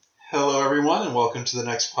Hello, everyone, and welcome to the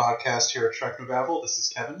next podcast here at Treknobabble. This is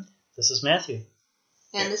Kevin. This is Matthew.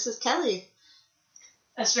 And this is Kelly.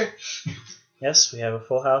 Esther. Yes, we have a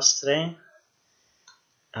full house today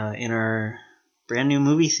in our brand new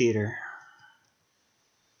movie theater.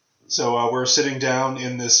 So we're sitting down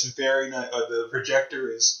in this the projector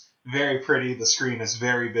is very pretty, the screen is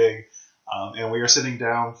very big, and we are sitting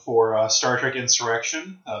down for Star Trek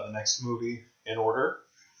Insurrection, the next movie in order.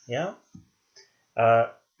 Yeah.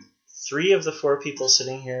 3 of the 4 people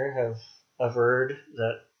sitting here have averred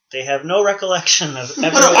that they have no recollection of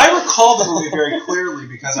ever... No, I recall the movie very clearly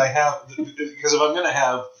because if I'm going to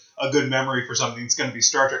have a good memory for something, it's going to be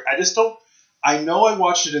Star Trek. I know I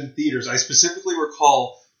watched it in theaters. I specifically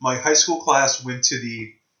recall my high school class went to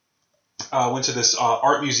this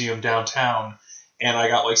art museum downtown, and I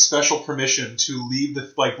got special permission to leave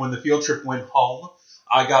when the field trip went home.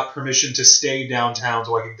 I got permission to stay downtown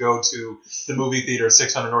so I could go to the movie theater at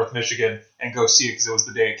 600 North Michigan and go see it because it was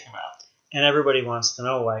the day it came out. And everybody wants to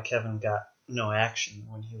know why Kevin got no action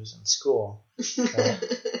when he was in school. So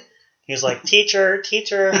he was like, teacher,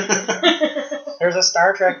 there's a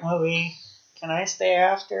Star Trek movie. Can I stay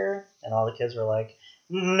after? And all the kids were like,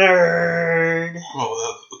 nerd.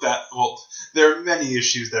 Well, there are many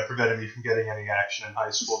issues that prevented me from getting any action in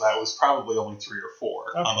high school. That was probably only 3 or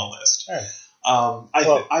 4 on the list. Right.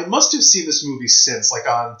 I must have seen this movie since,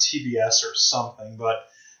 on TBS or something, but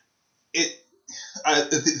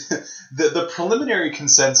the preliminary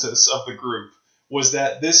consensus of the group was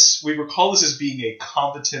that we recall this as being a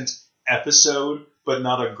competent episode, but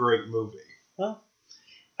not a great movie. Well,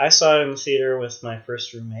 I saw it in the theater with my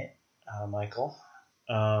first roommate, Michael,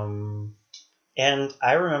 and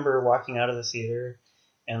I remember walking out of the theater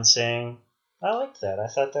and saying, I liked that. I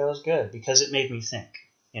thought that was good because it made me think,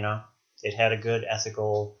 It had a good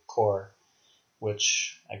ethical core,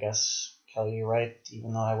 which I guess, Kelly, you're right.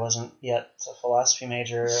 Even though I wasn't yet a philosophy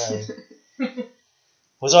major, I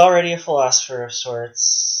was already a philosopher of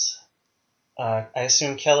sorts. I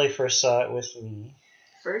assume Kelly first saw it with me.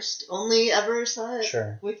 First, only ever saw it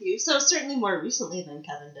Sure. with you. So certainly more recently than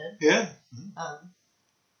Kevin did. Yeah.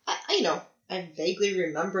 I vaguely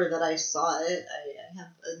remember that I saw it. I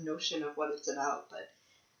have a notion of what it's about, but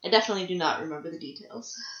I definitely do not remember the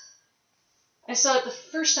details. I saw it the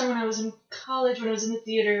first time when I was in college, when I was in the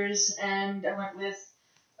theaters, and I went with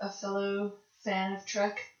a fellow fan of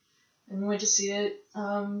Trek, and we went to see it.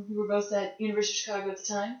 We were both at University of Chicago at the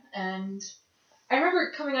time, and I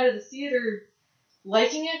remember coming out of the theater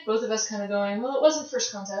liking it, both of us kind of going, well, it wasn't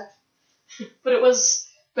First Contact, but it was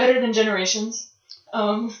better than Generations.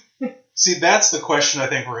 See, that's the question I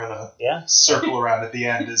think we're going to circle around at the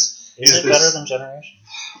end. Is it better than Generations?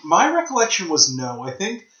 My recollection was no. I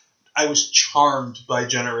think I was charmed by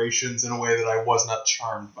Generations in a way that I was not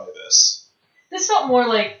charmed by this. This felt more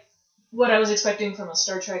like what I was expecting from a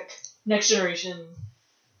Star Trek Next Generation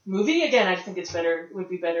movie. Again, I think it would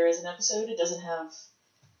be better as an episode. It doesn't have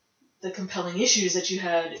the compelling issues that you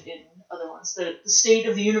had in other ones. The state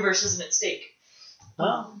of the universe isn't at stake.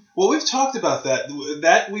 Well, we've talked about that.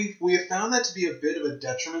 That we have found that to be a bit of a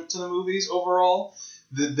detriment to the movies overall.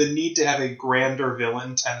 The need to have a grander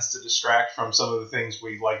villain tends to distract from some of the things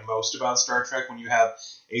we like most about Star Trek. When you have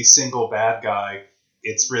a single bad guy,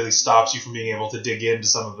 it really stops you from being able to dig into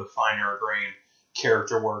some of the finer grained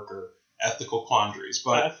character work or ethical quandaries.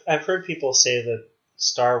 But I've heard people say that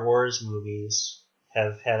Star Wars movies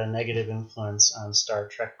have had a negative influence on Star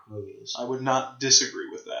Trek movies. I would not disagree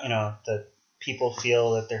with that. That people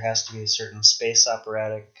feel that there has to be a certain space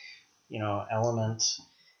operatic, element.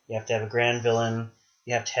 You have to have a grand villain.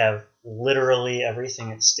 You have to have literally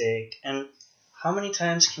everything at stake. And how many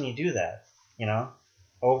times can you do that?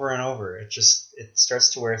 Over and over. It starts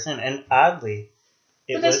to wear thin. And oddly,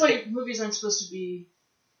 but that's why movies aren't supposed to be.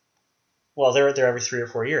 Well, they're every 3 or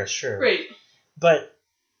 4 years, sure. Right. But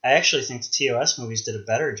I actually think the TOS movies did a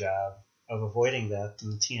better job of avoiding that than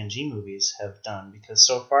the TNG movies have done, because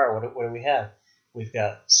so far, what do we have? We've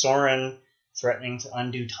got Soren threatening to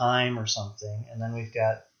undo time or something, and then we've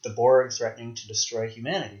got the Borg threatening to destroy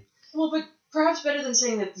humanity. Well, but perhaps better than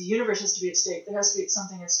saying that the universe has to be at stake, there has to be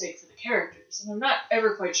something at stake for the characters, and I'm not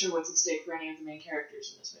ever quite sure what's at stake for any of the main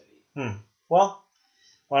characters in this movie. Well,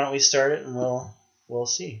 why don't we start it, and we'll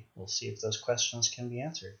see. We'll see if those questions can be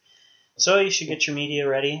answered. So you should get your media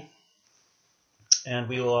ready, and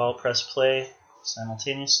we will all press play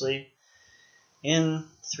simultaneously. In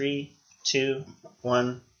 3, 2,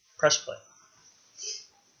 1, press play.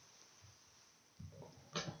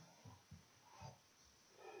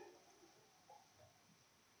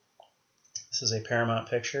 This is a Paramount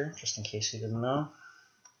picture, just in case you didn't know.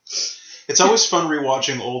 It's always fun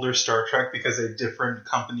rewatching older Star Trek because a different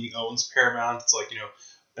company owns Paramount. It's like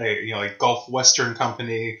like Gulf Western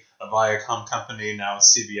Company, a Viacom company. Now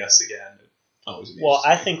it's CBS again. It always amuses Well,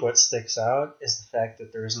 I me. think what sticks out is the fact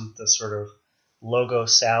that there isn't the sort of logo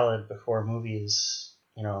salad before movies,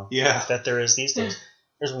 Yeah. that there is these days.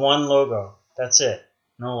 There's one logo. That's it.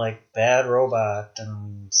 No, like Bad Robot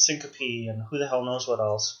and Syncope and who the hell knows what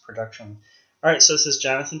else production. All right, so this is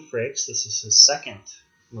Jonathan Frakes. This is his second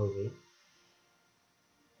movie.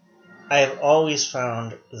 I have always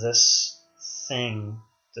found this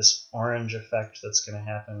orange effect that's going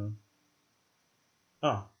to happen.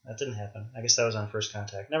 Oh, that didn't happen. I guess that was on First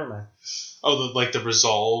Contact. Never mind. Oh, the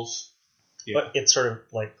resolve. Yeah. But it sort of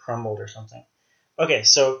like crumbled or something. Okay,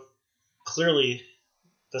 so clearly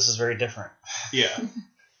this is very different. Yeah.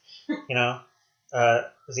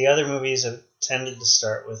 The other movies have tended to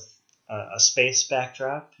start with a space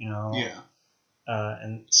backdrop, Yeah.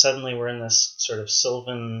 And suddenly we're in this sort of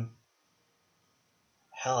sylvan.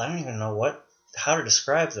 Hell, I don't even know how to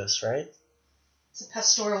describe this, right? It's a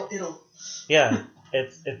pastoral idyll. Yeah,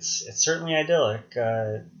 it's certainly idyllic,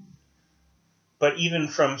 but even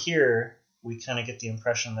from here, we kind of get the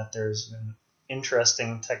impression that there's an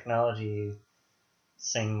interesting technology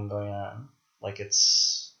thing going on. Like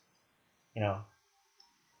it's,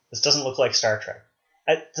 this doesn't look like Star Trek.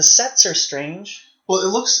 The sets are strange. Well, it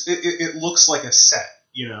looks like a set.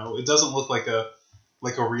 It doesn't look like a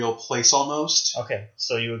real place almost. Okay,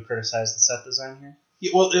 so you would criticize the set design here?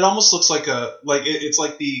 Yeah, well, it almost looks like it's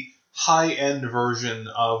like the high end version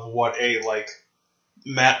of what a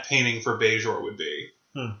matte painting for Bajor would be.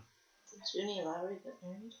 Did Junie Lowry get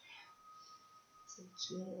married? Is it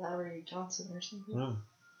Junie Lowry Johnson or something?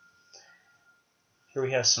 Here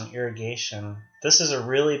we have some irrigation. This is a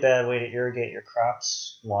really bad way to irrigate your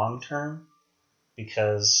crops long term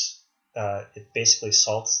because it basically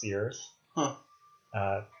salts the earth. Huh.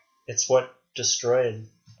 It's what destroyed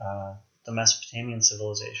the Mesopotamian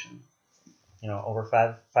civilization. Over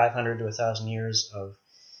 500 to 1,000 years of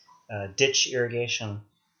ditch irrigation.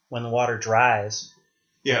 When the water dries,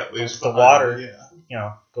 Yeah, the water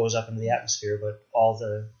goes up into the atmosphere, but all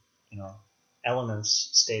the elements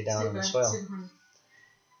stay down in the soil.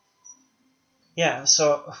 Yeah,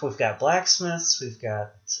 so we've got blacksmiths, we've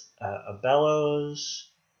got a bellows.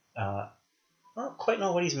 I don't quite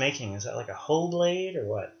know what he's making. Is that like a hoe blade or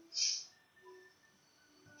what?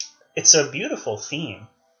 It's a beautiful theme,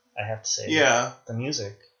 I have to say. Yeah. The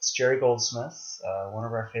music. It's Jerry Goldsmith, one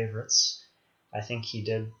of our favorites. I think he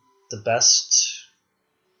did the best.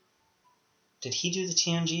 Did he do the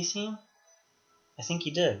TNG theme? I think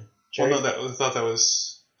he did. Well, no, I thought that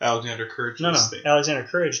was Alexander Courage's theme. Alexander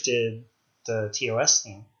Courage did the TOS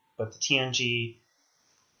theme, but the TNG.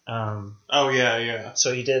 Oh yeah.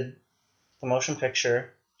 So he did the motion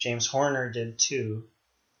picture. James Horner did 2.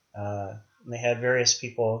 And they had various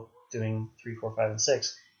people doing 3, 4, 5, and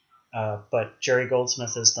 6. But Jerry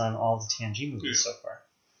Goldsmith has done all the TNG movies so far.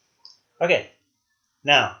 Okay,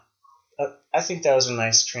 now I think that was a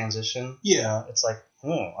nice transition. Yeah, it's like,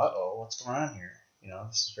 what's going on here?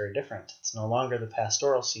 This is very different. It's no longer the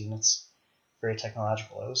pastoral scene. It's very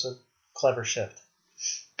technological. It was a clever shift.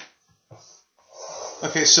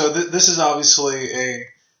 Okay, so this is obviously a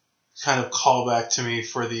kind of callback to me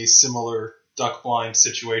for the similar duck blind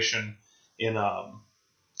situation in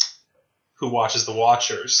Who Watches the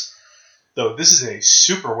Watchers. Though this is a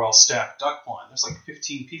super well staffed duck blind. There's like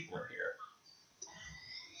 15 people in here.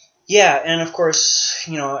 Yeah, and of course,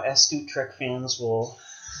 astute Trek fans will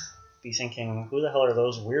be thinking, who the hell are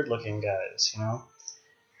those weird looking guys,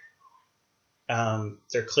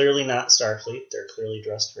 They're clearly not Starfleet. They're clearly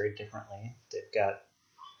dressed very differently. They've got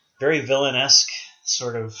very villain-esque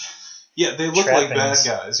sort of Yeah, they look trappings. Like bad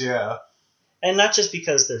guys, yeah. And not just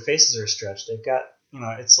because their faces are stretched. They've got,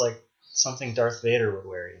 it's like something Darth Vader would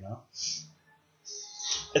wear,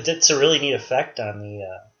 It's a really neat effect on the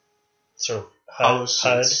sort of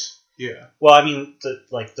HUD. Yeah. Well, I mean,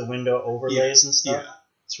 the window overlays and stuff. Yeah.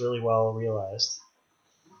 It's really well realized.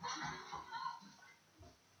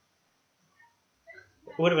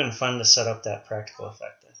 It would have been fun to set up that practical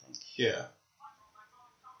effect, I think. Yeah.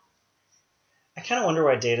 I kind of wonder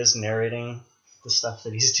why Data's narrating the stuff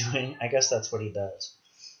that he's doing. I guess that's what he does.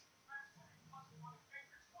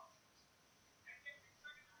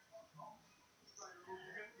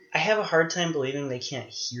 I have a hard time believing they can't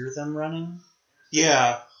hear them running.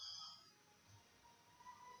 Yeah.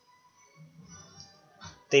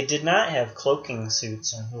 They did not have cloaking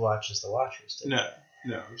suits in Who Watches the Watchers, did they?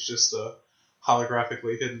 No, it was just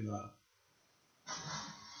holographically hidden.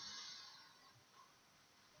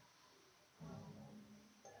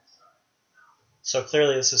 So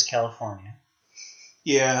clearly this is California.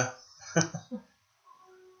 Yeah.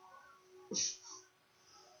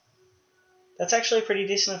 That's actually a pretty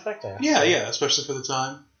decent effect, I have to Yeah, say. yeah, especially for the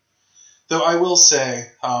time. Though I will say,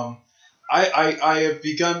 I have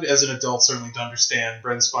begun as an adult certainly to understand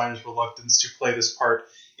Brent Spiner's reluctance to play this part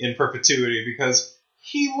in perpetuity because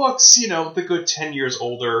he looks, the good 10 years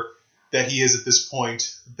older that he is at this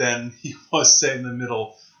point than he was, say, in the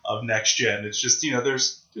middle of Next Gen. It's just,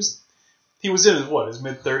 there's he was in his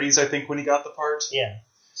mid-30s, I think, when he got the part. Yeah.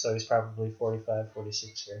 So he's probably 45,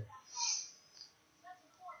 46 here.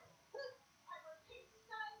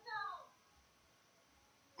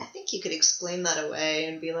 I think you could explain that away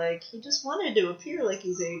and be like, he just wanted to appear like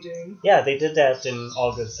he's aging. Yeah, they did that in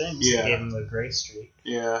All Good Things. Yeah. They gave him the gray streak.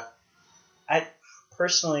 Yeah.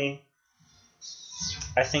 Personally,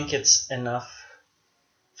 I think it's enough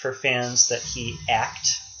for fans that he act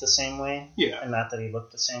the same way, Yeah. and not that he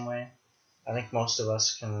looked the same way. I think most of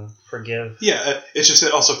us can forgive. Yeah, it's just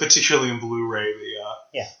that also, particularly in Blu-ray, the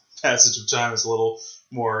Yeah. passage of time is a little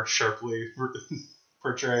more sharply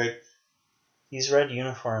portrayed. These red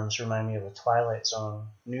uniforms remind me of a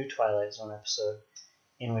new Twilight Zone episode,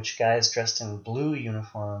 in which guys dressed in blue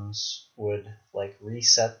uniforms would,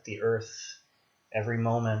 reset the Earth every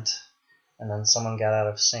moment, and then someone got out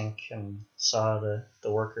of sync and saw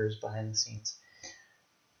the workers behind the scenes.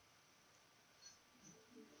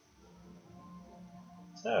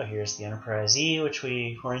 So here's the Enterprise E, which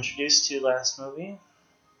we were introduced to last movie.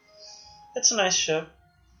 It's a nice ship.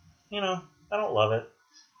 I don't love it.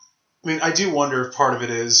 I mean, I do wonder if part of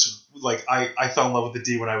it is, I fell in love with the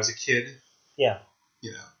D when I was a kid. Yeah.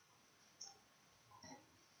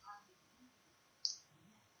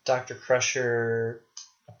 Dr. Crusher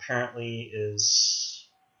apparently is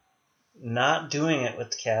not doing it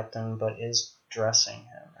with the captain, but is dressing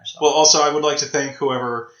him or something. Well, also, I would like to thank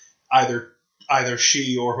whoever, either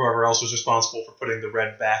she or whoever else was responsible for putting the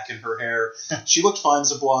red back in her hair. She looked fine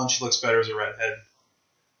as a blonde. She looks better as a redhead.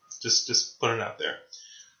 Just put it out there.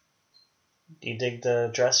 Do you dig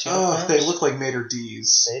the dress Oh, uniforms? they look like Mater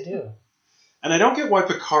D's. They do. And I don't get why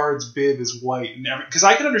Picard's bib is white. Because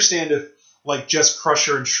I can understand if, just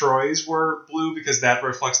Crusher and Troy's were blue because that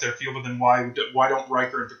reflects their feel, but then why don't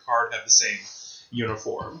Riker and Picard have the same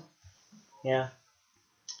uniform? Yeah.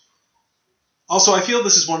 Also, I feel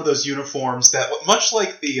this is one of those uniforms that, much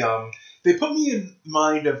like they put me in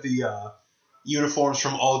mind of the uniforms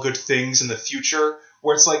from All Good Things in the future,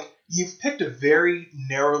 where it's like, you've picked a very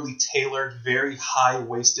narrowly tailored, very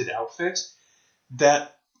high-waisted outfit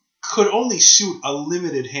that could only suit a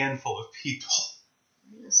limited handful of people.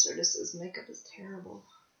 Sirtis's makeup is terrible.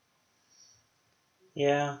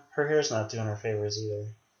 Yeah, her hair's not doing her favors either.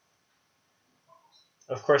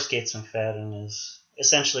 Of course, Gates McFadden is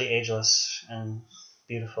essentially ageless and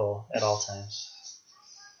beautiful at all times.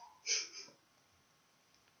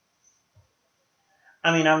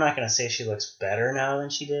 I mean, I'm not going to say she looks better now than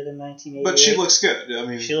she did in 1988. But she looks good. I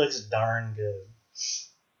mean, she looks darn good.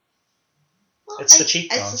 Well, It's the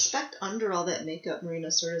cheekbones. I suspect under all that makeup, Marina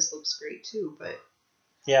Sirtis looks great too, but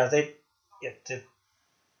Yeah, they caked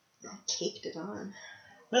it on.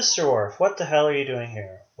 Mr. Worf, what the hell are you doing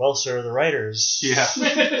here? Well, sir, the writers... yeah.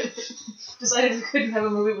 Decided we couldn't have a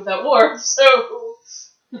movie without Worf, so...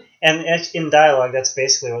 And in dialogue, that's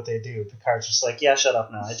basically what they do. Picard's just like, yeah, shut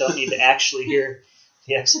up now. I don't need to actually hear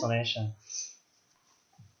the explanation.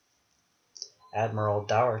 Admiral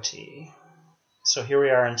Dougherty. So here we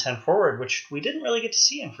are in 10 Forward, which we didn't really get to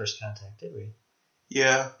see in First Contact, did we?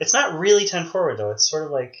 Yeah. It's not really 10 Forward, though. It's sort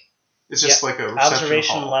of like... It's just like a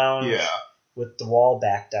observation hall. lounge Yeah. with the wall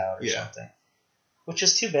backed out or Yeah. something. Which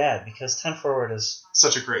is too bad, because 10 Forward is...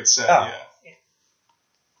 Such a great set, Oh. yeah.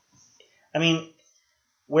 I mean,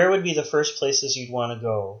 where would be the first places you'd want to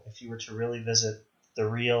go if you were to really visit the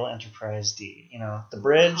real Enterprise D? The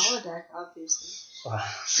bridge? Holodeck, obviously.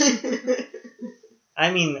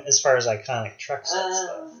 I mean, as far as iconic Trek set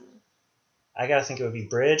stuff. I gotta think it would be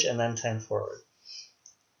bridge and then 10 Forward.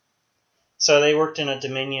 So they worked in a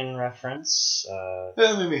Dominion reference.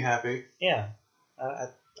 That made me happy. Yeah,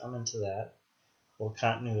 I'm into that. A little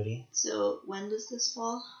continuity. So when does this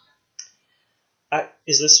fall?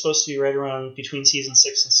 Is this supposed to be right around between season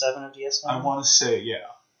 6 and 7 of DS9? I want to say, yeah.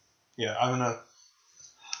 Yeah, I'm going to...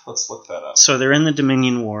 Let's look that up. So they're in the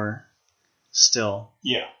Dominion War still.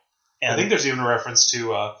 Yeah. And I think there's even a reference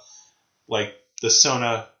to, the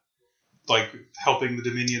Sona, helping the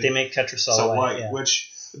Dominion... they make Ketracel so white, white, yeah.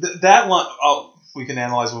 which... that line... we can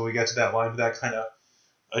analyze when we get to that line, but that kind of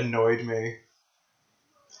annoyed me.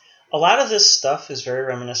 A lot of this stuff is very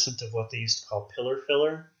reminiscent of what they used to call pillar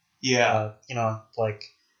filler. Yeah.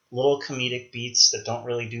 little comedic beats that don't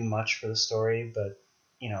really do much for the story, but,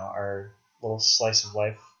 are little slice of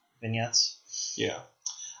life vignettes. Yeah.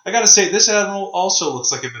 I gotta say, this Admiral also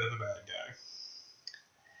looks like a bit of a bad guy.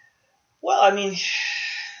 Well, I mean,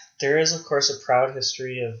 there is, of course, a proud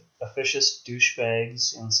history of officious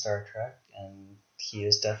douchebags in Star Trek, and he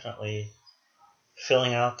is definitely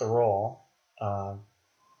filling out the role.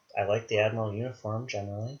 I like the Admiral uniform,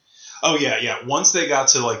 generally. Oh, yeah. Once they got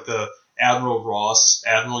to, the Admiral Ross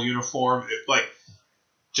Admiral uniform,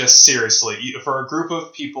 just seriously, for a group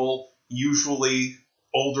of people, usually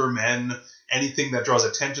older men, anything that draws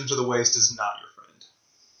attention to the waist is not your friend.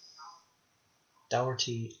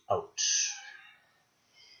 Dougherty out.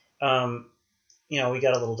 We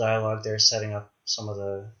got a little dialogue there setting up some of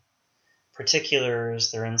the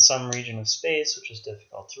particulars. They're in some region of space which is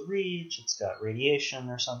difficult to reach. It's got radiation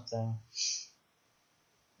or something.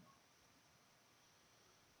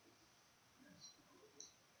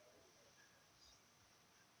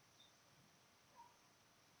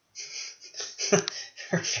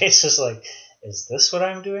 Her face is like, is this what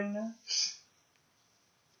I'm doing now?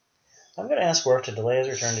 I'm going to ask Worf to delay his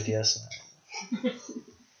return to DS9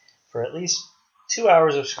 for at least 2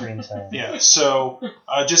 hours of screen time. Yeah, so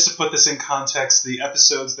just to put this in context, the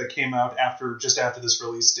episodes that came out just after this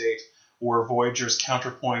release date were Voyager's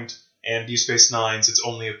Counterpoint and Deep Space Nine's It's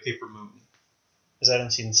Only a Paper Moon. Is that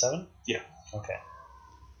in season 7? Yeah. Okay.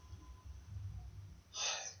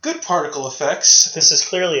 Good particle effects. This is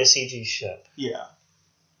clearly a CG ship. Yeah.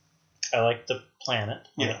 I like the planet.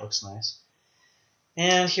 It looks nice.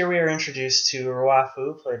 And here we are introduced to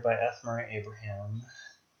Ruafu, played by F. Murray Abraham.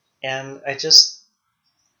 And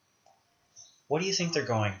what do you think they're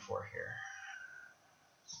going for here?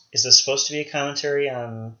 Is this supposed to be a commentary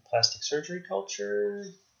on plastic surgery culture?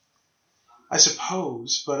 I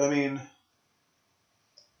suppose, but I mean...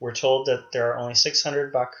 We're told that there are only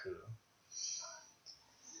 600 Baku.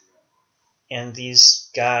 And these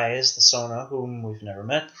guys, the Sona, whom we've never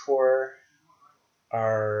met before,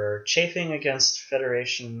 are chafing against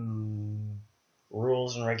Federation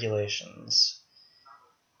rules and regulations.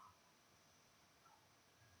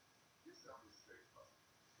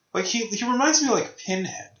 He reminds me of,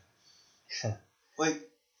 Pinhead.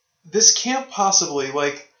 This can't possibly,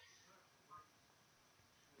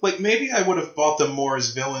 maybe I would have bought them more as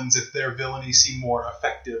villains if their villainy seemed more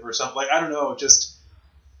effective or something. I don't know, just...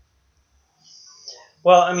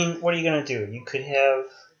 Well, I mean, what are you going to do? You could have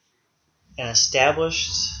an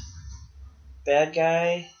established bad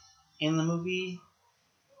guy in the movie.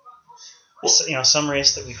 Well, some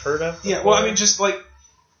race that we've heard of. Yeah, well, I mean, just,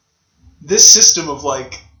 this system of,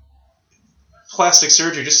 plastic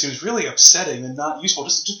surgery just seems really upsetting and not useful.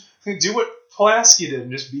 Just do what Pulaski did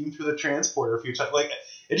and just beam through the transporter a few times.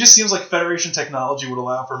 It just seems like Federation technology would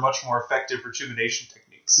allow for much more effective rejuvenation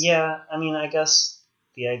techniques. Yeah, I mean, I guess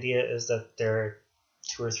the idea is that they're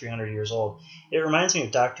 200 or 300 years old. It reminds me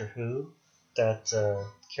of Doctor Who, that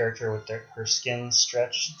character with her skin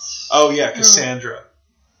stretched. Oh, yeah, Cassandra.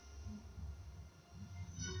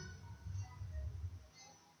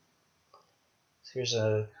 So here's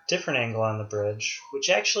a different angle on the bridge, which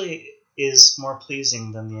actually is more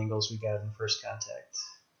pleasing than the angles we got in First Contact.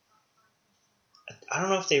 I don't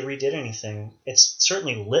know if they redid anything. It's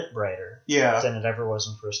certainly lit brighter than it ever was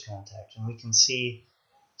in First Contact. And we can see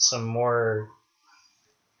some more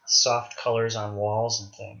soft colors on walls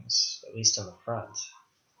and things, at least in the front.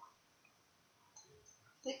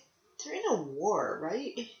 They're in a war,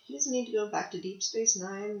 right? He doesn't need to go back to Deep Space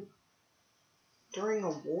Nine during a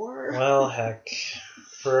war. Well, heck.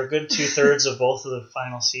 For a good 2/3 of both of the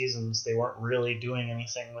final seasons, they weren't really doing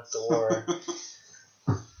anything with the war.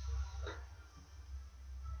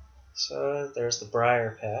 So there's the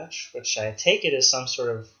Briar Patch, which I take it as some sort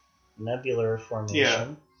of nebular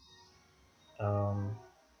formation. Yeah.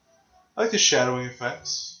 I like the shadowing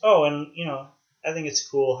effects. Oh, and, I think it's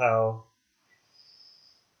cool how,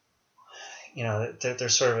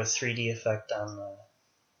 there's sort of a 3D effect on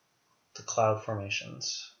the cloud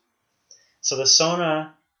formations. So the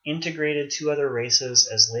Sona integrated 2 other races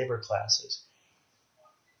as labor classes.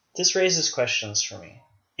 This raises questions for me.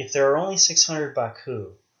 If there are only 600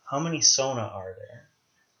 Baku, how many Sona are there?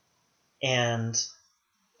 And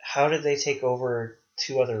how did they take over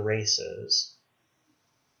 2 other races?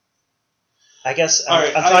 I guess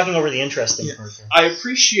I'm talking over the interesting part here. I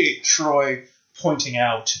appreciate Troy pointing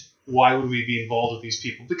out why would we be involved with these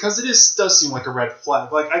people, because it does seem like a red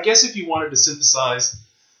flag. I guess if you wanted to synthesize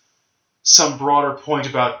some broader point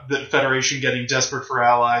about the Federation getting desperate for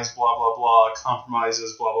allies, blah, blah, blah,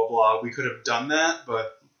 compromises, blah, blah, blah, we could have done that,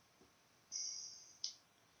 but...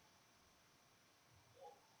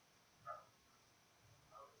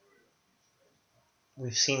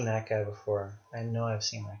 We've seen that guy before. I know I've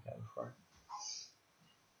seen that guy before.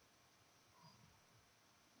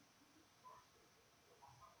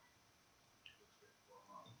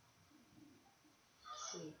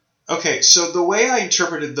 Okay, so the way I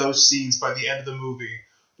interpreted those scenes by the end of the movie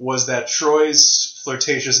was that Troy's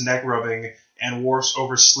flirtatious neck rubbing and Worf's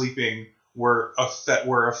oversleeping were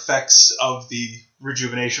effects of the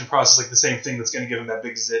rejuvenation process, like the same thing that's going to give him that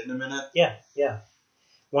big zit in a minute. Yeah.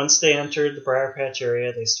 Once they entered the Briar Patch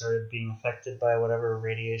area, they started being affected by whatever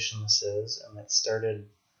radiation this is, and it started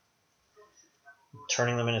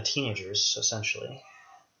turning them into teenagers, essentially.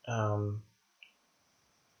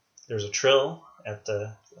 There's a Trill at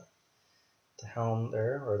the helm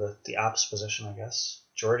there, or the ops position, I guess.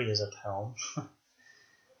 Geordi is at the helm.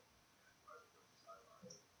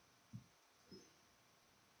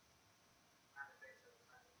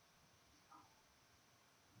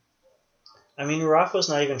 I mean, Rocco's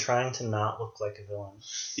not even trying to not look like a villain.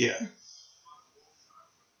 Yeah.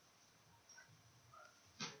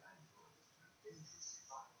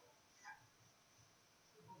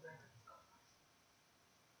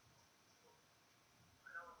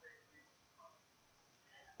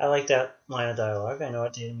 I like that line of dialogue. I know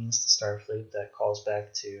what data means to Starfleet. That calls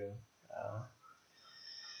back to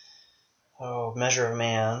Measure of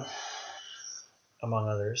Man, among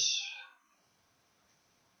others.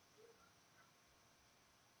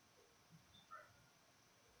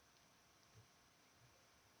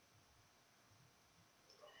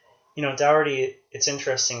 You know, Dougherty, it's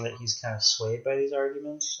interesting that he's kind of swayed by these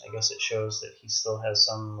arguments. I guess it shows that he still has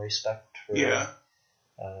some respect for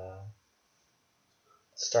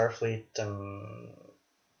Starfleet and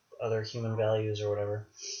other human values or whatever.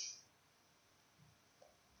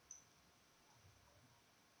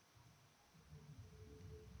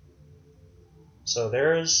 So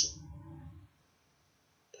there's,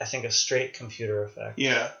 I think, a straight computer effect.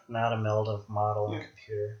 Yeah. Not a meld of model and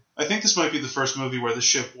computer. I think this might be the first movie where the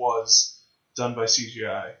ship was done by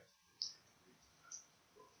CGI.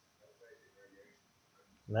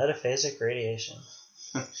 Metaphasic radiation.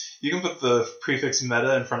 You can put the prefix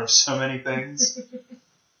meta in front of so many things.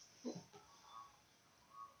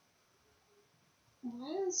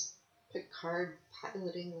 Why is Picard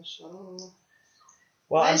piloting the shuttle?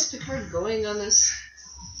 Well, Why is Picard going on this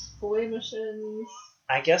away mission?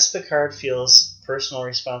 I guess Picard feels personal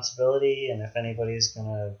responsibility, and if anybody's going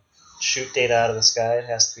to shoot data out of the sky, it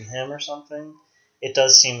has to be him or something. It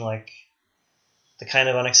does seem like the kind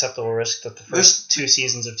of unacceptable risk that the first 2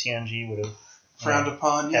 seasons of TNG would have frowned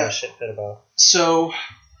upon. Had a shit fit about. So,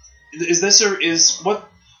 is what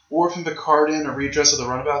Worf and Picard in a redress of the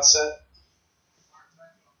Runabout set?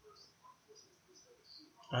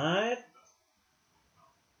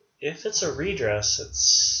 If it's a redress,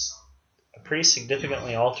 it's pretty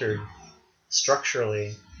significantly altered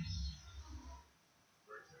structurally.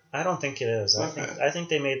 I don't think it is. I think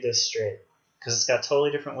they made this straight because it's got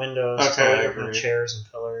totally different windows, totally different chairs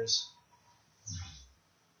and pillars.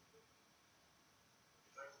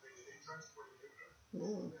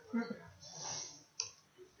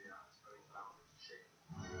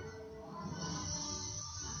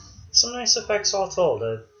 Some nice effects all told.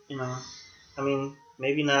 I mean,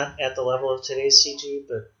 maybe not at the level of today's CG,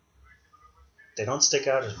 but they don't stick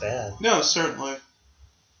out as bad. No, certainly.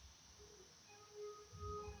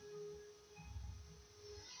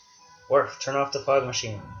 Worf, turn off the fog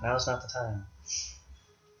machine. Now's not the time.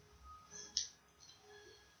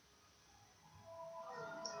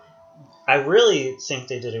 I really think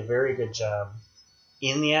they did a very good job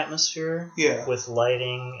in the atmosphere with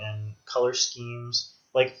lighting and color schemes.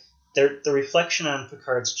 Like, the reflection on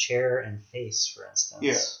Picard's chair and face, for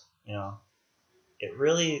instance. You know, it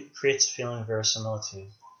really creates a feeling of verisimilitude.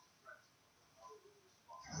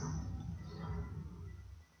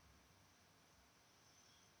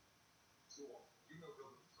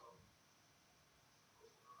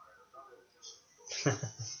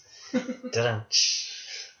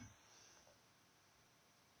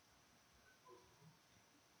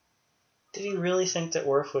 Did he really think that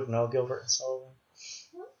Worf would know Gilbert and Sullivan?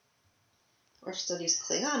 Worf studies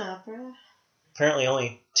Klingon opera. Apparently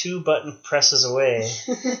only 2 button presses away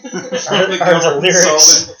are the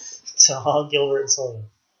lyrics to all Gilbert and Sullivan.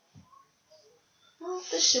 Well,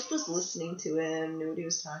 the ship was listening to him, knew what he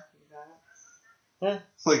was talking about. Yeah.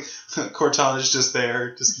 Like, Cortana's just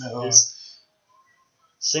there, just knows. Yeah.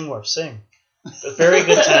 Sing, Worf, sing. But very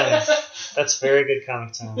good timing. That's very good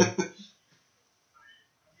comic timing.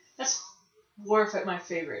 That's Worf at my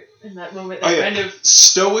favorite in that moment. Kind of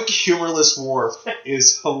stoic, humorless Worf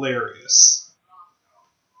is hilarious.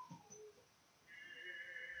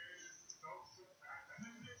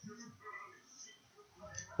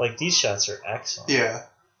 Like, these shots are excellent. Yeah.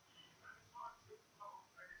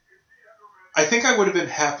 I think I would have been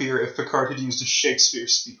happier if Picard had used a Shakespeare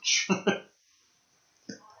speech.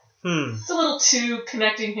 It's a little too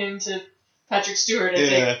connecting him to Patrick Stewart, I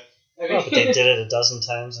think. Yeah. I mean, Well, but they did it a dozen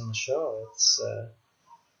times in the show. It's,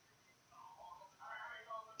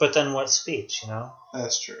 but then what speech, you know?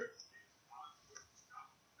 That's true.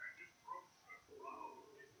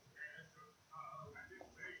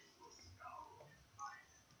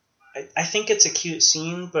 I think it's a cute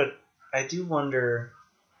scene, but I do wonder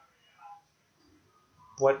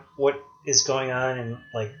what is going on in,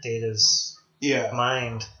 like, Data's Yeah.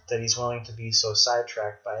 mind that he's willing to be so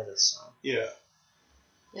sidetracked by this song. Yeah.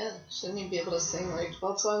 Yeah, shouldn't he be able to sing like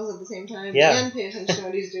 12 songs at the same time Yeah. and pay attention to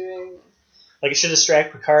what he's doing? Like, it should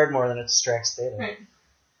distract Picard more than it distracts Data. Right.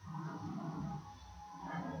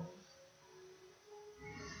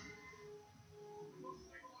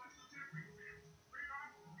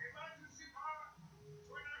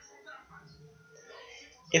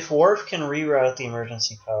 If Worf can reroute the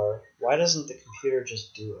emergency power, why doesn't the computer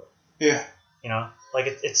just do it? Yeah. You know? Like,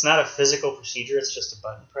 it's not a physical procedure, it's just a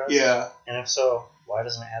button press. Yeah. And if so, why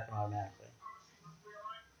doesn't it happen automatically?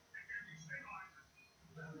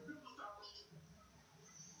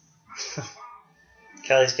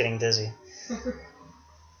 Kelly's getting dizzy.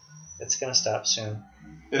 It's gonna stop soon.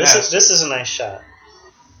 This is a nice shot.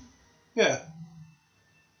 Yeah.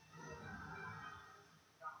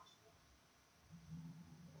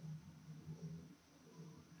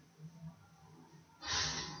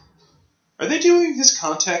 Are they doing his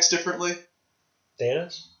contacts differently?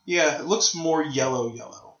 Data's? Yeah, it looks more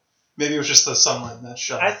yellow. Maybe it was just the sunlight in that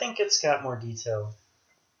shot. I think it's got more detail.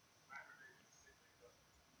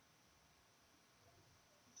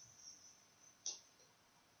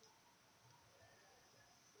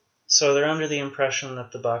 So they're under the impression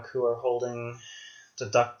that the Baku are holding the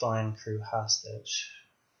duckblind crew hostage.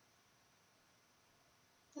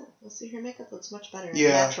 Yeah, let's see, her makeup looks much better in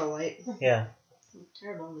Yeah. natural light. Yeah, It looked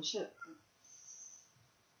terrible on the ship.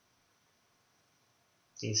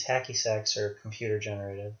 these hacky sacks are computer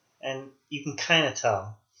generated. And you can kind of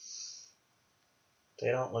tell.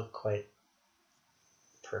 They don't look quite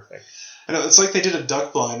perfect. I know, it's like they did a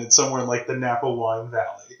duck blind in somewhere in like the Napa Wine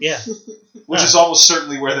Valley, Yeah. which is almost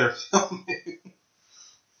certainly where they're filming.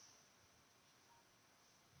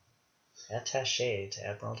 Attaché to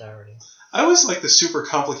Admiral Dougherty. I always like the super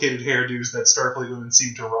complicated hairdos that Starfleet women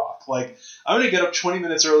seem to rock. Like, I'm going to get up 20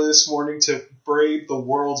 minutes early this morning to braid the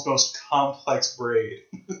world's most complex braid.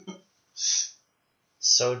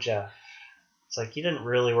 So Jeff. It's like, you didn't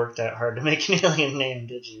really work that hard to make an alien name,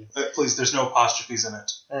 did you? Please, there's no apostrophes in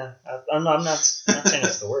it. I'm not saying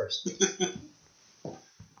it's the worst.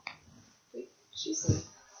 Wait, she's like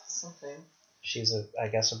something. She's I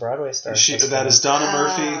guess a Broadway star. That is Donna Ah.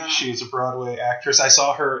 Murphy. She is a Broadway actress. I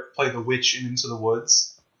saw her play the witch in Into the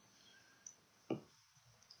Woods.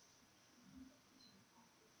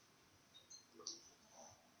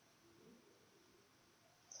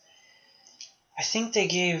 I think they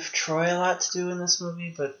gave Troy a lot to do in this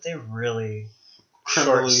movie, but they really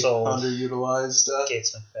Criminally short-sold underutilized.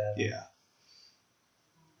 Gates McFadden. Yeah.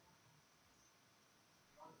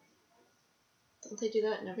 Don't they do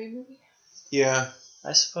that in every movie? Yeah.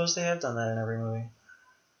 I suppose they have done that in every movie.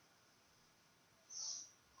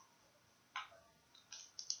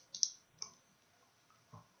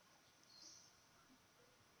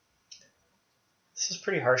 This is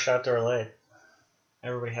pretty harsh outdoor light.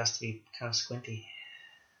 Everybody has to be kind of squinty.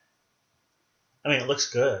 I mean, it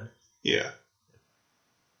looks good. Yeah.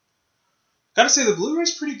 Gotta say, the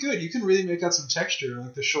Blu-ray's pretty good. You can really make out some texture,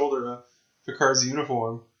 like the shoulder of Picard's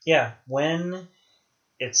uniform. Yeah, when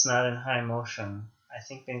it's not in high motion, I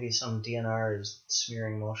think maybe some DNR is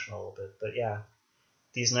smearing motion a little bit. But yeah,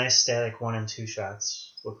 these nice static 1 and 2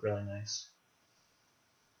 shots look really nice.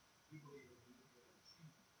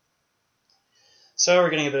 So we're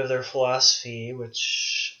getting a bit of their philosophy,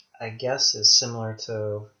 which I guess is similar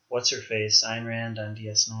to What's-Her-Face, Ayn Rand on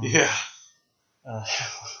DS9. Yeah.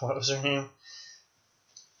 What was her name?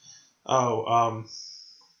 Oh,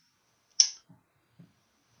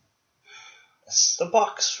 The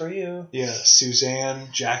box for you. yeah, Suzanne,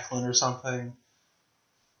 Jacqueline or something.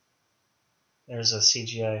 There's a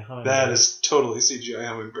CGI hummingbird. That is totally CGI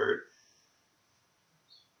hummingbird.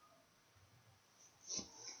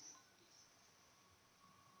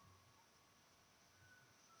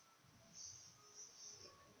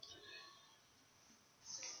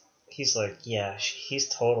 He's like, yeah, he's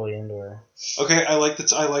totally into her. Okay, I like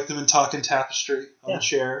them in Talking Tapestry on Yeah. the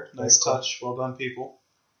chair. Nice Very cool. touch. Well done, people.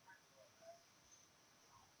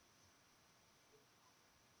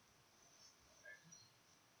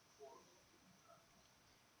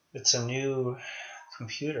 It's a new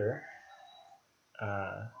computer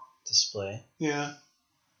display. Yeah.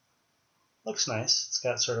 Looks nice. It's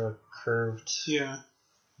got sort of a curved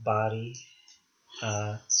body.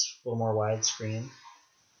 It's a little more widescreen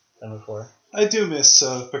than before. I do miss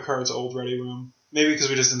Picard's old Ready Room. Maybe because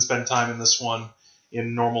we just didn't spend time in this one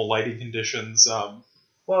in normal lighting conditions.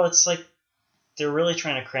 Well, it's like they're really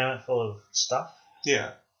trying to cram it full of stuff.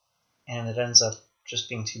 Yeah. And it ends up just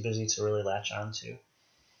being too busy to really latch onto.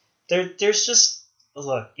 There's just...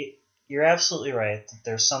 Look, you're absolutely right that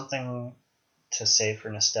there's something to say for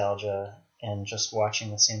nostalgia and just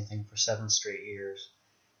watching the same thing for 7 straight years.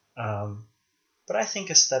 But I think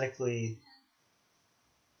aesthetically...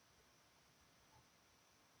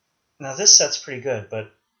 Now, this set's pretty good,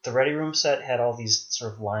 but the Ready Room set had all these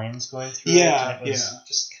sort of lines going through it. And it was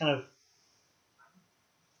just kind of...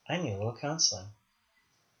 I need a little counseling.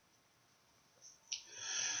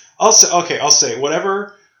 I'll say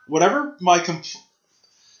whatever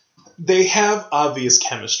they have obvious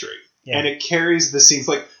chemistry, and it carries the scenes.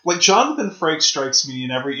 Like Jonathan Frakes strikes me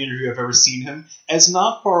in every interview I've ever seen him as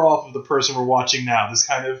not far off of the person we're watching now. This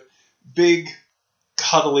kind of big,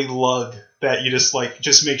 cuddly lug that you just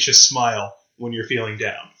makes you smile when you're feeling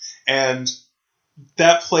down, and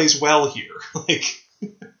that plays well here.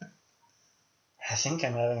 I think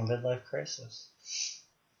I'm having a midlife crisis.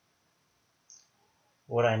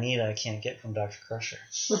 What I need, I can't get from Dr. Crusher.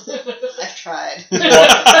 I've tried.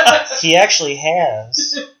 Well, he actually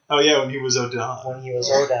has. Oh yeah, when he was Odon. When he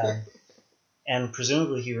was Odon. And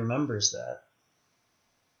presumably he remembers that.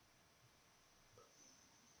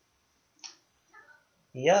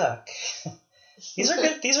 Yuck.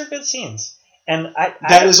 These are good scenes. And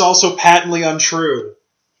that is also patently untrue.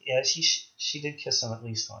 Yeah, she did kiss him at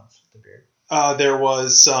least once with the beard. There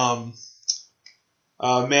was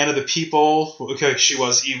Man of the People. Okay, she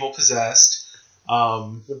was evil possessed.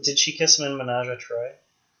 Did she kiss him in Menage a Trois?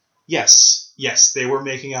 Yes, they were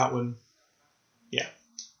making out when. Yeah.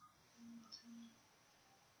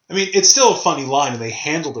 I mean, it's still a funny line, and they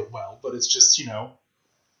handled it well. But it's just,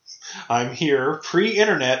 I'm here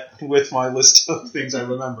pre-internet with my list of things I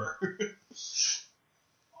remember.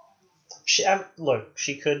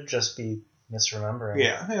 She could just be misremembering.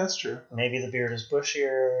 Yeah, that's true. Maybe the beard is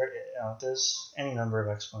bushier. There's any number of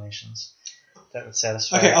explanations that would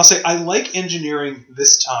satisfy. Okay, I'll say I like engineering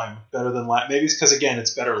this time better than last. Maybe it's because, again,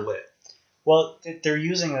 it's better lit. Well, they're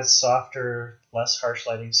using a softer, less harsh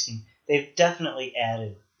lighting scheme. They've definitely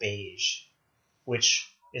added beige,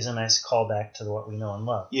 which is a nice callback to what we know and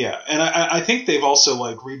love. Yeah, and I think they've also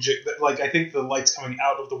I think the lights coming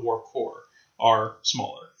out of the warp core are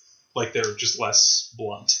smaller. They're just less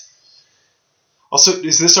blunt. Also,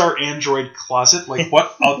 is this our android closet?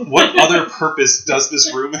 What other purpose does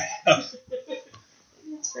this room have?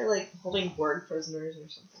 Maybe it's for holding Borg prisoners or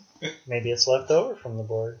something. Maybe it's left over from the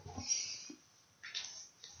Borg.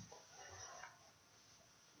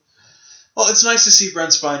 Well, it's nice to see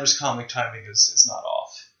Brent Spiner's comic timing is not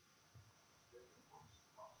off.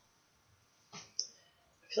 I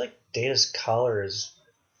feel like Data's collar is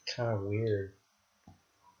kind of weird.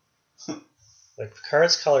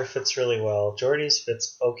 Picard's color fits really well, Geordi's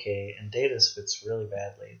fits okay, and Data's fits really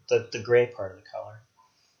badly. The gray part of the color.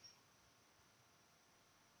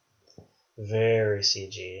 Very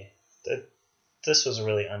CG. This was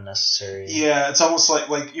really unnecessary. Yeah, it's almost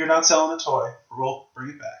like you're not selling a toy. We'll bring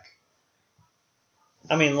it back.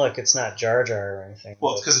 I mean, look, it's not Jar Jar or anything.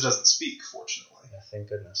 Well, it's because it doesn't speak, fortunately. Yeah, thank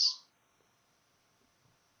goodness.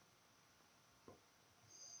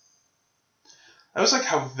 I always like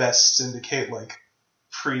how vests indicate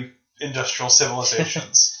pre-industrial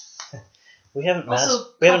civilizations. we haven't mastered.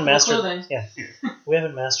 Clothing. Yeah, we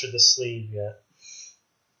haven't mastered the sleeve yet.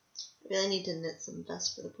 Really need to knit some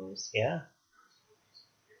vests for the boys. Yeah.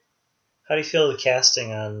 How do you feel the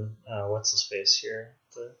casting on what's his face here,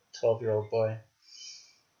 the 12-year-old boy?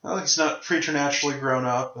 Well, he's not preternaturally grown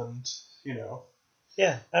up, and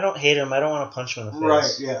Yeah, I don't hate him. I don't want to punch him in the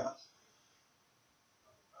face. Right? Yeah.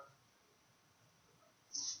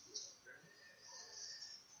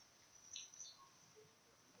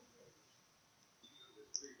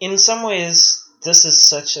 In some ways, this is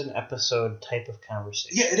such an episode type of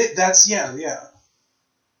conversation. Yeah, yeah.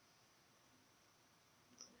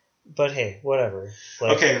 But hey, whatever.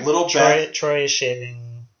 Little back. Troy is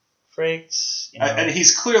shaving Frakes. And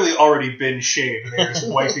he's clearly already been shaved, and they're just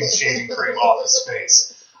wiping shaving cream off his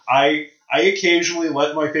face. I occasionally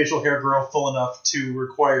let my facial hair grow full enough to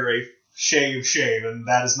require a shave, and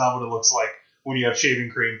that is not what it looks like when you have shaving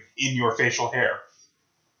cream in your facial hair.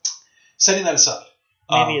 Setting that aside.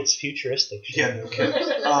 Maybe it's futuristic. Yeah, no kidding.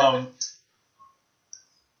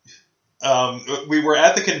 we were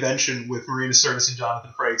at the convention with Marina Sirtis and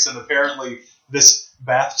Jonathan Frakes, and apparently this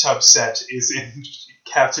bathtub set is in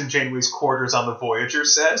Captain Janeway's quarters on the Voyager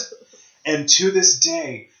set. And to this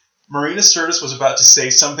day, Marina Sirtis was about to say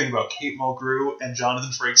something about Kate Mulgrew, and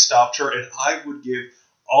Jonathan Frakes stopped her, and I would give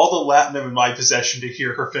all the latinum in my possession to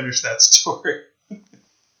hear her finish that story.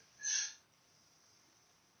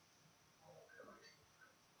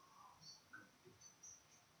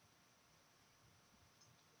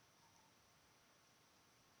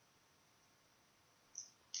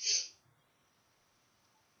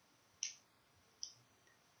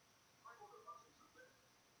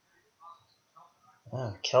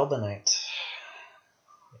 Ah, Kelbonite.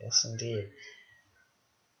 Yes, indeed.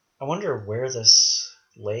 I wonder where this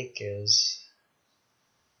lake is.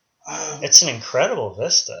 It's an incredible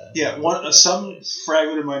vista. Yeah, some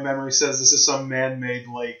fragment of my memory says this is some man-made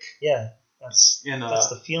lake. Yeah, that's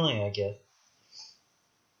the feeling I get.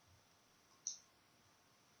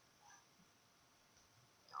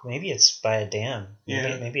 Maybe it's by a dam.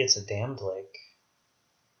 Maybe it's a dammed lake.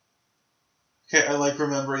 Okay, I like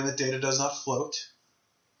remembering that Data does not float.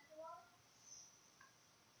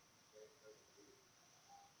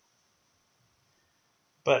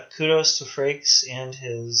 But kudos to Frakes and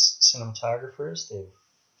his cinematographers. They've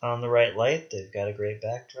found the right light. They've got a great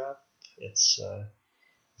backdrop. It's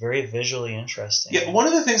very visually interesting. Yeah, one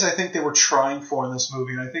of the things I think they were trying for in this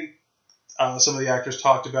movie, and I think some of the actors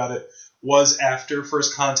talked about it, was after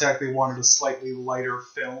First Contact they wanted a slightly lighter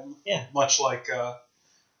film. Yeah. Much like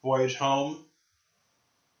Voyage Home.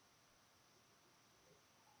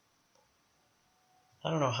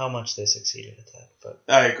 I don't know how much they succeeded at that, but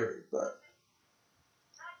I agree, but...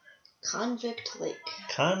 Convict Lake.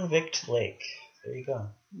 Convict Lake. There you go.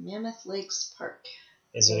 Mammoth Lakes Park.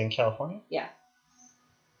 Is it in California? Yeah.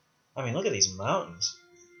 I mean, look at these mountains.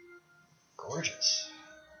 Gorgeous.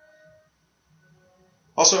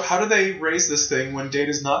 Also, how do they raise this thing when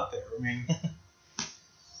Data's not there? I mean...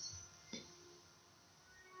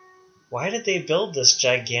 Why did they build this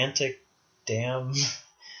gigantic dam,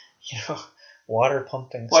 water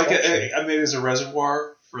pumping structure? Maybe there's a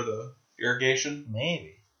reservoir for the irrigation?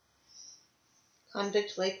 Maybe.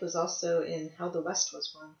 Convict Lake was also in How the West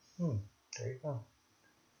Was Won. There you go.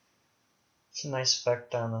 It's a nice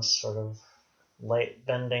effect on this sort of light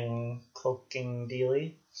bending, cloaking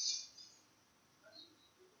dealy.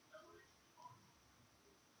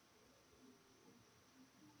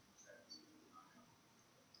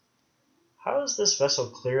 How is this vessel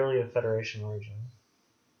clearly of Federation origin?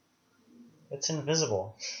 It's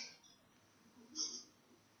invisible.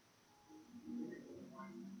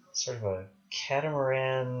 Sort of a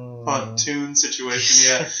catamaran... pontoon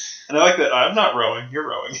situation, yeah. And I like that. I'm not rowing, you're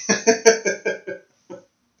rowing.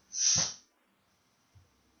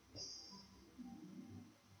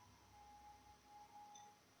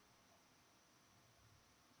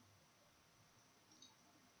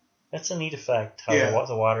 That's a neat effect, how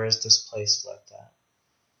the water is displaced like that.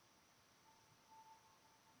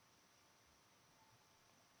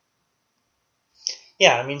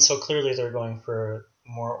 Yeah, I mean, so clearly they're going for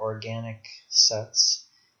more organic sets.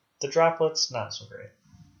 The droplets, not so great.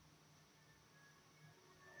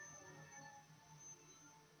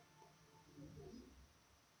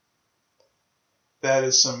 That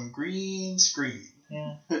is some green screen.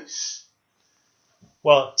 Yeah.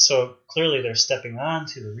 Well, so clearly they're stepping on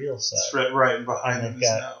to the real set. It's right, and behind them is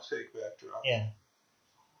now fake backdrop. Yeah.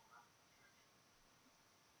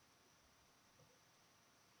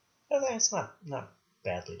 I think it's not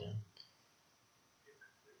badly done.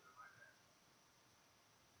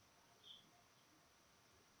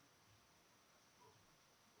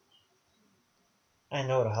 I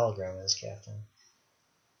know what a hologram is, Captain.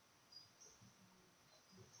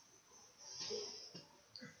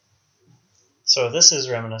 So this is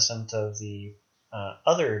reminiscent of the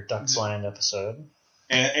other Ducks Land episode.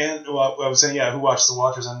 And well, I was saying, who watched The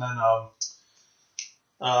Watchers, and then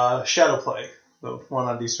Shadowplay, the one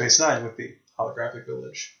on Deep Space Nine with the holographic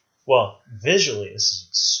village. Well, visually, this is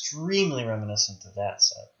extremely reminiscent of that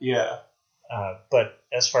set. Yeah. But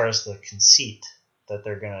as far as the conceit that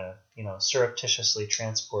they're gonna, surreptitiously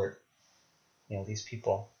transport, these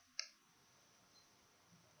people.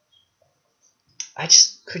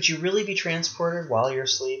 Could you really be transported while you're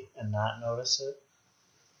asleep and not notice it?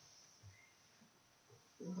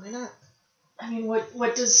 Why not? I mean,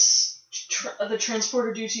 what does the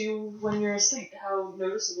transporter do to you when you're asleep? How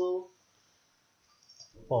noticeable?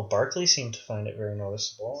 Well, Barclay seemed to find it very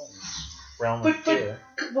noticeable. Realm of fear.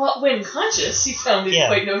 But when conscious, he found it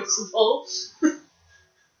quite noticeable.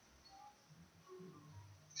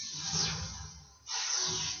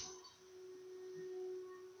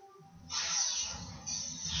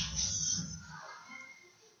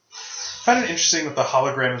 interesting that the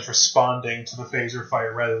hologram is responding to the phaser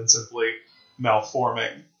fire rather than simply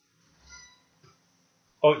malforming.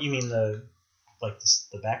 Oh, you mean the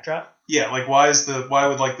backdrop? Yeah, like why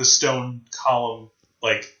would like the stone column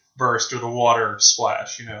like burst or the water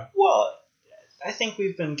splash? You know. Well, I think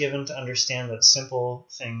we've been given to understand that simple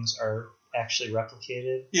things are actually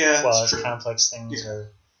replicated, Yeah, while that's as true. complex things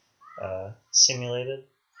are simulated,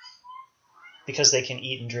 because they can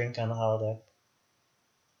eat and drink on the holodeck.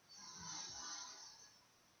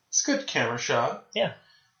 It's a good camera shot. Yeah.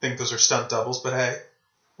 Think those are stunt doubles, but hey.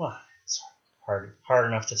 Well, it's hard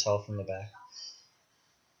enough to tell from the back.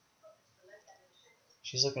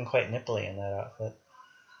 She's looking quite nipply in that outfit.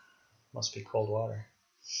 Must be cold water.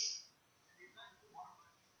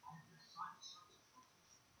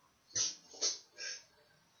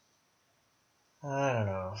 I don't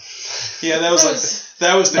know. Yeah, that was the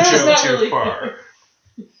that was joke not too really far.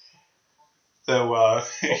 So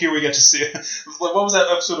here we get to see what was that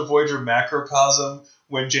episode of Voyager Macrocosm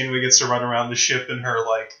when Janeway gets to run around the ship in her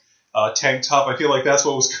like tank top. I feel like that's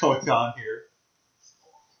what was going on here.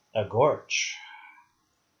 A gorge.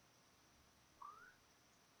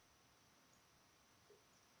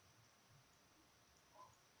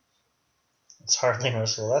 It's hardly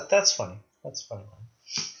noticeable. That's funny. That's funny.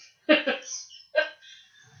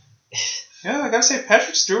 Yeah, I gotta say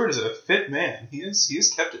Patrick Stewart is a fit man. He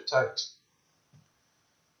has kept it tight.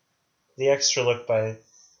 The extra look by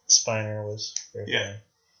Spiner was very funny.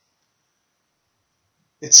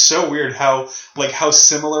 It's so weird how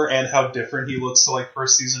similar and how different he looks to like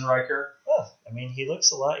first season Riker. Oh, I mean, he looks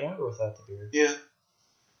a lot younger without the beard. Yeah.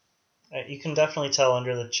 You can definitely tell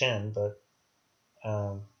under the chin, but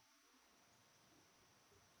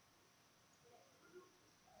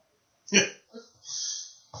Yeah.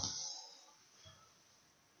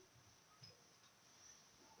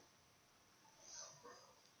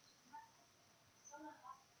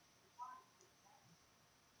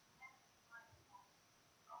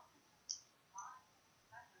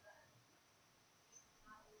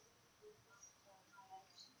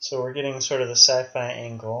 So we're getting sort of the sci-fi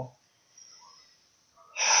angle.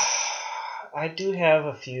 I do have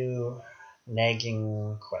a few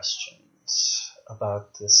nagging questions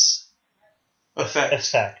about this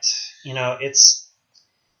effect. You know,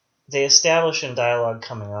 they establish in dialogue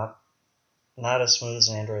coming up, not as smooth as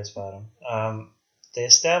an android's bottom. They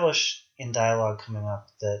establish in dialogue coming up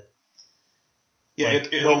that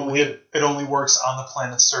it only works on the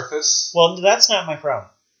planet's surface. Well, that's not my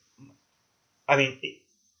problem. I mean,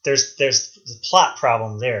 there's the plot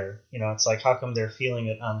problem there. You know, it's like, how come they're feeling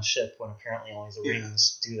it on the ship when apparently only the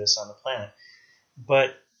rings do this on the planet?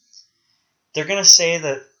 But they're going to say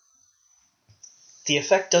that the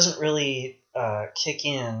effect doesn't really kick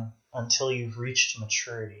in until you've reached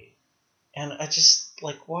maturity. And I just,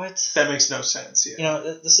 like, what? That makes no sense, yeah. You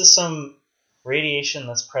know, this is some radiation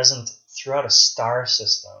that's present throughout a star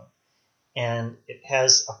system. And it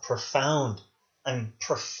has a profound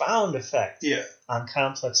effect on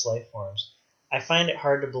complex life forms. I find it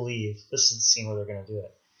hard to believe this is the scene where they're going to do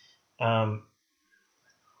it.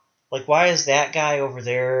 Like, why is that guy over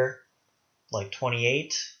there like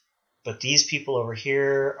 28, but these people over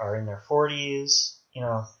here are in their 40s? You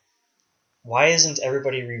know, why isn't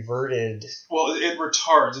everybody reverted? Well, it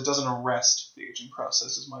retards. It doesn't arrest the aging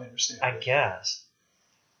process, is my understanding. I guess.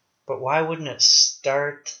 But why wouldn't it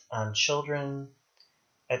start on children?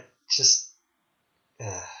 It just...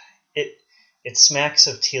 It smacks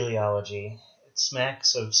of teleology. It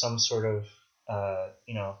smacks of some sort of,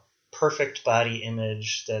 perfect body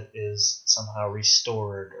image that is somehow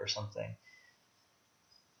restored or something.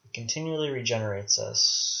 It continually regenerates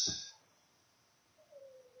us.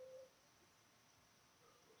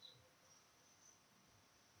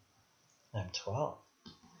 I'm 12.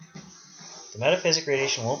 The metaphasic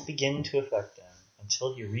radiation won't begin to affect them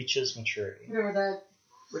until he reaches maturity. Whatever that.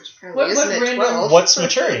 Which apparently isn't it 12? What's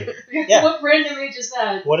maturity? Yeah. What random age is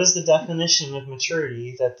that? What is the definition of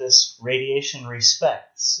maturity that this radiation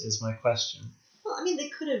respects, is my question. Well, I mean, they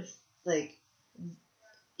could have, like,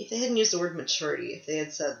 if they hadn't used the word maturity, if they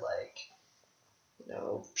had said, like, you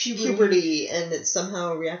know, puberty, and it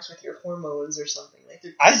somehow reacts with your hormones or something. Like,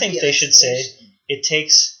 I think they should say it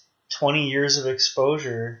takes 20 years of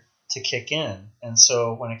exposure to kick in. And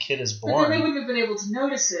so when a kid is born... But then they wouldn't have been able to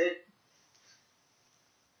notice it.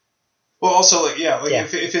 Well, also,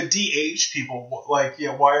 if it de-aged people, why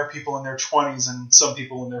are people in their 20s and some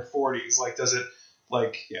people in their 40s? Like, does it,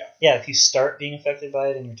 Yeah, if you start being affected by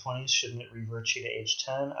it in your 20s, shouldn't it revert you to age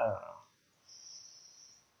 10? I don't know.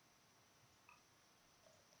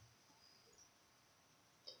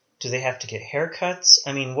 Do they have to get haircuts?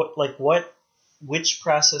 I mean, what which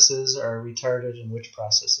processes are retarded and which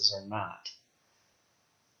processes are not.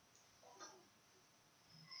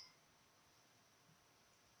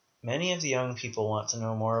 Many of the young people want to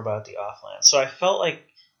know more about the Offlands. So I felt like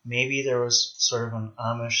maybe there was sort of an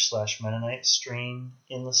Amish/Mennonite strain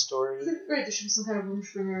in the story. Right, there should be some kind of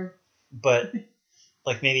Windbringer. But,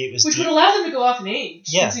 like, maybe it was... Which would allow them to go off in age,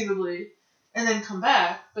 Yeah. conceivably, and then come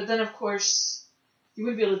back. But then, of course, you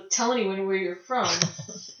wouldn't be able to tell anyone where you're from.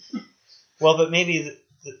 Well, but maybe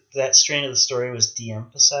that strain of the story was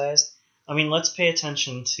de-emphasized. I mean, let's pay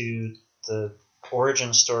attention to the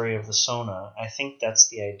origin story of the Sona. I think that's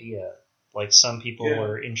the idea. Like, some people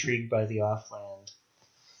were intrigued by the Offland.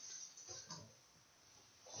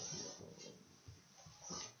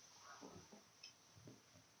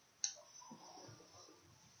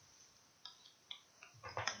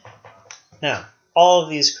 Now, all of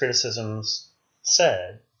these criticisms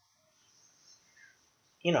said,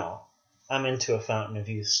 you know, I'm into a Fountain of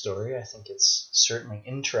Youth story. I think it's certainly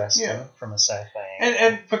interesting from a sci-fi angle.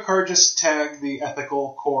 And Picard just tagged the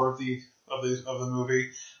ethical core of the movie.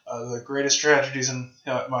 The greatest tragedies in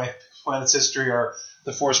my planet's history are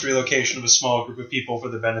the forced relocation of a small group of people for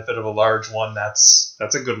the benefit of a large one. That's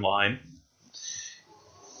a good line.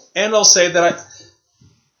 And I'll say that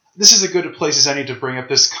this is a good place as any to bring up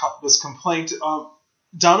this complaint.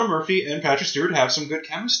 Donna Murphy and Patrick Stewart have some good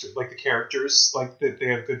chemistry. Like, the characters, like, they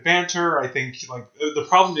have good banter. I think, like, the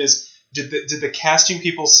problem is, did the casting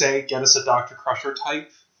people say, get us a Dr. Crusher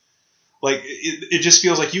type? Like, it just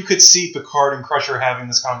feels like you could see Picard and Crusher having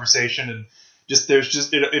this conversation, and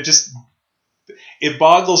it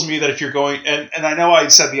boggles me that if you're going, and I know I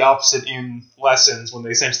said the opposite in Lessons when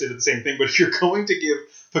they essentially did the same thing, but if you're going to give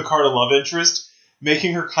Picard a love interest,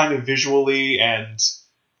 making her kind of visually and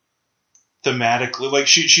thematically, like,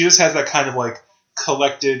 she just has that kind of, like,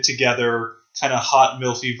 collected together kind of hot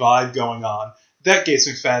milfy vibe going on that Gates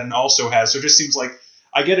McFadden also has. So it just seems like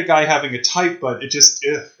I get a guy having a type, but it just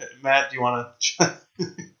Matt, do you want to?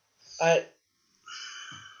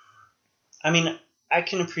 I mean, I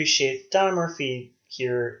can appreciate Donna Murphy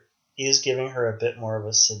here is giving her a bit more of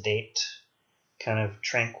a sedate, kind of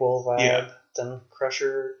tranquil vibe than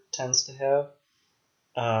Crusher tends to have.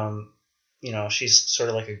 You know, she's sort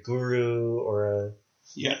of like a guru or a...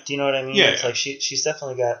 Yeah. Do you know what I mean? Yeah. It's like she's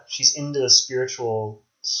definitely she's into the spiritual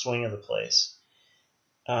swing of the place.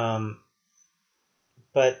 But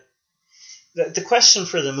the question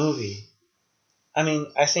for the movie, I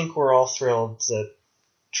mean, I think we're all thrilled that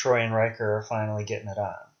Troy and Riker are finally getting it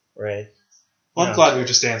on, right? Well, I'm glad we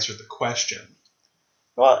just answered the question.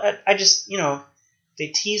 Well, I just, you know, they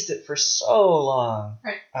teased it for so long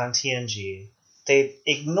on TNG. They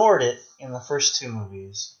ignored it in the first two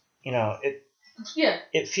movies. You know,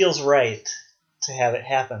 it feels right to have it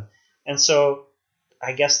happen. And so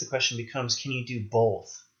I guess the question becomes, can you do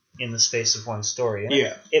both in the space of one story? And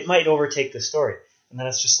it might overtake the story. And then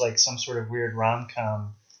it's just like some sort of weird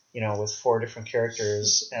rom-com, you know, with 4 different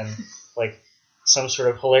characters and like some sort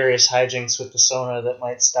of hilarious hijinks with the Sona that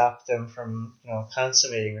might stop them from, you know,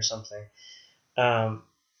 consummating or something. Well,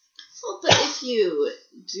 but if you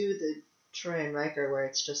do the Troy and Riker where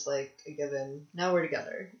it's just like a given, now we're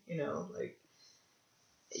together, you know, like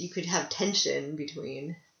you could have tension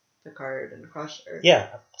between Picard and Crusher. Yeah,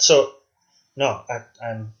 so, no,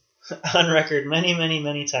 I'm on record many, many,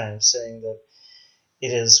 many times saying that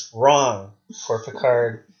it is wrong for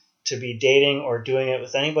Picard to be dating or doing it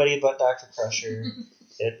with anybody but Dr. Crusher.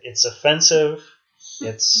 It's offensive.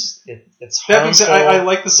 It's harmful. I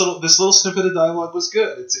like this little snippet of dialogue was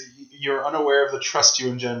good. You're unaware of the trust you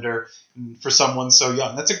engender for someone so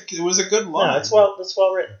young. It was a good line. No, it's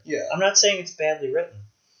well written. Yeah. I'm not saying it's badly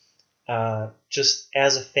written. Just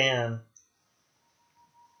as a fan,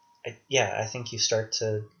 I think you start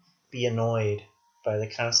to be annoyed by the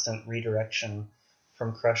constant redirection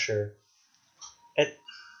from Crusher.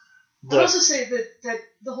 I'd also say that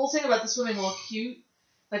the whole thing about the swimming all cute,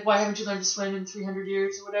 like why haven't you learned to swim in 300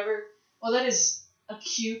 years or whatever, well, that is a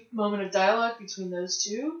cute moment of dialogue between those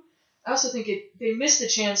two. I also think they missed the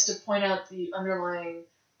chance to point out the underlying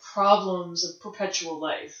problems of perpetual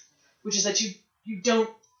life, which is that you don't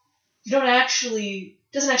actually,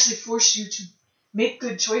 doesn't actually force you to make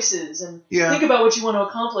good choices and think about what you want to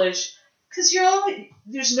accomplish, because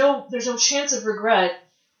there's no chance of regret,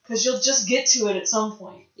 because you'll just get to it at some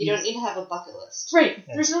point. You don't need to have a bucket list. Right.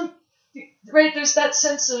 Yeah. There's that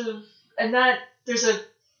sense of, and that there's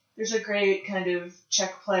a great kind of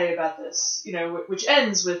check play about this, you know, which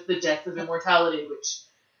ends with the death of immortality, which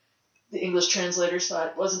the English translators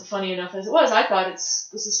thought wasn't funny enough as it was. I thought it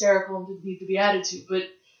was hysterical and didn't need to be added to, but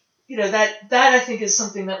you know, that I think is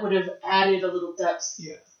something that would have added a little depth.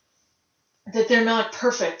 Yeah. that they're not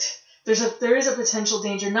perfect. There is a potential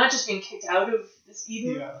danger, not just being kicked out of this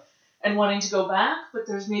Eden and wanting to go back, but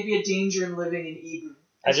there's maybe a danger in living in Eden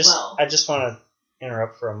as well. I just want to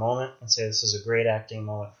interrupt for a moment and say this is a great acting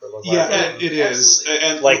moment for LeVar. Yeah, it is.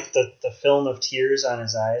 And like the film of tears on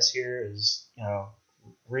his eyes here is,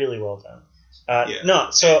 really well done. No,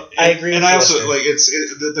 so I agree. And with I you, also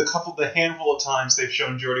Lester. the handful of times they've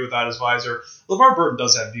shown Jody without his visor. LeVar Burton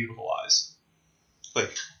does have beautiful eyes.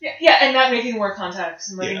 Yeah, and not making him wear contacts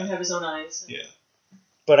and letting him have his own eyes. Yeah.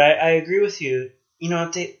 But I agree with you.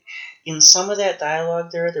 In some of that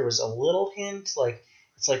dialogue there was a little hint, like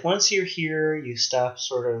it's like once you're here, you stop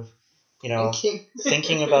sort of,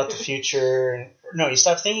 thinking about the future. No, you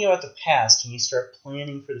stop thinking about the past and you start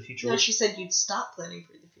planning for the future. No, she said you'd stop planning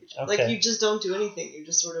for the future. Okay. Like, you just don't do anything. You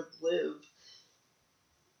just sort of live.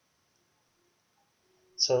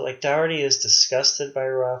 So, like, Dougherty is disgusted by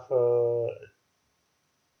Rafa.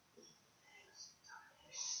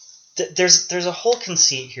 There's a whole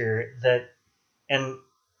conceit here that, and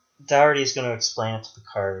Dougherty is going to explain it to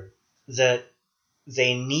Picard, that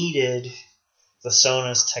they needed the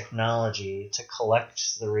Sona's technology to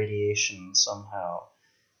collect the radiation somehow.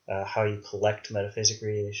 How you collect metaphasic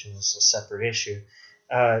radiation is a separate issue.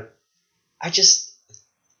 I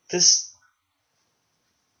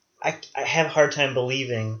have a hard time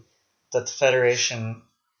believing that the Federation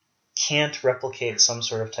can't replicate some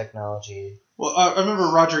sort of technology. Well, I remember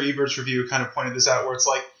Roger Ebert's review kind of pointed this out, where it's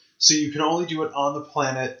like, so you can only do it on the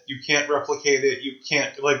planet, you can't replicate it, you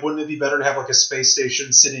can't, like, wouldn't it be better to have, like, a space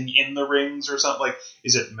station sitting in the rings or something? Like,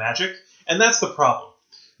 is it magic? And that's the problem.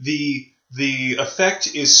 The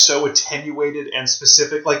effect is so attenuated and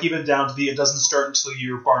specific, like, even down to it doesn't start until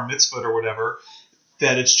you're bar mitzvah or whatever,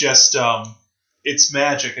 that it's just, it's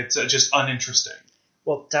magic, it's just uninteresting.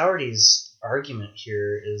 Well, Dougherty's argument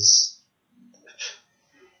here is,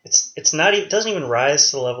 it's not, it doesn't even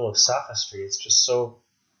rise to the level of sophistry, it's just so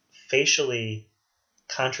facially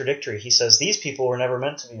contradictory. He says these people were never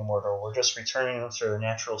meant to be immortal. We're just returning them to their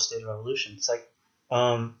natural state of evolution. It's like,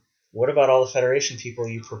 what about all the Federation people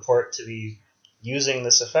you purport to be using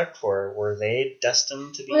this effect for? Were they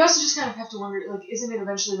destined to be? We also just kind of have to wonder, like, isn't it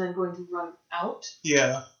eventually then going to run out?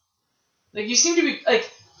 Yeah. Like, you seem to be, like,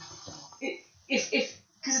 if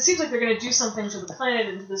because it seems like they're going to do something to the planet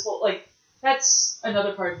and to this whole, like, that's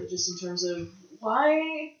another part of it, just in terms of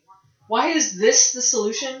why is this the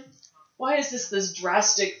solution? Why is this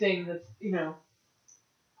drastic thing that,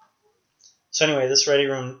 So anyway, this ready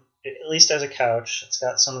room, at least has a couch. It's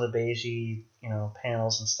got some of the beigey,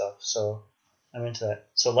 panels and stuff. So I'm into that.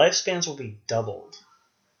 So lifespans will be doubled.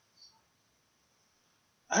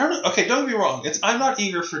 I don't know. Okay, don't get me wrong. I'm not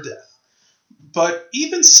eager for death. But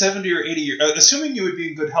even 70 or 80 years, assuming you would be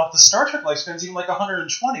in good health, the Star Trek lifespan's even like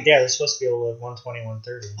 120. Yeah, they're supposed to be able to live 120,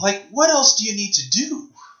 130. Like, what else do you need to do?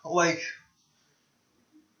 Like...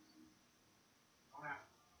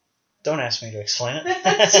 Don't ask me to explain it.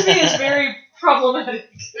 that to me is very problematic.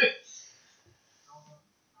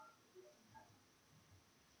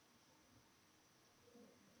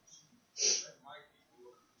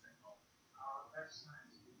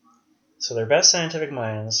 So their best scientific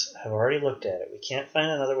minds have already looked at it. We can't find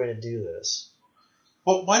another way to do this.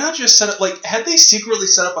 Well, why not just set up, like, had they secretly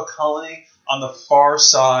set up a colony on the far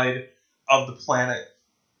side of the planet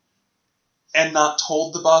and not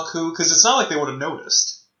told the Baku? Because it's not like they would have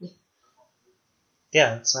noticed.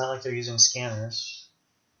 Yeah, it's not like they're using scanners.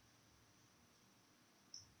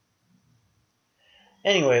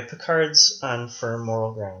 Anyway, Picard's on firm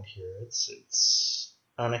moral ground here. It's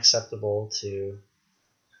unacceptable to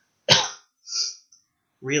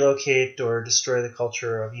relocate or destroy the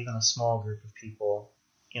culture of even a small group of people,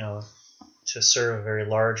 to serve a very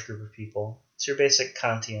large group of people. It's your basic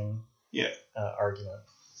Kantian argument.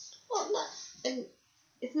 Well,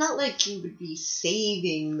 it's not like you would be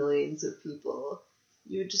saving millions of people.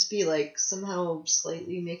 You would just be, like, somehow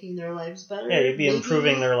slightly making their lives better. Yeah, you'd be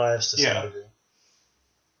improving their lives to some degree.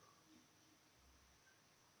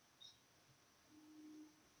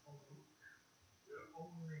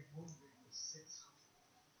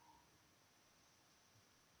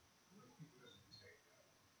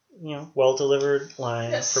 Well-delivered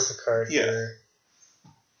line for Picard here.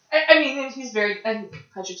 I mean, and he's and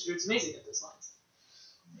Patrick Stewart's amazing at those lines.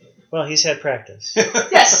 Well, he's had practice.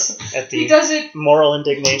 Yes! At the he does it. Moral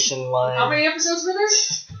indignation line. How many episodes were there?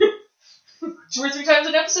 2 or 3 times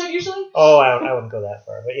an episode, usually? Oh, I wouldn't go that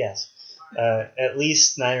far, but yes. At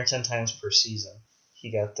least 9 or 10 times per season.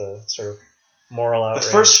 He got the sort of moral The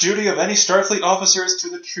outrage. first duty of any Starfleet officer is to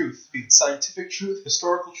the truth, be it scientific truth,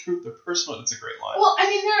 historical truth, or personal. It's a great line. Well, I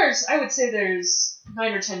mean, I would say there's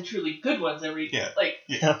 9 or 10 truly good ones every. Yeah. Like,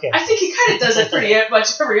 Okay. I think he kind of does it pretty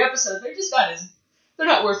much every episode. They're just not they're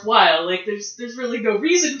not worthwhile. Like, there's really no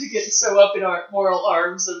reason to get so up in our moral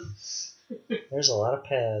arms of. There's a lot of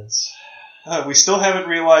pads. We still haven't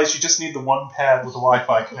realized you just need the one pad with a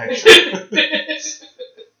Wi-Fi connection.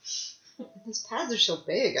 These pads are so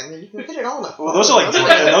big. I mean, you can fit it all in a Well, those are like phone.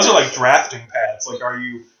 those are like drafting pads. Like, are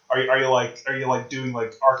you like doing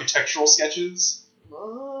like architectural sketches?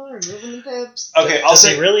 Oh, removing the pips. Okay, I'll Does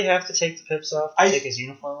say he really have to take the pips off to I- take his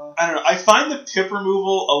uniform off? I don't know. I find the pip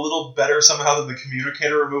removal a little better somehow than the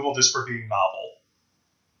communicator removal, just for being novel.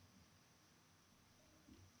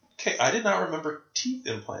 Okay, I did not remember teeth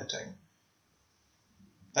implanting.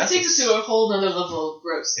 That takes it to a whole nother level of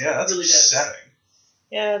gross. Yeah, that's it really does. upsetting.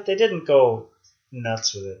 Yeah, they didn't go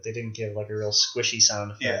nuts with it. They didn't give like a real squishy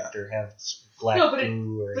sound effect or have black No, but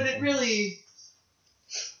goo or But anything. it really.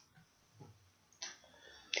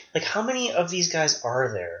 Like, how many of these guys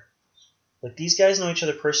are there? Like, these guys know each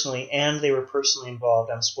other personally, and they were personally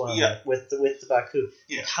involved. I'm spoiling it with the Baku.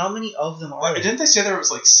 Yeah. Like, how many of them are Well, there? didn't they say there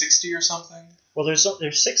was like 60 or something? Well,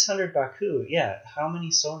 there's 600 Baku. Yeah, how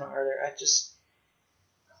many Sona are there? I just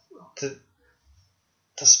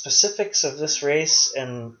the specifics of this race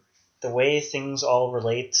and the way things all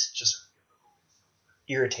relate just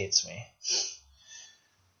irritates me.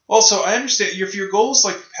 Also, I understand if your goal is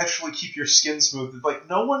like perpetually keep your skin smooth, like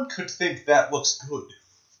no one could think that looks good.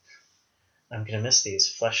 I'm gonna miss these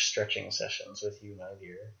flesh stretching sessions with you, my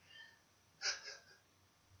dear.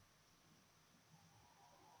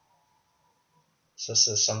 So this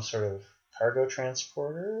is some sort of cargo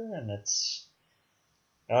transporter, and it's...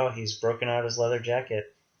 Oh, he's broken out his leather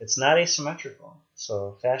jacket. It's not asymmetrical,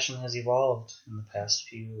 so fashion has evolved in the past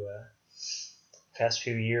few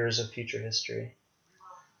years of future history.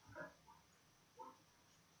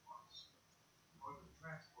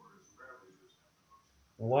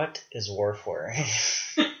 What is Worf wearing?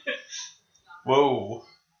 Whoa.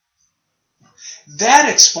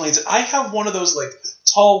 That explains it. I have one of those like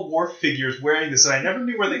tall Worf figures wearing this, and I never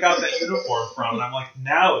knew where they got that uniform from. And I'm like,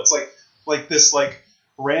 now it's like this like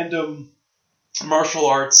random martial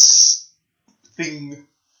arts thing.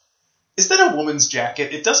 Is that a woman's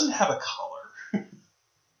jacket? It doesn't have a color.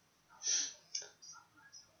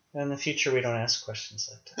 In the future, we don't ask questions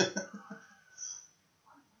like that.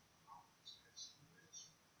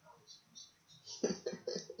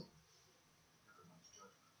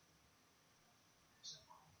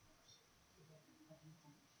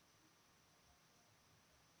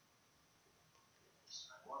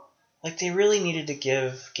 Like, they really needed to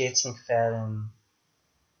give Gates McFadden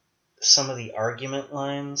some of the argument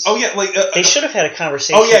lines. Oh yeah, like They should have had a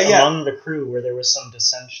conversation among the crew where there was some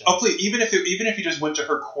dissension. Oh please, even if he just went to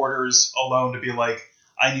her quarters alone to be like,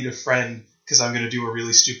 I need a friend because I'm going to do a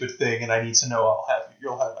really stupid thing and I need to know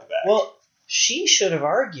you'll have my back. Well, she should have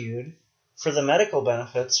argued for the medical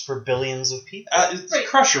benefits for billions of people.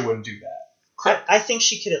 Crusher wouldn't do that. I think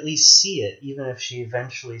she could at least see it, even if she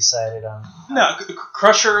eventually sided on... No,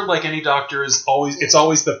 Crusher, like any doctor, it's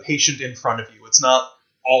always the patient in front of you. It's not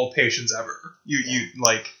all patients ever. You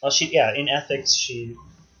like... Well, in ethics,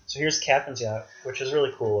 So here's the Captain's Yacht, which is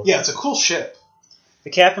really cool. Yeah, it's a cool ship.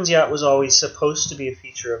 The Captain's Yacht was always supposed to be a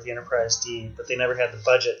feature of the Enterprise D, but they never had the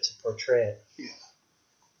budget to portray it. Yeah.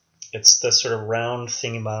 It's the sort of round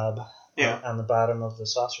thingy-bob on the bottom of the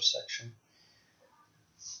saucer section.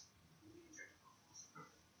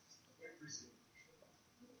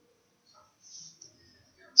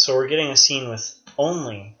 So we're getting a scene with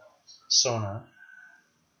only Sona.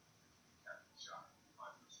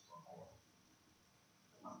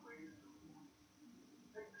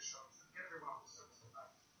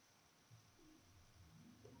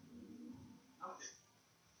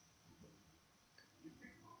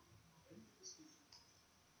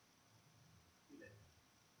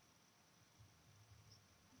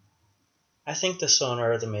 I think the Sona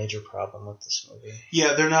are the major problem with this movie.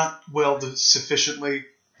 Yeah, they're not sufficiently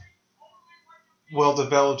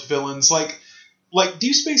well-developed villains. Like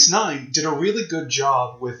Deep Space Nine did a really good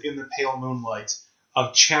job with In the Pale Moonlight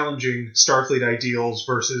of challenging Starfleet ideals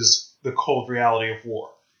versus the cold reality of war.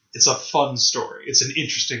 It's a fun story. It's an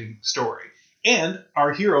interesting story. And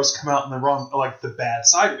our heroes come out in the bad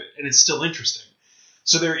side of it, and it's still interesting.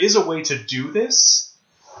 So there is a way to do this.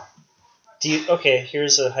 Okay,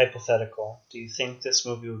 here's a hypothetical. Do you think this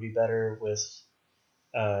movie would be better with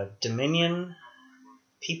Dominion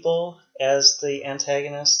people as the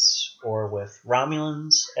antagonists, or with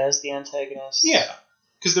Romulans as the antagonists? Yeah,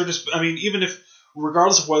 because they're just... I mean, even if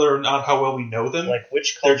regardless of whether or not how well we know them. Like,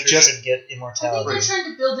 which They're culture just- should get I think immortality? they're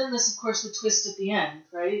trying to build in this, of course, the twist at the end,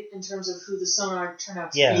 right? In terms of who the Sonar turn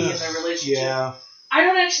out to Yeah. be and their relationship. Yeah. I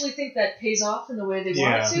don't actually think that pays off in the way they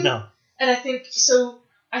want it to. No. And I think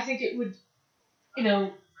it would,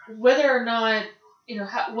 whether or not,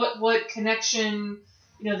 what connection,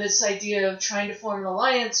 this idea of trying to form an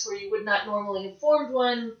alliance where you would not normally have formed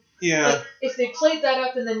one. Yeah. Like, if they played that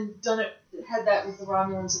up and then had that with the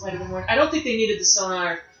Romulans, it might have been more. I don't think they needed the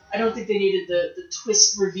sonar. I don't think they needed the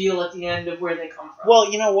twist reveal at the end of where they come from.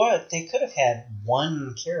 Well, you know what? They could have had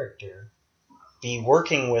one character be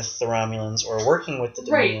working with the Romulans or working with the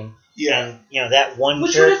Dominion. Yeah. And, that one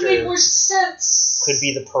Which would have character made more sense. could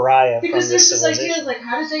be the pariah Because from there's the this civilization. idea, like,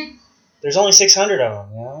 how did they... There's only 600 of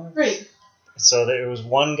them, Right. So there was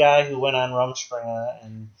one guy who went on Rumspringa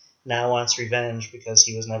and now wants revenge because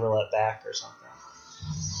he was never let back or something.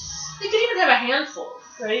 They could even have a handful,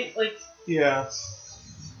 right? Like, Yeah.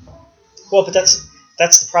 Well, but that's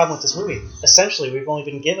the problem with this movie. Essentially, we've only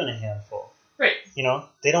been given a handful. right.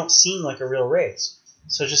 They don't seem like a real race.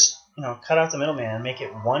 So just, cut out the middleman, make it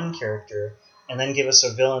one character, and then give us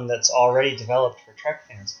a villain that's already developed for Trek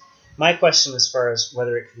fans. My question as far as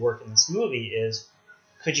whether it could work in this movie is,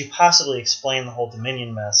 could you possibly explain the whole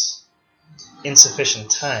Dominion mess in sufficient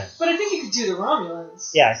time? But I think you could do the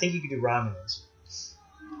Romulans. Yeah, I think you could do Romulans.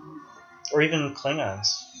 Or even Klingons.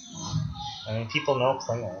 I mean, people know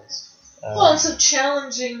Klingons. Well, and so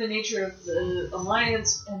challenging the nature of the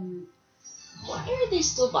alliance and... Why are they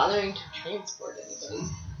still bothering to transport anybody?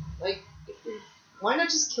 Like, why not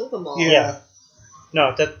just kill them all? Yeah.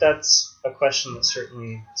 No, that's a question that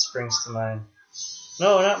certainly springs to mind.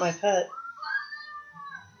 No, not my pet.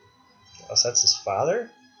 Oh, so that's his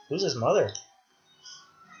father? Who's his mother?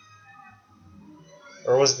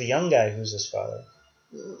 Or was it the young guy who's his father?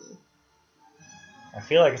 Mm. I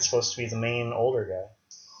feel like it's supposed to be the main older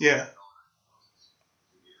guy. Yeah.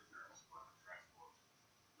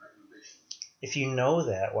 If you know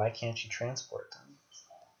that, why can't you transport them?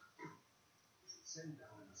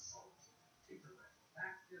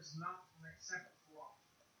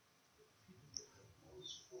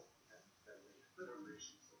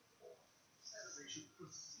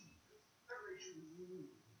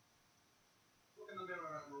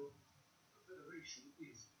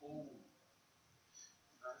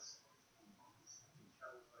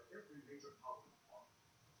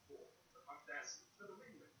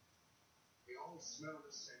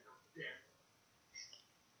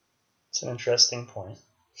 It's an interesting point.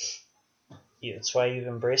 Yeah, that's why you've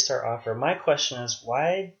embraced our offer. My question is,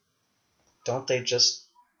 why don't they just...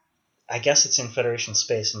 I guess it's in Federation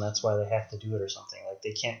space, and that's why they have to do it or something. Like,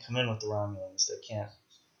 they can't come in with the Romulans. They can't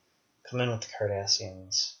come in with the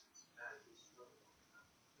Cardassians.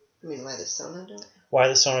 I mean, why the Sona don't? Why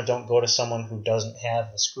the Sona don't go to someone who doesn't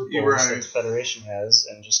have the scruples Right. that the Federation has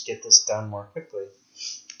and just get this done more quickly?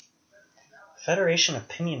 Federation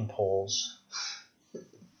opinion polls.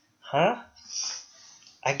 Huh?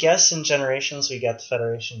 I guess in Generations we got the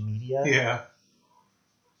Federation media. Yeah.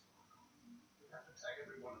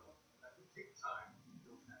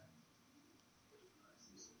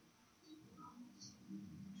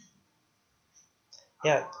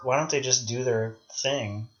 Yeah, why don't they just do their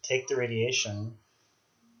thing, take the radiation,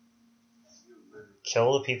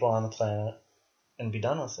 kill the people on the planet, and be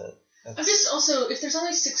done with it? I'm just also, if there's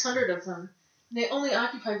only 600 of them, and they only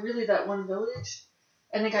occupy really that one village,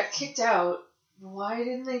 and they got kicked out, why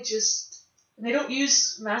didn't they just... And they don't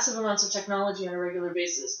use massive amounts of technology on a regular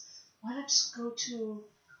basis. Why not just go to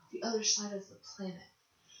the other side of the planet?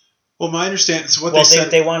 Well, my understanding is what Well, they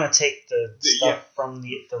said. they want to take the stuff yeah. from the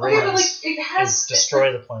Okay, but rings like, it and has...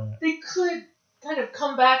 destroy the planet. They could kind of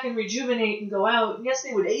come back and rejuvenate and go out. And yes,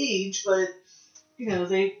 they would age, but,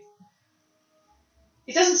 they...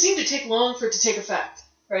 It doesn't seem to take long for it to take effect,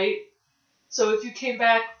 right? So if you came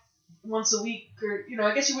back once a week, or,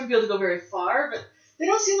 I guess you wouldn't be able to go very far, but they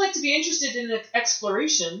don't seem like to be interested in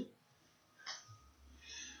exploration.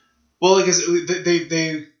 Well, because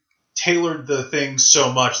they tailored the thing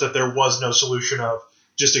so much that there was no solution of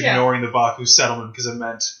just ignoring the Baku settlement because it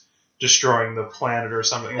meant destroying the planet or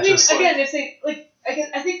something. I mean, again, if they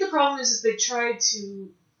I think the problem is they tried to.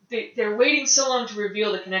 They're waiting so long to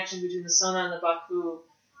reveal the connection between the Sona and the Baku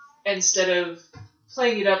instead of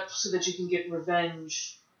playing it up so that you can get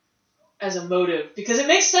revenge as a motive. Because it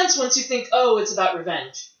makes sense once you think, oh, it's about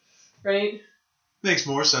revenge, right? Makes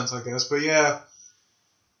more sense, I guess. But yeah.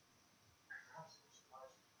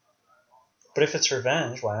 But if it's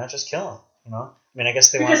revenge, why not just kill them? I mean, I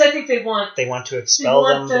guess I think they want to expel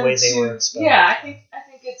them the way they were expelled. Yeah, I think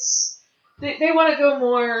it's they want to go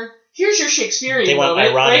more. Here's your Shakespearean. They want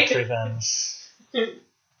moment, ironic right? revenge. I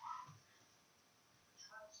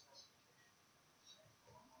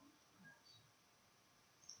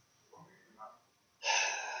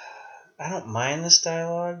don't mind this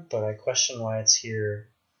dialogue, but I question why it's here.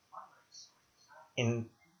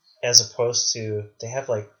 As opposed to they have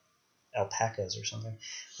like alpacas or something.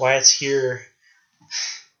 Why it's here?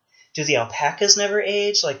 Do the alpacas never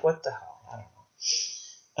age? Like what the hell?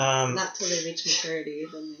 I don't know. Not till they reach maturity.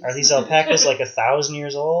 Then Are these alpacas like 1,000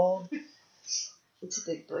 years old? Did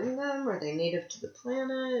they bring them? Are they native to the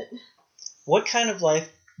planet? What kind of life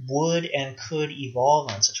would and could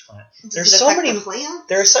evolve on such a planet? Does There's it so affect many. the plants?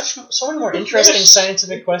 There are so many more interesting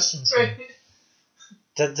scientific questions here. Right.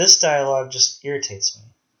 That this dialogue just irritates me.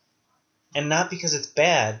 And not because it's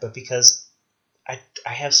bad, but because I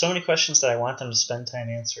have so many questions that I want them to spend time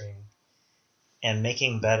answering and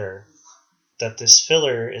making better, that this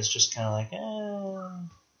filler is just kind of like,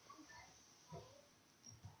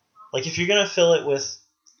 Like, if you're going to fill it with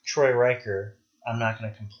Troy Riker, I'm not going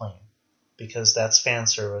to complain. Because that's fan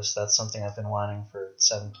service. That's something I've been wanting for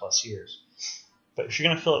 7+ years. But if you're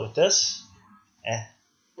going to fill it with this, An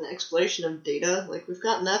exploration of Data? Like, we've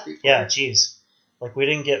gotten that before. yeah, geez. Like, we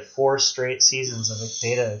didn't get 4 straight seasons of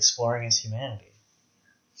Data exploring his humanity.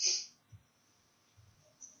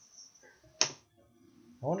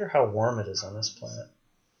 I wonder how warm it is on this planet.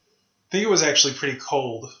 I think it was actually pretty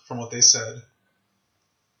cold from what they said.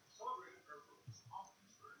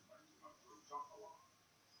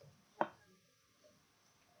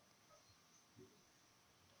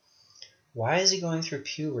 Why is he going through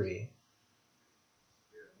puberty?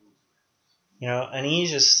 You know,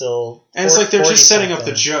 Anish is still... And it's like they're just setting up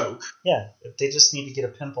the 40-something. joke. Yeah, they just need to get a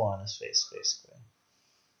pimple on his face, basically.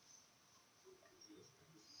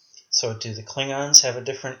 So do the Klingons have a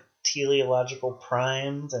different teleological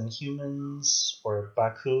prime than humans, or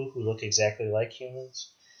Baku, who look exactly like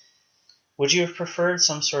humans? Would you have preferred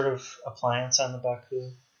some sort of appliance on the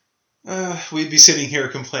Baku? We'd be sitting here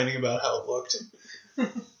complaining about how it looked.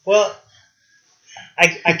 Well,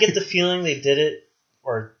 I get the feeling they did it,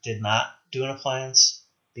 or did not do an appliance,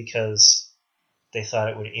 because they thought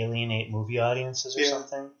it would alienate movie audiences or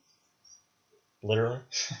something. Literally.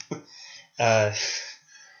 I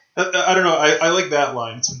don't know. I like that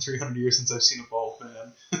line. It's been 300 years since I've seen a bald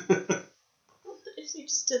man. Well, if they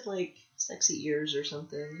just did, like, sexy ears or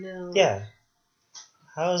something, you know? Yeah.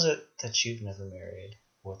 How is it that you've never married?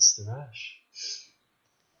 What's the rush?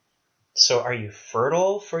 So are you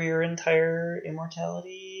fertile for your entire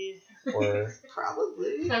immortality? Or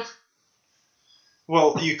Probably. No.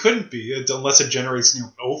 Well, you couldn't be, unless it generates new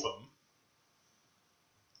ovum.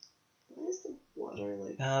 Why is the water,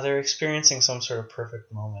 like... no, they're experiencing some sort of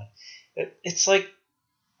perfect moment. It's like,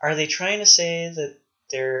 are they trying to say that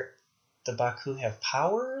the Baku have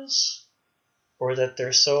powers? Or that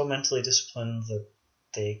they're so mentally disciplined that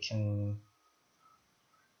they can...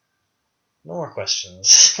 No more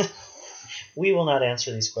questions. We will not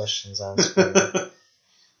answer these questions on screen.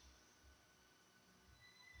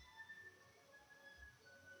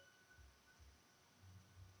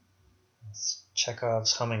 It's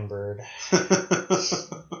Chekhov's hummingbird.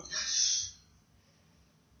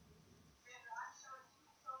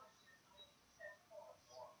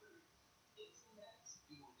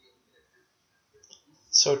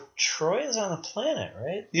 So Troy is on a planet,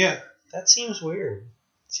 right? Yeah. That seems weird.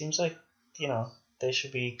 It seems like, they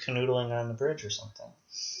should be canoodling on the bridge or something.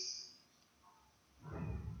 I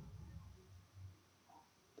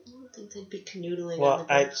don't think they'd be canoodling Well, on the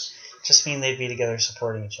bridge. Just mean they'd be together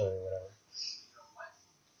supporting each other or whatever.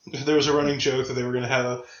 There was a running joke that they were going to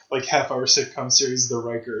have a half-hour sitcom series of the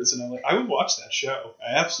Rikers, and I'm like, I would watch that show.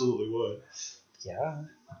 I absolutely would. Yeah.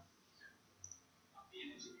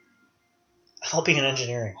 I'll be in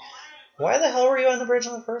engineering. Why the hell were you on the bridge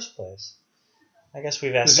in the first place? I guess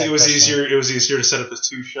we've asked that It was question. easier. It was easier to set up a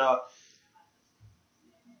 2-shot.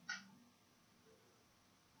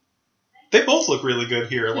 They both look really good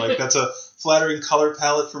here. Like, that's a flattering color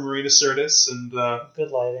palette for Marina Sirtis, and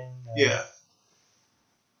Good lighting. yeah.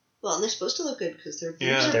 Well, and they're supposed to look good because their boobs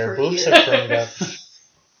Yeah. are Their pretty. boobs have turned up.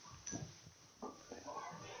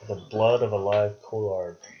 The blood of a live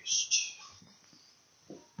Kolar beast.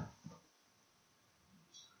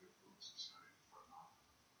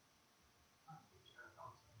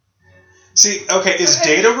 See, okay, is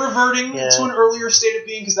Data reverting Yeah. to an earlier state of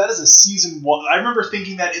being? Because that is a season 1. I remember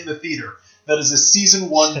thinking that in the theater. That is a season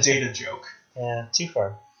 1 Data joke. Yeah, too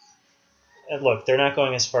far. And look, they're not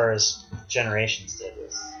going as far as Generations did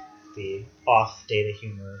with the off-data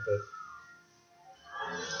humor, but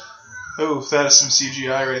Oh, that is some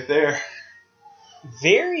CGI right there.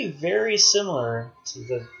 very, very similar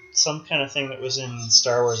to some kind of thing that was in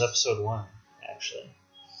Star Wars Episode 1, actually.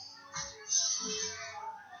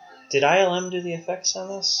 Did ILM do the effects on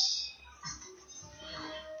this?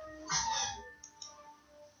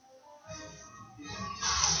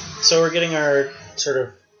 So we're getting our sort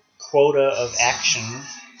of quota of action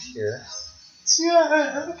here.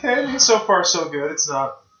 Yeah, okay. I mean, so far so good. It's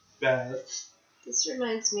not bad. This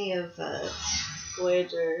reminds me of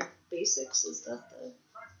Voyager Basics. Is that the...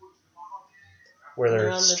 Where They're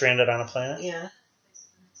they're on the- stranded on a planet? Yeah.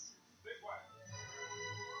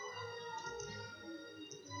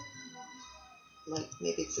 Like,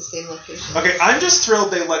 maybe it's the same location. Okay, I'm just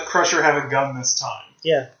thrilled they let Crusher have a gun this time.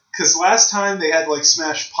 Yeah. Because last time they had, like,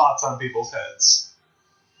 smashed pots on people's heads.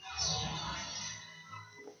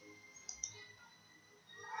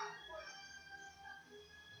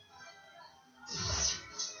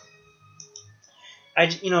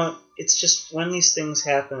 It's just when these things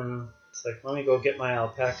happen, it's like, let me go get my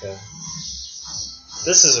alpaca.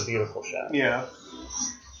 This is a beautiful shot. Yeah.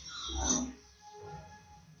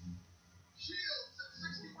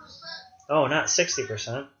 Oh, not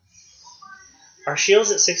 60%. Are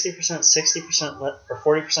shields at 60%, 60% or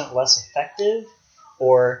 40% less effective?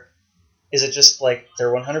 Or is it just like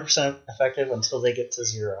they're 100% effective until they get to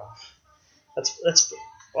 0? That's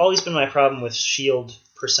always been my problem with shield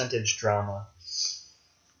percentage drama.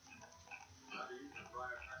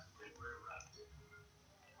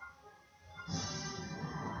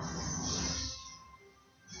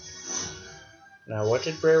 Now, what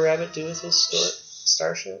did Brer Rabbit do with his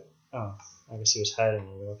starship? Oh, I guess he was hiding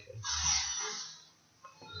it. Okay.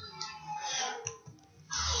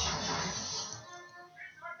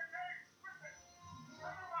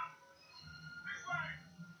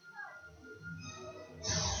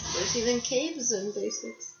 There's even caves in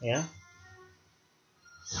Basics. Yeah?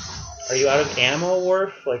 Are you out of ammo,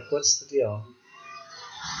 Worf? Like, what's the deal?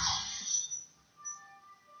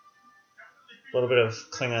 A little bit of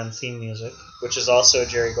Klingon theme music, which is also a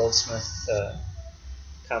Jerry Goldsmith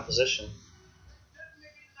composition.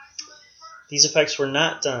 These effects were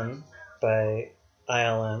not done by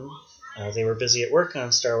ILM. They were busy at work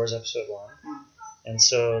on Star Wars Episode 1, and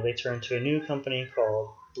so they turned to a new company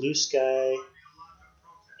called Blue Sky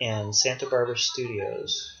and Santa Barbara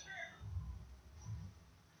Studios.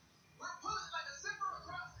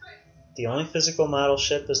 The only physical model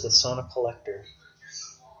ship is the Sona Collector.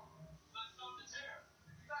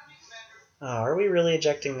 Oh, are we really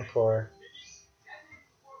ejecting the core?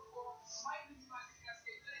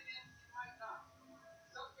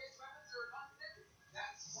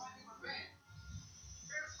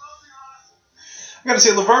 I gotta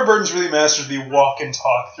say, LeVar Burton's really mastered the walk and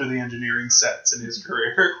talk through the engineering sets in his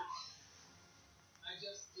career.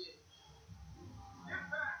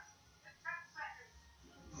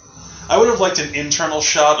 I would have liked an internal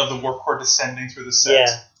shot of the warp core descending through the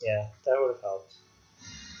set. Yeah, that would have helped.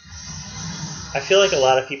 I feel like a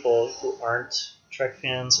lot of people who aren't Trek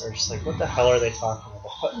fans are just like, what the hell are they talking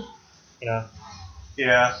about? You know?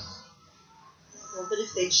 Yeah. Well, but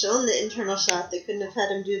if they'd shown the internal shot, they couldn't have had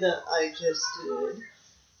him do the "I just did."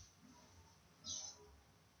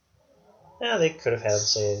 Yeah, they could have had him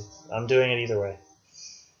say, I'm doing it either way.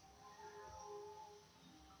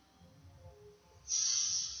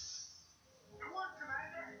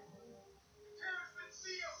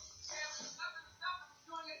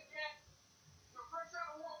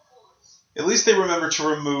 At least they remember to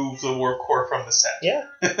remove the warp core from the set. Yeah.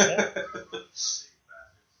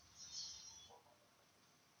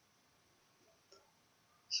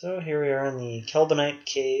 So here we are in the Kelbonite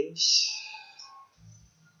Caves.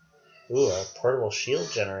 Ooh, a portable shield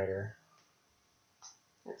generator.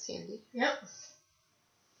 That's handy. Yep.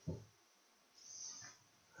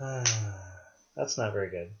 That's not very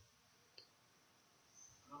good.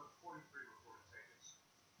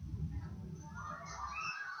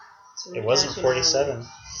 So It wasn't 47.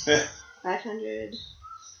 500.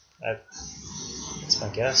 That's my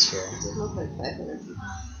guess here. It doesn't look like 500 people.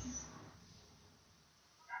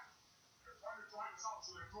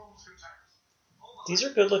 These are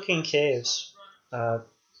good-looking caves. At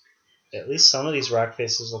least some of these rock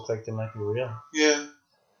faces look like they might be real. Yeah.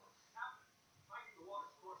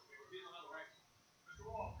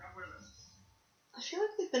 I feel like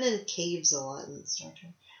they've been in caves a lot in Star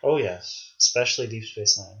Trek. Oh yes, especially Deep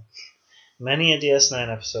Space Nine. Many a DS9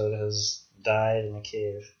 episode has died in a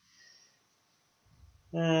cave.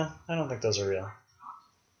 I don't think those are real.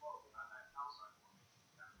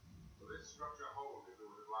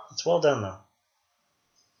 It's well done though.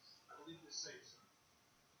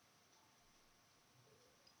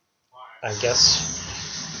 I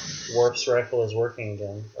guess Worf's rifle is working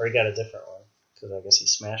again, or he got a different one, because I guess he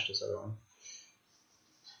smashed his other one.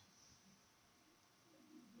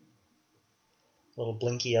 Little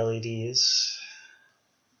blinky LEDs.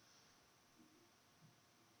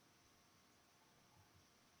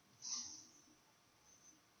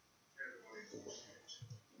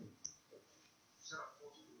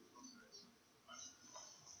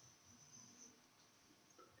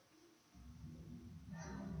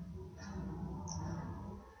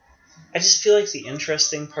 I just feel like the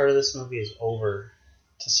interesting part of this movie is over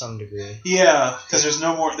to some degree. Yeah, because there's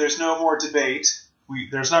no more debate.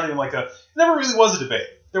 There's not even like a. It never really was a debate.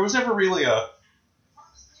 There was never really a.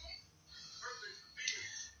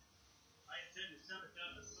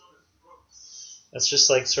 That's just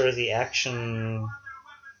like sort of the action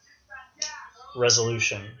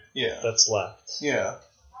resolution Yeah. that's left. Yeah.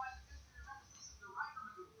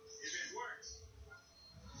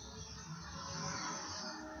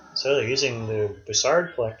 So they're using the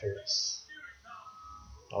Bussard collectors.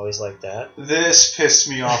 Always like that. This pissed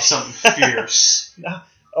me off something fierce. No.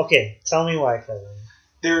 Okay, tell me why, Kevin.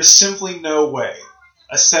 There is simply no way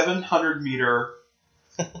a 700-meter,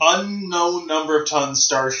 unknown number of tons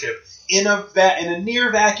starship in a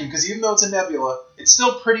near vacuum, because even though it's a nebula, it's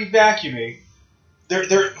still pretty vacuumy.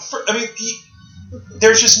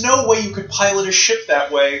 There's just no way you could pilot a ship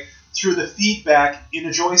that way through the feedback in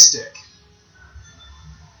a joystick.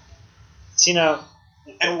 See now,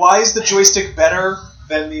 and why is the joystick better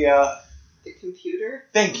than the computer?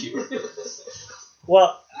 Thank you.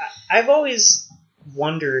 Well, I've always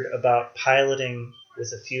wondered about piloting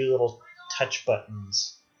with a few little touch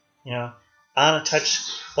buttons, you know, on a touch.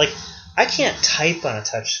 Like, I can't type on a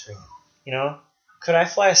touch screen, you know. Could I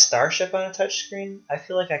fly a starship on a touch screen? I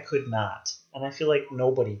feel like I could not, and I feel like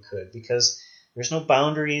nobody could, because there's no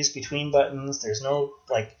boundaries between buttons. There's no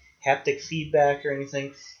like haptic feedback or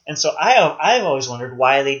anything, and so I've always wondered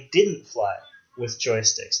why they didn't fly with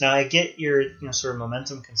joysticks. Now I get your sort of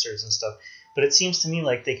momentum concerns and stuff, but it seems to me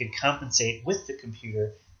like they could compensate with the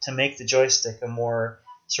computer to make the joystick a more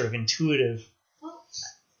sort of intuitive.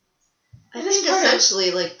 I think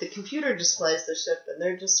essentially, like, the computer just flies the ship, and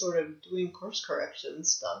they're just sort of doing course correction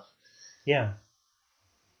stuff. Yeah.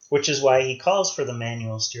 Which is why he calls for the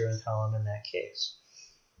manual steering column in that case.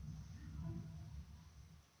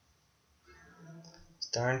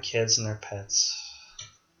 Darn kids and their pets.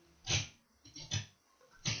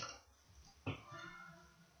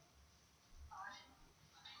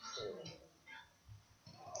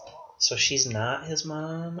 So she's not his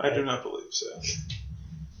mom? I do not believe so.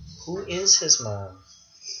 Who is his mom?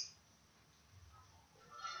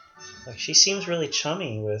 Like, she seems really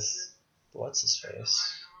chummy with what's his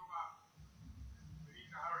face.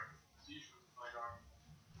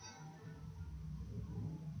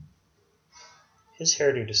 His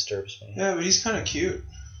hairdo disturbs me. Yeah, but he's kind of cute.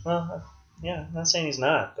 Well, yeah, I'm not saying he's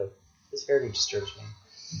not, but his hairdo disturbs me.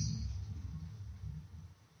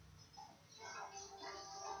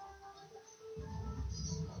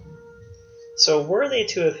 So were they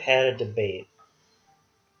to have had a debate,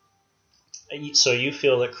 so you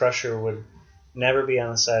feel that Crusher would never be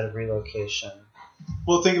on the side of relocation?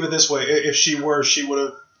 Well, think of it this way. If she were, she would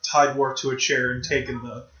have tied Worf to a chair and taken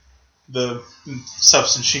the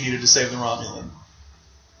substance she needed to save the Romulan.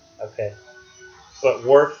 Okay. But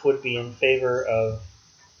Worf would be in favor of,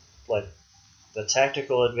 like, the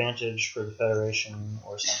tactical advantage for the Federation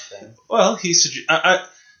or something. Well,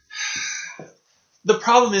 the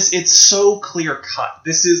problem is it's so clear-cut.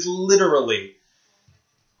 This is literally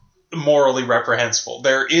morally reprehensible.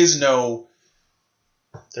 There's not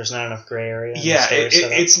enough gray area. Yeah,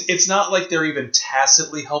 it's not like they're even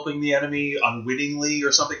tacitly helping the enemy unwittingly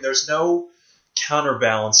or something. There's no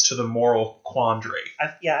counterbalance to the moral quandary.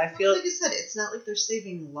 I feel like I said, it's not like they're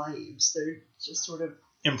saving lives. They're just sort of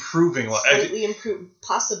improving lives.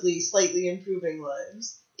 Possibly slightly improving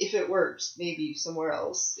lives. If it works, maybe somewhere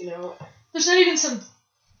else, you know? There's not even some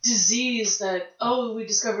disease that, we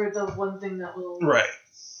discovered the one thing that will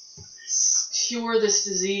cure this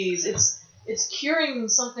disease. It's curing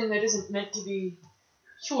something that isn't meant to be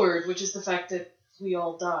cured, which is the fact that we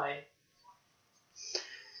all die.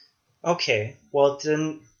 Okay, well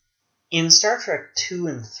then, in Star Trek 2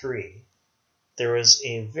 and 3, there was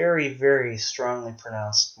a very, very strongly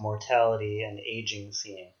pronounced mortality and aging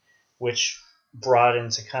theme, which brought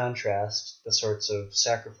into contrast the sorts of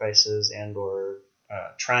sacrifices and or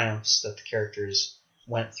triumphs that the characters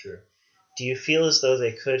went through. Do you feel as though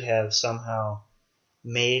they could have somehow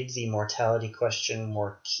made the mortality question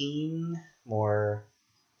more keen, more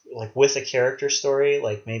like with a character story?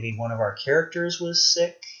 Like maybe one of our characters was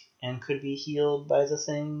sick and could be healed by the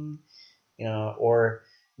thing, or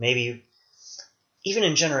maybe even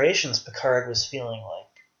in Generations, Picard was feeling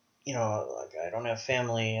like I don't have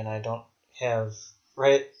family and I don't have,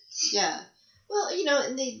 right? Yeah. Well,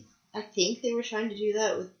 and I think they were trying to do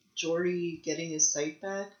that with Geordi getting his sight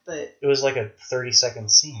back, but... It was like a 30-second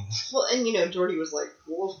scene. Well, and, Geordi was like,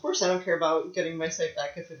 well, of course I don't care about getting my sight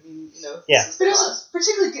back if it means, Yeah. this is But it the was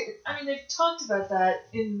particularly good. I mean, they've talked about that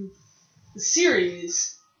in the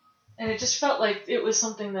series, and it just felt like it was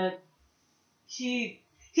something that he'd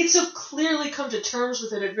so clearly come to terms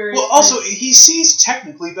with it at various Well, points. also, he sees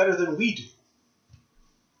technically better than we do.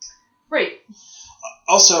 Right.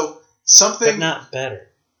 Also, something... But not better.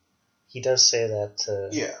 He does say that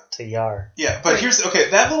to Yar. Yeah, but Right. here's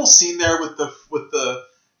that little scene there with the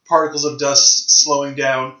particles of dust slowing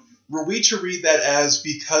down. Were we to read that as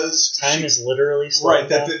because Time is literally slowing right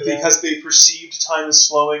down that for them, because they perceived time as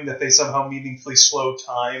slowing, that they somehow meaningfully slow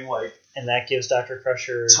time, like and that gives Dr.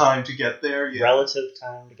 Crusher time to get there? Yeah. relative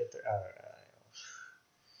time to get there.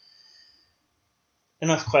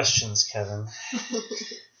 Enough questions, Kevin.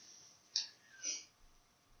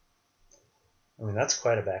 I mean, that's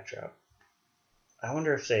quite a backdrop. I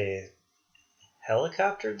wonder if they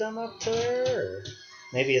helicoptered them up to there, or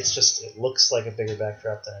maybe it's just, it looks like a bigger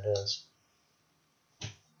backdrop than it is.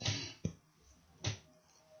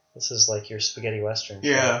 This is like your spaghetti western.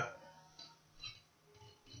 Yeah.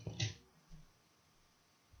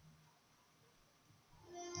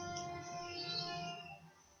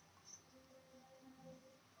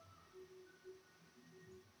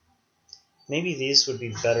 Maybe these would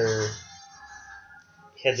be better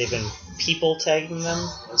had they been people tagging them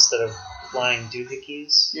instead of flying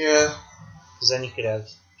doohickeys. Yeah. Because then you could have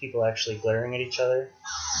people actually glaring at each other.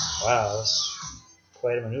 Wow, that's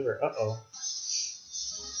quite a maneuver. Uh-oh.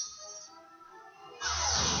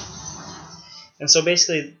 And so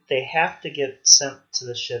basically, they have to get sent to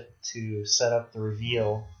the ship to set up the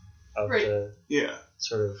reveal of Right. the Yeah.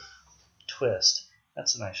 sort of twist.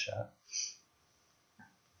 That's a nice shot.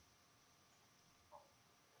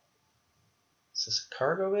 Is this a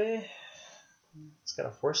cargo bay? It's got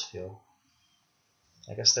a force field.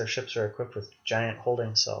 I guess their ships are equipped with giant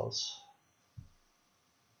holding cells.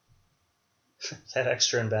 That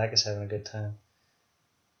extra in back is having a good time.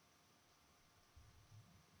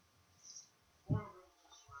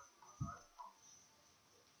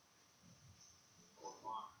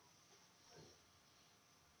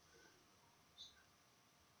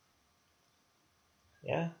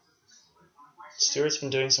 Yeah. Stewart's been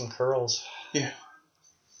doing some curls. Yeah.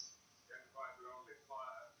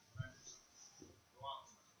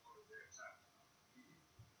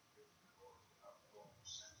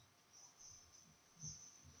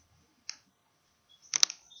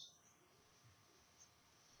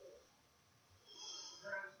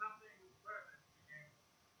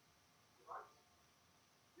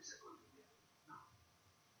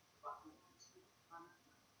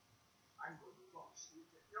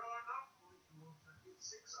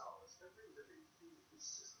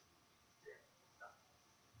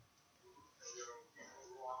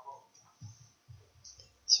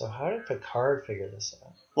 So how did Picard figure this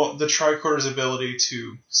out? Well, the tricorder's ability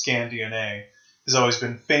to scan DNA has always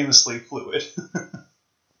been famously fluid.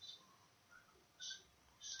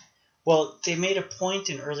 Well, they made a point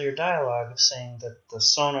in earlier dialogue of saying that the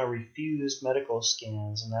Sona refused medical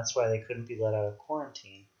scans, and that's why they couldn't be let out of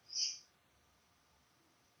quarantine.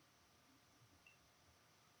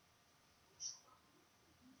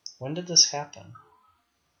 When did this happen?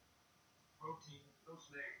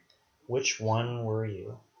 Which one were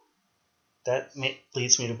you? That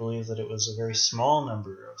leads me to believe that it was a very small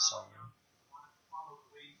number of Sona.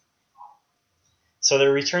 So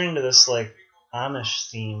they're returning to this, like, Amish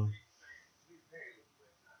theme.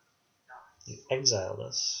 You exiled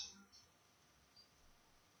us.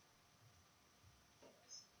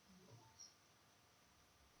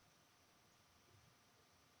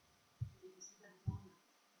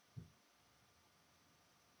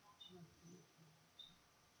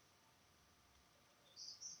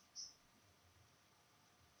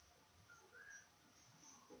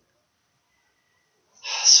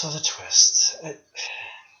 So the twist.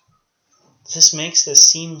 This makes this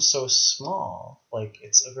seem so small. Like,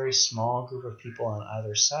 it's a very small group of people on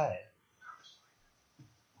either side.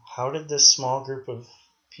 How did this small group of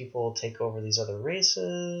people take over these other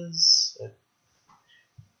races?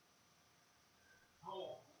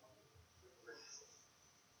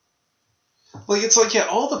 Like, it's like, yeah,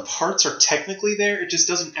 all the parts are technically there, it just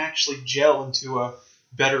doesn't actually gel into a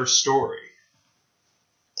better story.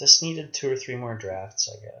 This needed 2 or 3 more drafts,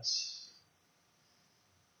 I guess.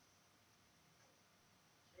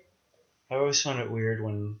 I always found it weird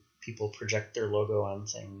when people project their logo on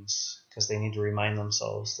things because they need to remind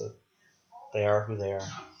themselves that they are who they are.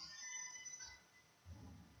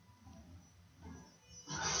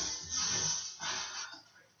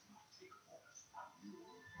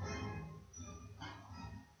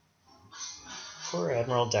 Poor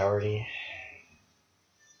Admiral Dougherty.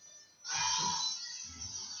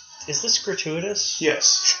 Is this gratuitous?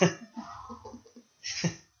 Yes.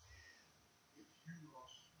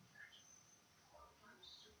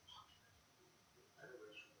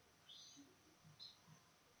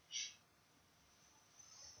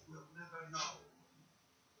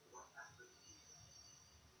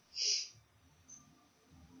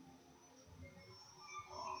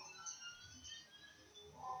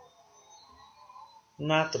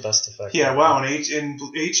 Not the best effect. Yeah, wow, in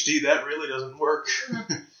HD that really doesn't work.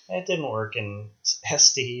 It didn't work in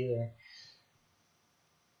SD either.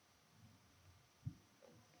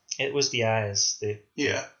 It was the eyes. They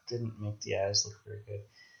didn't make the eyes look very good.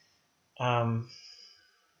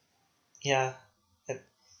 Yeah.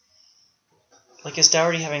 Is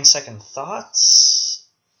Dougherty having second thoughts?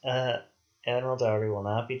 Admiral Dougherty will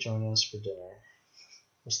not be joining us for dinner.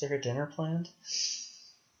 Was there a dinner planned?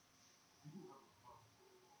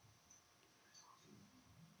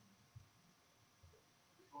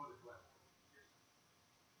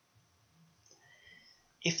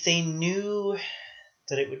 If they knew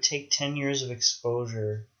that it would take 10 years of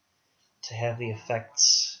exposure to have the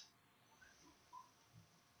effects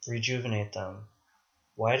rejuvenate them,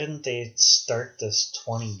 why didn't they start this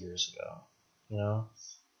 20 years ago? You know?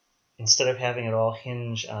 Instead of having it all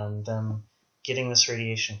hinge on them getting this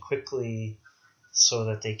radiation quickly so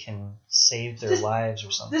that they can save their lives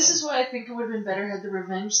or something. This is why I think it would have been better had the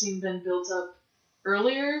revenge scene been built up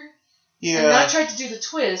earlier. Yeah. And not tried to do the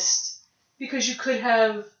twist, because you could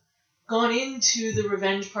have gone into the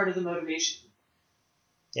revenge part of the motivation.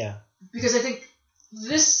 Yeah. Because I think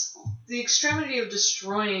the extremity of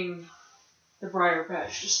destroying the Briar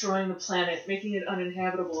Patch, destroying the planet, making it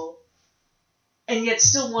uninhabitable, and yet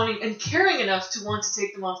still wanting and caring enough to want to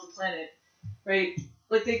take them off the planet, right?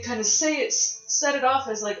 Like, they kind of set it off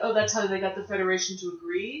as like, oh, that's how they got the Federation to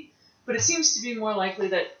agree, but it seems to be more likely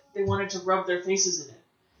that they wanted to rub their faces in it.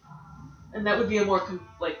 And that would be a more,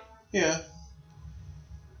 Yeah.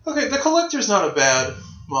 Okay, the Collector's not a bad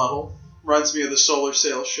model. Reminds me of the Solar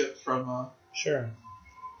Sail ship from Sure.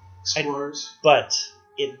 Explorers. But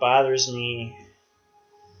it bothers me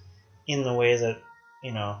in the way that,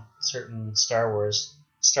 certain Star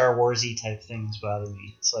Wars-y type things bother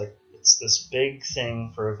me. It's like, it's this big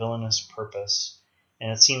thing for a villainous purpose,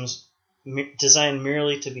 and it seems designed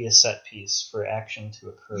merely to be a set piece for action to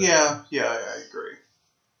occur. Yeah, I agree.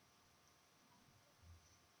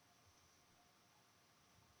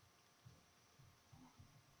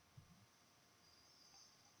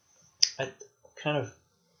 I'm kind of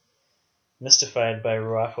mystified by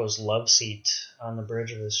Ruafo's love seat on the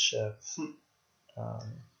bridge of his ship.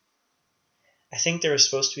 I think there was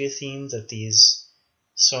supposed to be a theme that these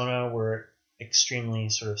Sona were extremely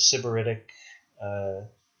sort of sybaritic,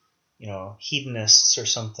 hedonists or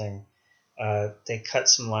something. They cut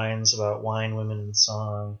some lines about wine, women, and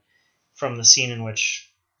song from the scene in which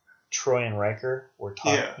Troy and Riker were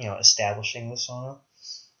establishing the Sona.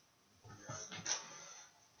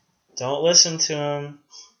 Don't listen to him.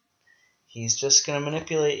 He's just going to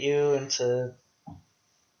manipulate you into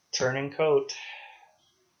turning coat.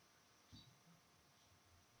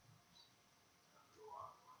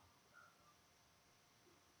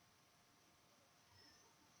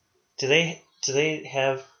 Do they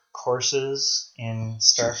have courses in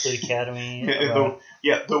Starfleet Academy?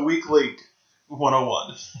 The weekly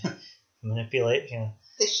 101. Manipulate, yeah.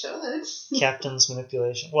 They should. Captain's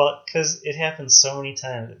manipulation. Well, because it happens so many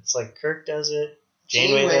times. It's like Kirk does it,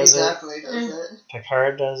 Janeway does definitely does it.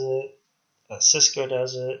 Picard does it, Sisko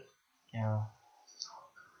does it. I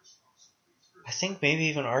think maybe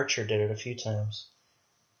even Archer did it a few times.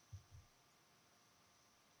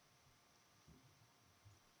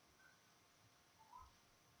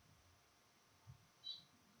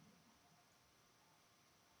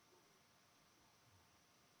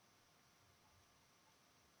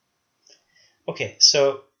 Okay,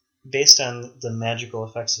 so based on the magical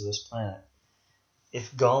effects of this planet,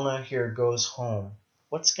 if Galna here goes home,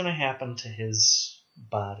 what's going to happen to his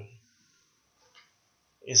body?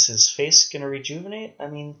 Is his face going to rejuvenate? I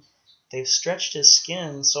mean, they've stretched his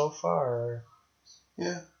skin so far.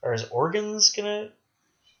 Yeah. Are his organs going to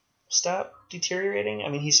stop deteriorating? I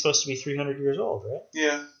mean, he's supposed to be 300 years old, right?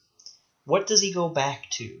 Yeah. What does he go back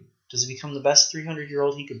to? Does he become the best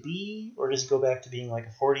 300-year-old he could be? Or does he go back to being like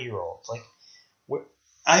a 40-year-old?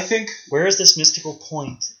 I think... Where is this mystical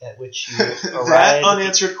point at which you arrive? That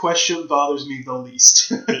unanswered question bothers me the least.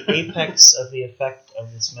 The apex of the effect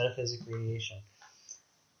of this metaphysic radiation.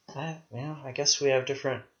 I guess we have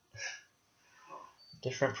different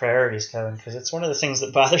priorities, Kevin, because it's one of the things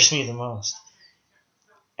that bothers me the most.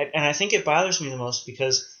 and I think it bothers me the most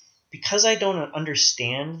because I don't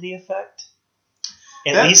understand the effect.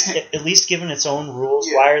 At least given its own rules,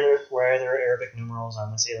 Yeah. why are there Arabic numerals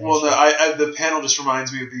on this alien Well, ship? the panel just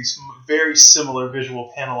reminds me of the very similar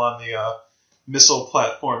visual panel on the missile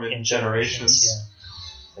platform in Generations. Yeah.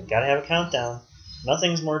 They gotta have a countdown.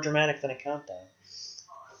 Nothing's more dramatic than a countdown.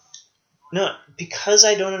 No, because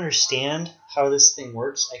I don't understand how this thing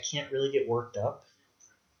works, I can't really get worked up.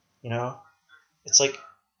 You know? It's like,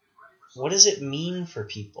 what does it mean for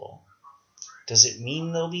people? Does it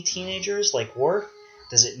mean they'll be teenagers like Worf?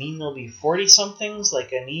 Does it mean they'll be 40-somethings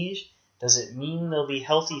like Anij? Does it mean they'll be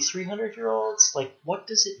healthy 300-year-olds? Like, what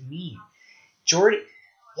does it mean? Geordi,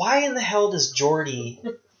 why in the hell does Geordi...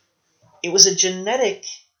 It was a genetic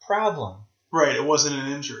problem. Right, it wasn't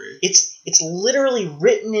an injury. It's literally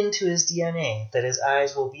written into his DNA that his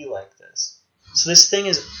eyes will be like this. So this thing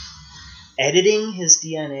is editing his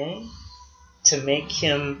DNA to make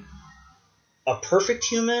him a perfect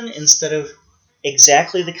human instead of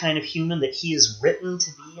exactly the kind of human that he is written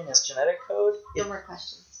to be in his genetic code. No more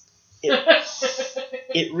questions.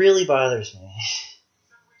 It really bothers me.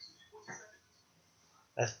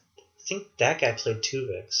 I think that guy played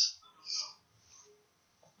Tuvix.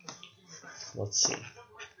 Let's see.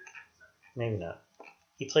 Maybe not.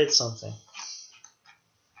 He played something.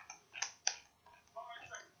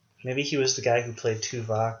 Maybe he was the guy who played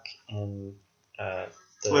Tuvok in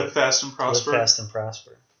Live Fast and Prosper. Live Fast and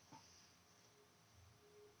Prosper.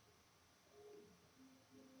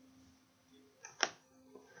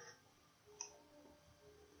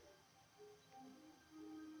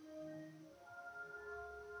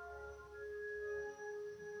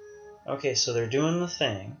 Okay, so they're doing the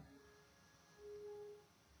thing.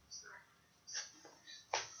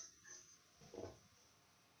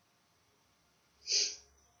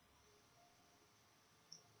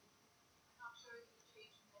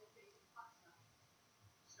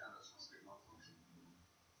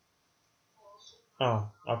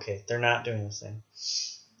 Oh, okay. They're not doing this thing.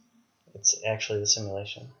 It's actually the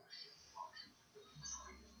simulation.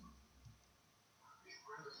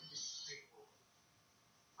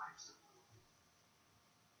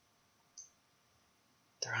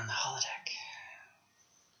 They're on the holodeck.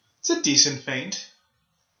 It's a decent feint.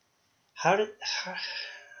 How did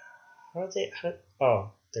they...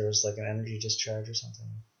 oh, there was like an energy discharge or something.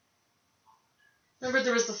 Remember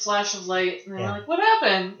there was the flash of light, and they were Yeah. like, what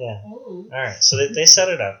happened? Yeah. Ooh. All right, so they set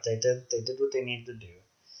it up. They did what they needed to do.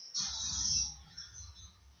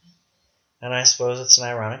 And I suppose it's an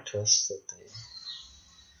ironic twist that they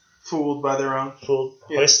Fooled by their own.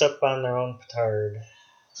 hoist up on their own petard.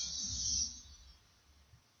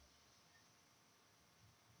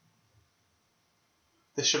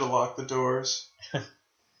 They should have locked the doors.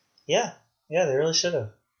 Yeah, they really should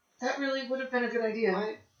have. That really would have been a good idea.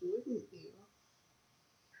 Why wouldn't you?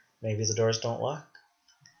 Maybe the doors don't lock.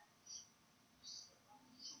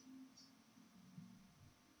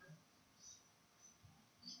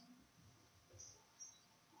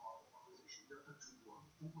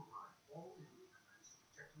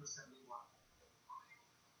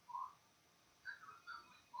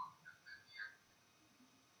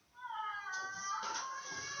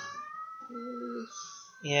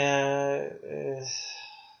 Yeah,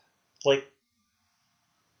 like...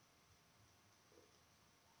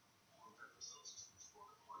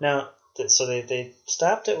 Now, so they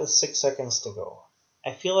stopped it with 6 seconds to go.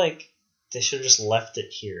 I feel like they should have just left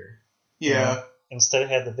it here. Yeah. You know? Instead of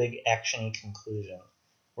had the big action-y conclusion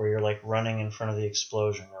where you're like running in front of the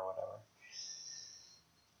explosion or whatever.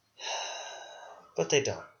 But they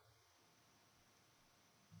don't.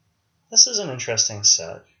 This is an interesting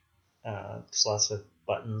set. There's lots of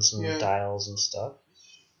buttons and dials and stuff.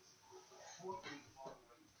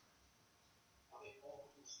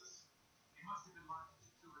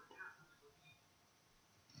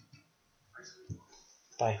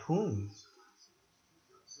 By whom?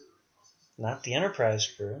 Not the Enterprise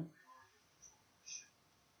crew.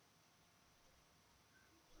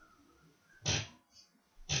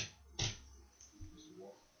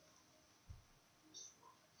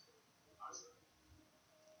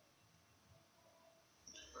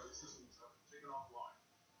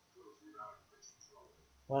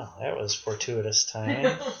 Wow, that was fortuitous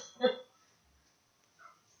timing.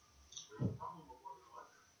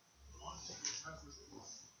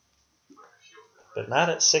 But not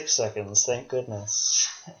at 6 seconds, thank goodness.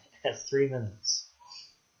 At 3 minutes.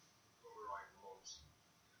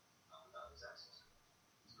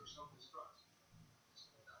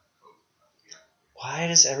 Why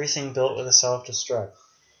is everything built with a self-destruct?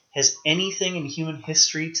 Has anything in human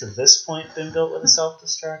history to this point been built with a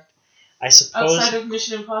self-destruct? I suppose. Outside of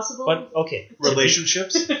Mission Impossible? But okay,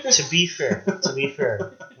 Relationships? to be fair,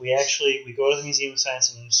 we go to the Museum of Science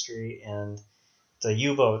and Industry, and the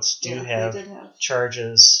U-boats do Yeah, have they did have.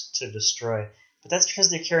 charges to destroy, but that's because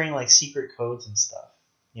they're carrying like secret codes and stuff.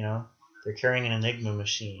 You know, they're carrying an Enigma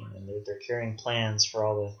machine, and they're carrying plans for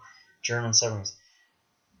all the German submarines.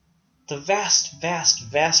 The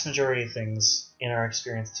vast majority of things in our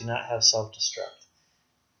experience do not have self-destruct.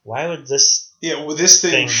 Why would this? Yeah, well, this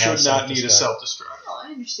thing Thing should has not need a self-destruct. self-destruct. Well,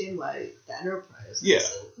 I understand why the Enterprise. Yeah.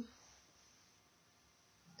 doesn't.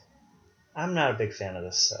 I'm not a big fan of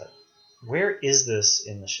this set. Where is this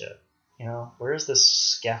in the ship? You know, where is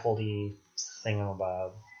this scaffoldy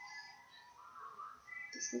thingamabob?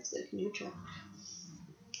 This looks like a new track.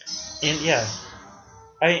 And yeah,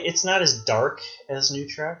 it's not as dark as New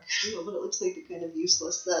Trek. No, but it looks like the kind of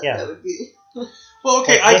useless set Yeah. that would be. Well,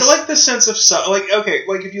 okay, Like I this- like the sense of like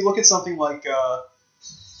if you look at something like a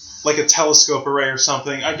telescope array or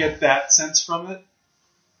something, I get that sense from it.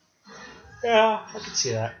 Yeah, I could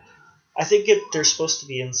see that. I think they're supposed to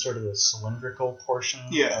be in sort of the cylindrical portion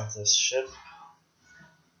Yeah. of this ship.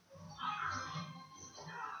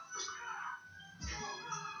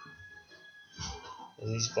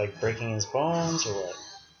 Is he like breaking his bones or what?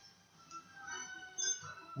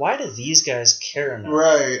 Why do these guys care enough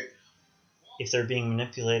Right. if they're being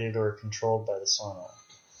manipulated or controlled by the sonar?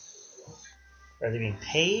 Are they being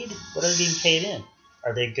paid? What are they being paid in?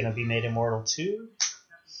 Are they going to be made immortal too?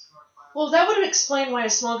 Well, that would explain why a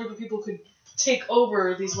small group of people could take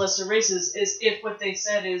over these lesser races, is if what they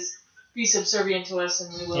said is be subservient to us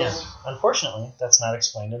and we will. Yeah. Unfortunately, that's not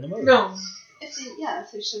explained in the movie. No, If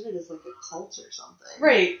they showed it as like a cult or something.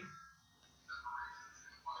 right.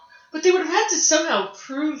 But they would have had to somehow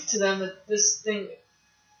prove to them that this thing.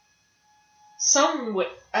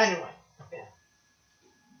 Anyway. Yeah.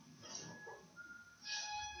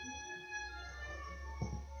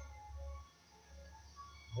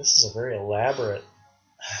 This is a very elaborate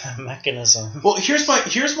mechanism. Well, here's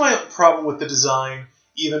my problem with the design,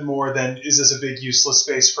 even more than is this a big useless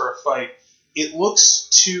space for a fight. It looks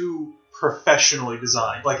too professionally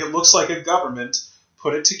designed. Like, it looks like a government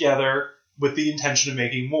put it together with the intention of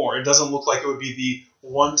making more. It doesn't look like it would be the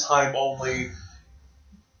one-time only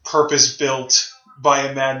purpose-built by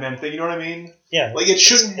a madman thing. You know what I mean? Yeah, Like, it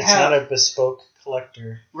shouldn't it's have... not a bespoke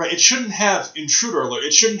collector. Right, it shouldn't have intruder alert.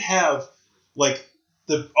 It shouldn't have, like,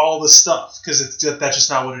 all the stuff, because that's just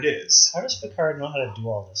not what it is. How does Picard know how to do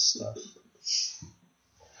all this stuff?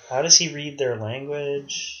 How does he read their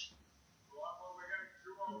language?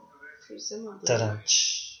 Presumably. Da-dum.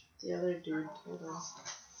 The other dude told us.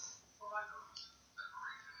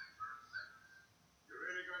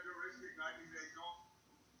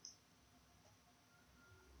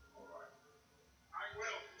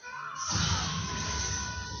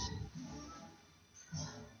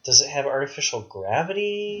 Does it have artificial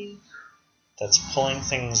gravity that's pulling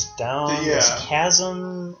things down Yeah. this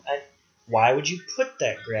chasm? Why would you put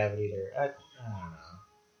that gravity there? I don't know.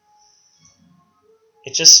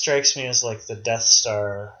 It just strikes me as like the Death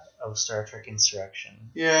Star of Star Trek Insurrection,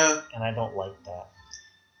 Yeah. and I don't like that.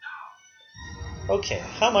 Okay,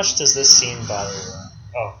 how much does this scene bother you?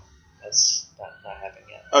 Oh, that's not happening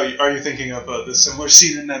yet. Oh, are you thinking of the similar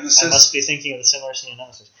scene in Nemesis? I must be thinking of the similar scene in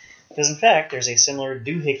Nemesis. Because in fact, there's a similar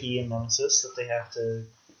doohickey in Nemesis that they have to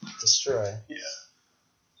destroy. Yeah.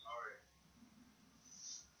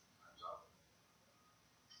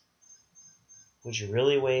 Would you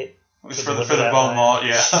really wait For to the deliver that bone line? law,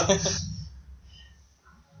 yeah.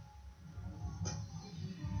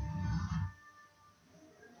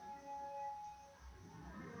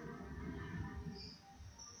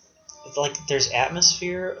 It's like there's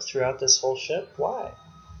atmosphere throughout this whole ship. Why?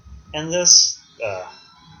 And this.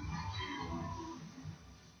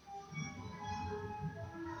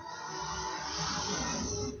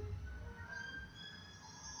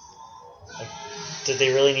 Like, did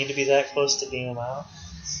they really need to be that close to beam him out?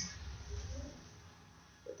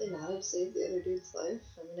 Would they not have saved the other dude's life?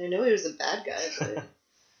 I mean, I know he was a bad guy, but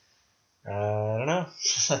I don't know.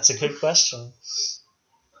 That's a good question.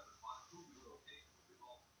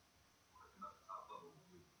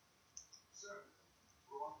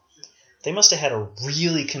 They must have had a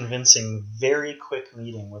really convincing, very quick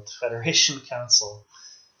meeting with the Federation Council.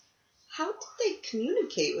 how did they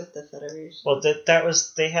communicate with the Federation? Well, that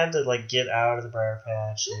was they had to like get out of the Briar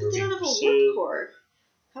Patch. Yeah, They but were they being don't have a pursued. warp core.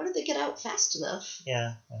 How did they get out fast enough?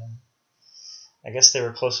 Yeah. I guess they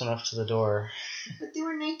were close enough to the door. But they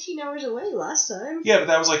were 19 hours away last time. Yeah, but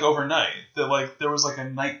that was like overnight. There was like a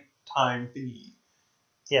nighttime thingy.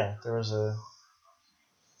 Yeah, there was a.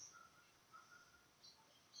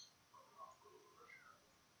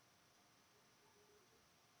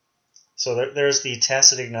 So there's the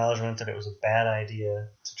tacit acknowledgement that it was a bad idea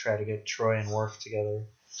to try to get Troy and Worf together.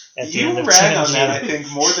 At the end You of rag on TNG. that, I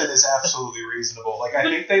think, more than is absolutely reasonable. Like, I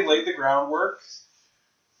think they laid the groundwork.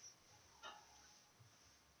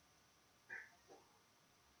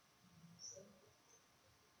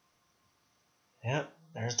 Yep,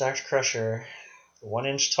 there's Dr. Crusher. 1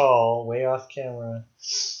 inch tall, way off camera.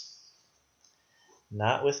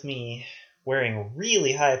 Not with me. Wearing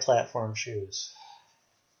really high platform shoes.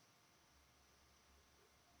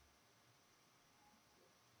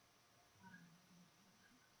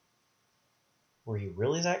 Were you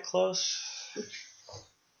really that close?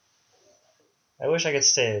 I wish I could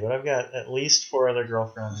stay, but I've got at least 4 other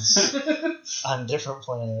girlfriends on different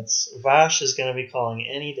planets. Vash is going to be calling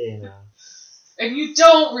any day now. And you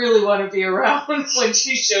don't really want to be around when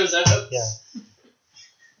she shows up.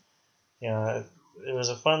 Yeah. It was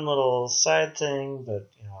a fun little side thing, but,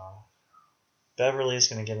 Beverly's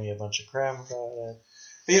going to give me a bunch of crap about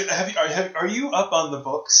it. Are you up on the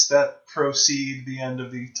books that precede the end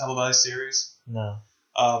of the televised series? No.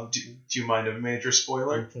 Do you mind a major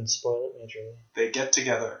spoiler? You can spoil it majorly. They get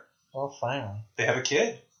together. Well, finally. They have a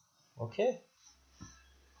kid. Okay.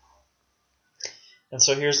 And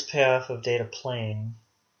so here's the payoff of Data playing.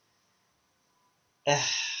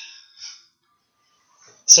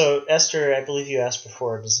 So, Esther, I believe you asked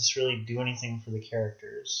before, does this really do anything for the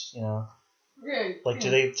characters? Right. Like,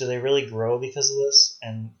 do they really grow because of this?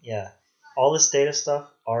 And, yeah, all this Data stuff,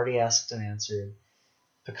 already asked and answered.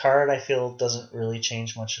 Picard, I feel, doesn't really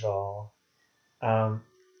change much at all. I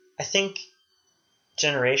think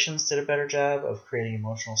Generations did a better job of creating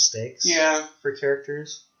emotional stakes for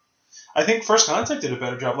characters. I think First Contact did a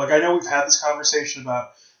better job. Like, I know we've had this conversation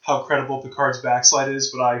about how credible Picard's backslide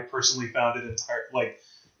is, but I personally found it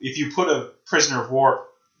if you put a prisoner of war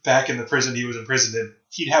back in the prison he was imprisoned in,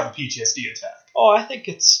 he'd have a PTSD attack. Oh, I think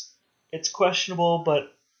it's questionable,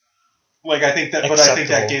 but I think that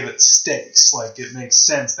acceptable. gave it stakes. Like, it makes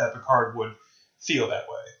sense that Picard would feel that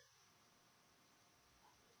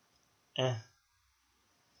way.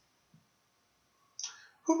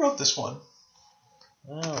 Who wrote this one?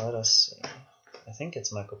 Well, let us see. I think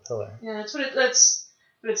it's Michael Piller. Yeah, that's what it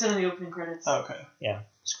said in the opening credits. Oh, okay. Yeah.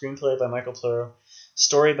 Screenplay by Michael Piller.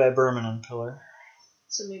 Story by Berman and Piller.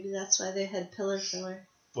 So maybe that's why they had pillar filler.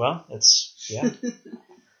 Well,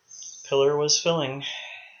 Piller was filling.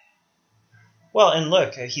 Well, and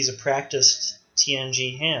look, he's a practiced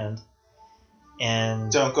TNG hand.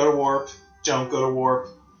 And Don't go to warp. Don't go to warp.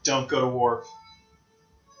 Don't go to warp.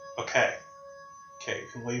 Okay, you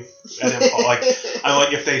can leave at impulse. I'm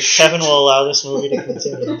like, if they Kevin will allow this movie to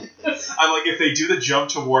continue. I'm like, if they do the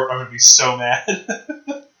jump to warp, I'm gonna be so mad.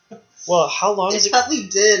 Well, how long is They it? probably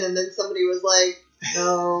did, and then somebody was like,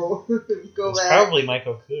 "No, go It's back." probably Mike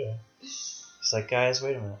Okuda. He's like, guys,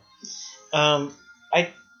 wait a minute.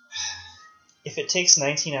 If it takes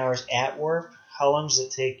 19 hours at warp, how long does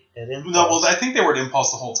it take at impulse? No, well, I think they were at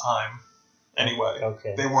impulse the whole time. Anyway,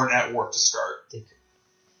 Okay. They weren't at warp to start.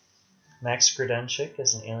 Max Grudenchik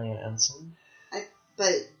is an alien ensign.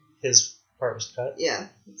 But His part was cut. yeah,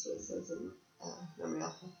 that's what it says in Memory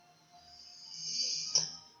Alpha.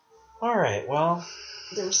 All right. Well,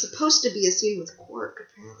 There was supposed to be a scene with Quark,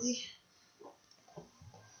 apparently.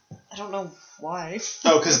 I don't know why.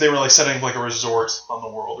 Oh, because they were setting a resort on the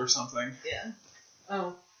world or something. Yeah.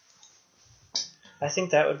 Oh. I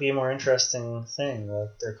think that would be a more interesting thing.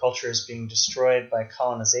 Their culture is being destroyed by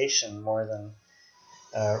colonization more than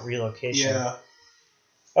relocation. Yeah.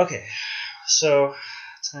 Okay, so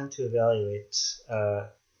time to evaluate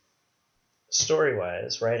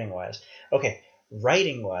story-wise, writing-wise. Okay,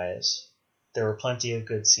 writing-wise, there were plenty of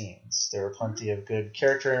good scenes. There were plenty of good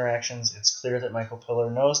character interactions. It's clear that Michael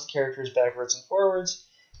Piller knows the characters backwards and forwards.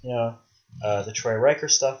 The Troy Riker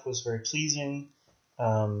stuff was very pleasing.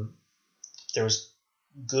 There was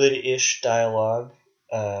good-ish dialogue.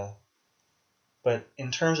 But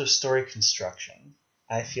in terms of story construction,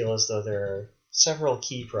 I feel as though there are several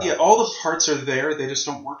key problems. Yeah, all the parts are there, they just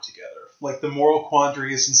don't work together. The moral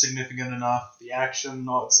quandary isn't significant enough, the action,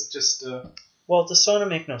 it's just... Well, the Sona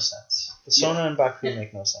make no sense. The Sona and Baku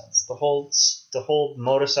make no sense. The whole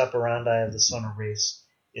modus operandi of the Sona race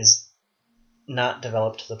is not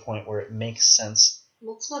developed to the point where it makes sense.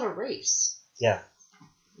 Well, it's not a race. Yeah.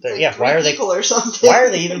 It's Why are people or something? Why are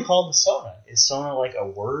they even called the Sona? Is Sona a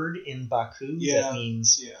word in Baku that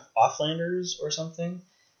means offlanders or something?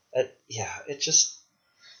 It just...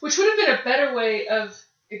 Which would have been a better way of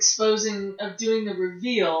doing the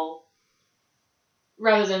reveal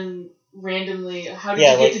rather than randomly, how did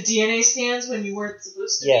you get the DNA scans when you weren't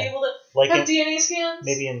supposed to be able to have DNA scans?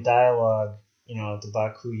 Maybe in dialogue, the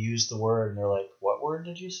Baku used the word, and they're like, "What word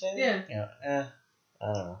did you say?" Yeah. I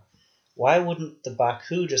don't know. Why wouldn't the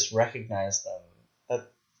Baku just recognize them?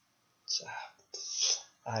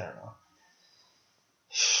 I don't know.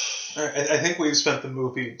 All right, I think we've spent the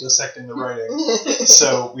movie dissecting the writing,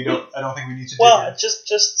 so I don't think we need to. Well, just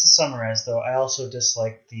to summarize, though, I also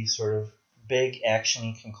dislike the sort of big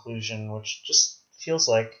actiony conclusion, which just feels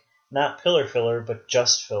like not pillar filler, but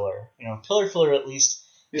just filler. Pillar filler at least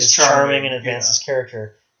is charming and advances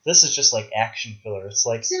character. This is just like action filler. It's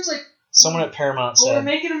like Seems like someone at Paramount said, we're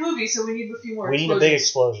making a movie, so we need a few more. We need a big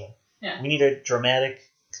explosion. Yeah. We need a dramatic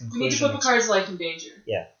conclusion. We need to put Picard's life in danger.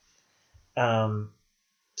 Yeah.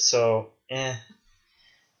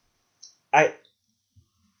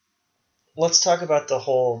 Let's talk about the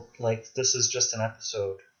whole, this is just an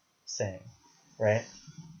episode thing, right?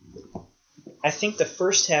 I think the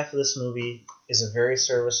first half of this movie is a very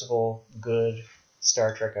serviceable, good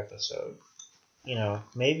Star Trek episode.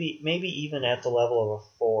 Maybe even at the level of a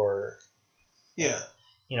 4. Yeah.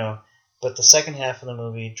 But the second half of the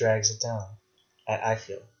movie drags it down. I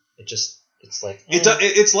feel. It's like...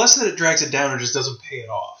 It's less that it drags it down, it just doesn't pay it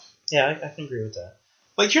off. Yeah, I can agree with that.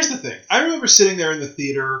 Here's the thing. I remember sitting there in the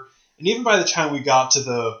theater, and even by the time we got to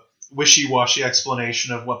the wishy-washy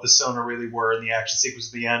explanation of what the Sona really were in the action sequence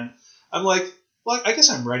at the end, I'm like, I guess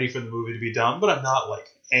I'm ready for the movie to be done, but I'm not,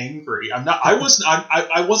 angry. I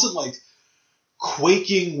wasn't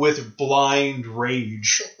quaking with blind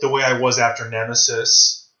rage the way I was after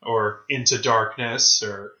Nemesis or Into Darkness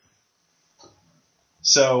or...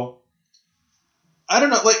 So, I don't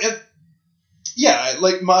know, yeah,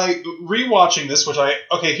 my rewatching this,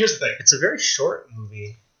 okay, here's the thing. It's a very short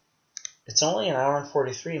movie. It's only an hour and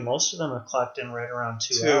 43. Most of them are clocked in right around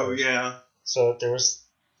 2 hours. Yeah. So there was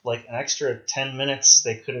an extra 10 minutes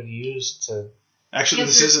they could have used to. Actually,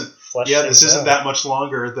 this isn't that much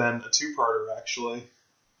longer than a two-parter. Actually.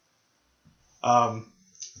 But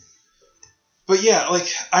yeah,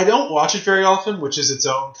 I don't watch it very often, which is its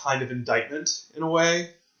own kind of indictment in a way.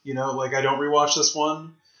 I don't rewatch this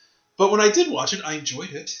one. But when I did watch it, I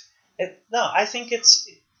enjoyed it. I think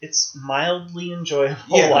it's mildly enjoyable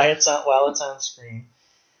Yeah. while it's on screen.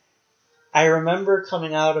 I remember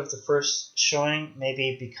coming out of the first showing,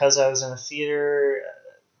 maybe because I was in a theater,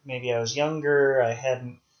 maybe I was younger, I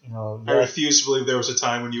hadn't, I refuse to believe there was a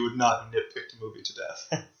time when you would not have nitpicked a movie to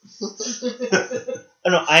death.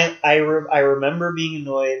 No, I remember being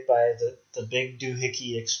annoyed by the big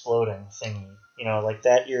doohickey exploding thingy.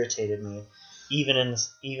 That irritated me.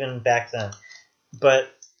 Even back then. But,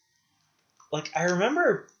 I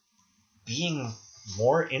remember being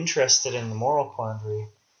more interested in the moral quandary,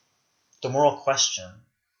 the moral question.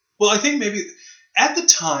 Well, I think maybe at the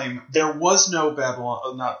time there was no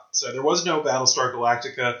there was no Battlestar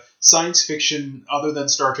Galactica. Science fiction other than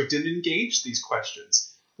Star Trek didn't engage these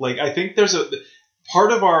questions. I think there's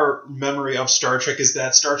part of our memory of Star Trek is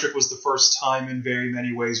that Star Trek was the first time in very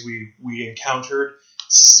many ways we encountered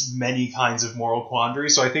many kinds of moral quandary.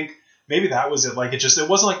 So I think maybe that was it. It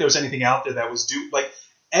wasn't like there was anything out there that was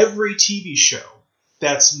every TV show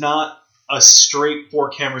that's not a straight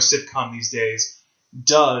 4-camera sitcom these days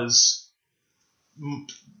does,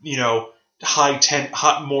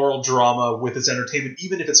 hot moral drama with its entertainment,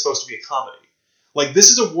 even if it's supposed to be a comedy.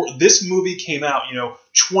 This movie came out,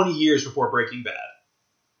 20 years before Breaking Bad.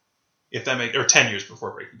 Or 10 years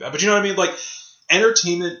before Breaking Bad. But you know what I mean?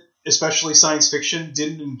 Entertainment, especially science fiction,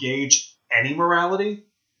 didn't engage any morality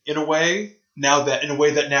in a way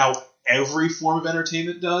that now every form of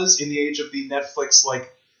entertainment does in the age of the Netflix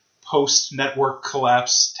post-network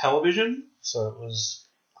collapse television. So it was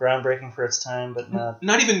groundbreaking for its time, but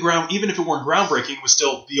not even even if it weren't groundbreaking, it was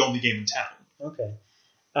still the only game in town. Okay.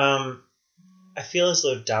 I feel as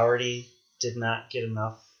though Dougherty did not get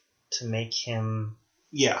enough to make him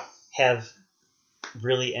have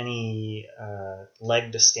really any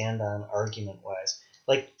leg to stand on argument-wise.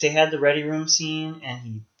 They had the Ready Room scene, and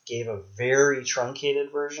he gave a very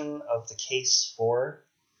truncated version of the case 4.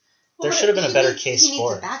 There should have been a better case 4. He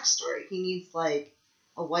needs a backstory. He needs,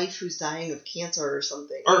 a wife who's dying of cancer or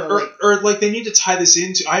something. Or they need to tie this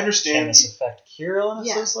into... I understand... Can this affect Kirill in a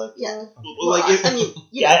sense like yeah. that? Well,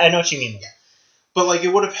 I know what you mean. Yeah. But,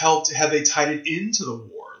 it would have helped had they tied it into the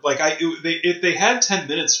war. If they had 10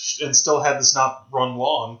 minutes and still had this not run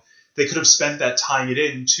long, they could have spent that tying it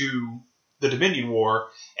into the Dominion War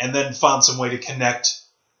and then found some way to connect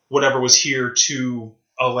whatever was here to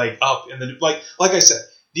a leg up. And then, like I said,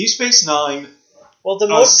 Deep Space Nine... Well, the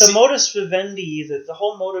modus vivendi, the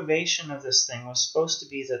whole motivation of this thing was supposed to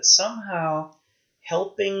be that somehow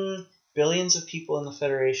helping billions of people in the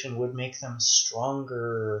Federation would make them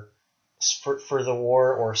stronger for the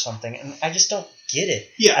war or something, and I just don't get it.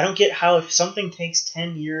 Yeah. I don't get how if something takes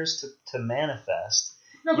 10 years to manifest.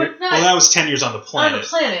 No, but not Well, that was 10 years on the on planet. the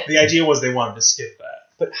planet. The idea was they wanted to skip that.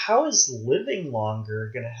 But how is living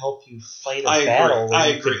longer going to help you fight a I agree. battle where I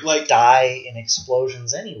you agree. could Like- die in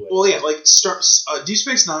explosions anyway? Well, yeah, like Deep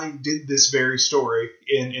Space Nine did this very story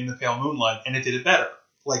in The Pale Moonlight, and it did it better.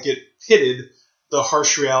 Like, it pitted the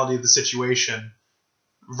harsh reality of the situation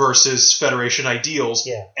versus Federation ideals,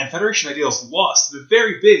 Yeah. and Federation ideals lost in a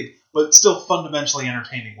very big but still fundamentally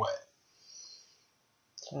entertaining way.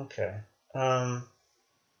 Okay.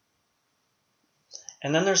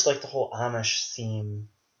 And then there's like the whole Amish theme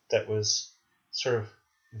that was sort of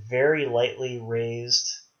very lightly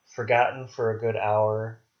raised, forgotten for a good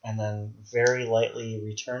hour, and then very lightly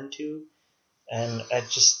returned to. And I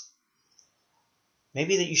just...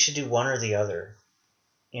 Maybe that you should do one or the other.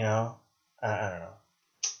 You know? I don't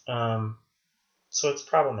know. So it's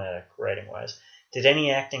problematic, writing-wise. Did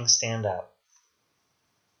any acting stand out?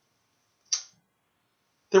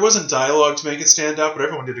 There wasn't dialogue to make it stand out, but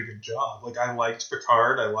everyone did a good job. Like, I liked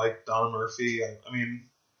Picard, I liked Donna Murphy, I mean...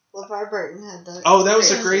 LeVar Burton had that. Oh, that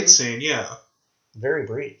was a great scene, yeah. Very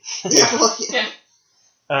brief. Yeah, well,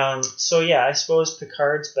 yeah. So yeah, I suppose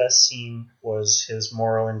Picard's best scene was his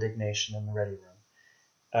moral indignation in the Ready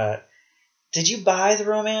Room. Did you buy the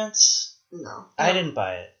romance? No. I didn't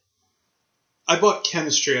buy it. I bought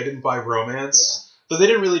chemistry, I didn't buy romance. But they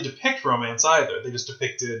didn't really depict romance either. They just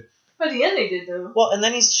depicted... By the end, they did though. Well, and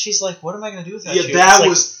then she's like, "What am I going to do with that?" Yeah, you?" that It's like,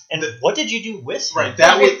 was... And what did you do with him? Right,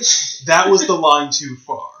 that was the line too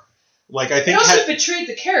far. Like, I They think... also betrayed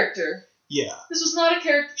the character. Yeah, This was not a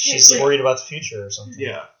character. She's worried about the future or something.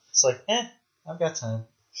 yeah. It's like, I've got time.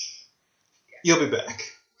 You'll be back.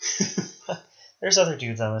 There's other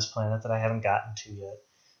dudes on this planet that I haven't gotten to yet.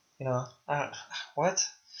 You know, what?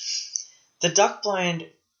 The Duck Blind,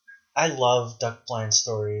 I love Duck Blind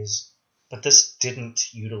stories, but this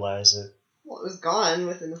didn't utilize it Well, it was gone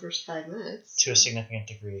within the first 5 minutes. to a significant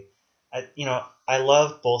degree. I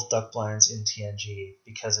love both Duck Blinds in TNG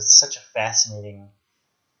because it's such a fascinating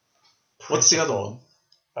What's the other principle.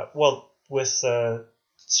 one? Well, with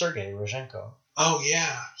Sergei Rozhenko. Oh,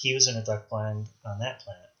 yeah. He was in a duck blind on that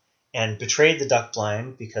planet and betrayed the duck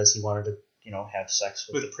blind because he wanted to, have sex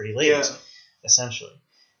with the pretty ladies, essentially.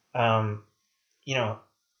 So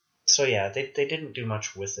yeah, they didn't do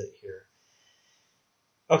much with it here.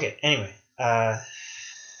 Okay, anyway,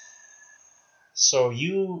 so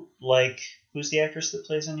you like, who's the actress that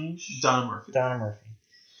plays Anish? Donna Murphy. Donna Murphy.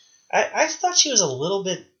 I thought she was a little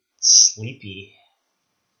bit sleepy.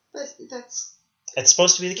 But that's... It's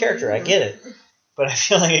supposed to be the character, I get it. But I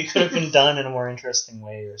feel like it could have been done in a more interesting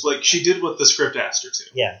way or something. Like, she did what the script asked her to.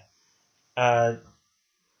 Yeah.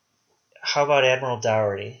 How about Admiral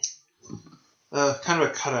Dougherty? Kind of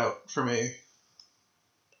a cutout for me.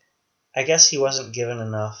 I guess he wasn't given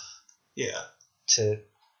enough Yeah. to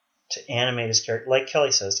animate his character. Like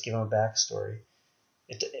Kelly says, to give him a backstory.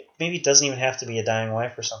 Maybe it doesn't even have to be a dying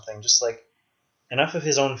wife or something. Just like enough of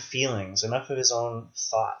his own feelings, enough of his own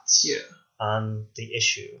thoughts on the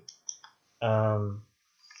issue.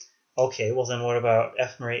 Okay, well then what about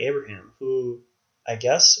F. Murray Abraham, who I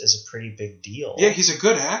guess is a pretty big deal. Yeah, he's a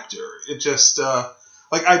good actor. It just,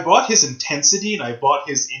 I bought his intensity and I bought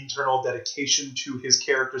his internal dedication to his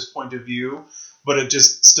character's point of view, but it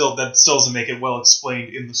just still doesn't make it well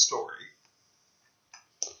explained in the story.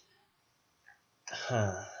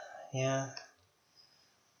 Yeah.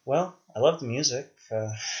 Well, I love the music.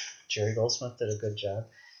 Jerry Goldsmith did a good job.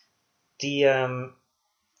 The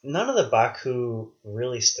none of the Baku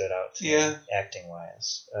really stood out to me, acting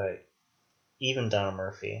wise. Even Donna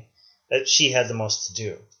Murphy, that she had the most to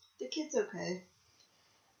do. The kid's okay.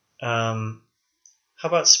 How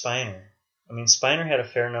about Spiner? I mean, Spiner had a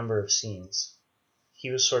fair number of scenes. He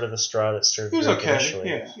was sort of the straw that stirred the He was drink okay. initially.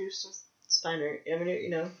 Yeah. He was just Steiner. I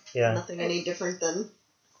mean, Yeah. nothing any different than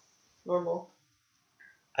normal.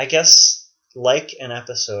 I guess, like an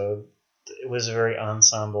episode, it was a very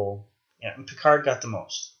ensemble. Yeah, and Picard got the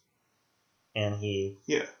most. And he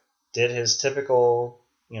did his typical,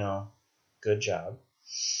 good job.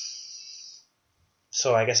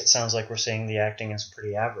 So I guess it sounds like we're saying the acting is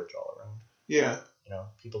pretty average all around. Yeah.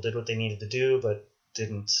 People did what they needed to do, but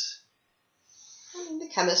didn't... I mean, the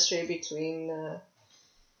chemistry between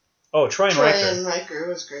Troy and Riker. and Riker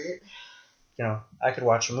was great. I could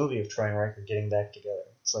watch a movie of Troy and Riker getting back together.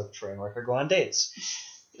 It's like Troy and Riker go on dates.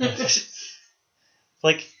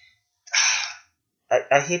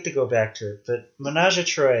 I hate to go back to it, but Menage a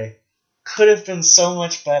Troy could have been so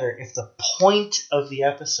much better if the point of the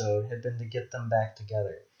episode had been to get them back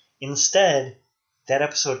together. Instead, that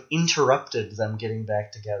episode interrupted them getting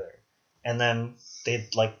back together. and then they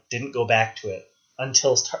didn't go back to it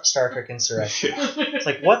until Star Trek Insurrection. It's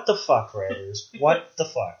like, what the fuck, writers? What the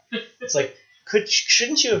fuck? It's like,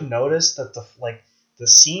 shouldn't you have noticed that the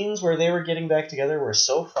scenes where they were getting back together were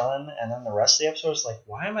so fun, and then the rest of the episode was like,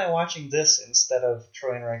 why am I watching this instead of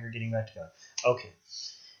Troy and Riker getting back together? Okay.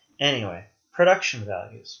 Anyway, production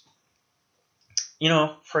values.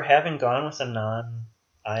 For having gone with a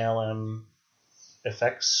non-ILM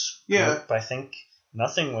effects group, I think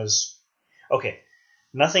nothing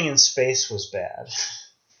in space was bad.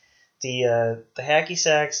 The hacky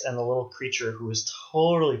sacks and the little creature who was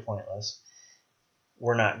totally pointless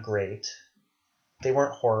were not great. They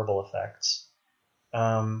weren't horrible effects.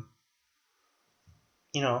 I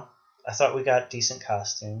thought we got decent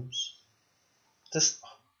costumes.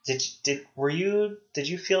 Did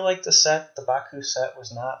you feel like the Baku set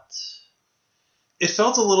was not? It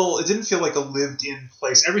felt it didn't feel like a lived-in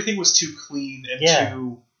place. Everything was too clean and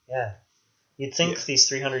too... Yeah. You'd think these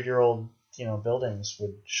 300-year-old, buildings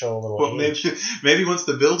would show a little age. Maybe once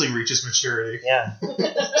the building reaches maturity. Yeah.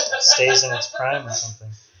 Stays in its prime or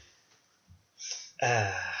something.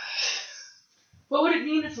 What would it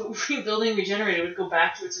mean if a building regenerated? It would go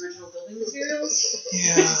back to its original building materials?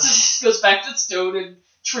 Yeah. It just goes back to stone and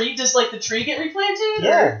tree. Does the tree get replanted?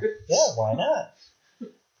 Yeah. Yeah, why not?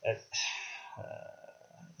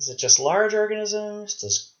 Is it just large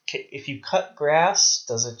organisms? If you cut grass,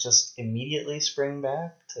 does it just immediately spring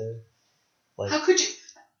back to How could you?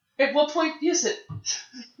 At what point is it?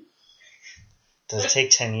 Does it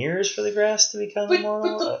take 10 years for the grass to become normal?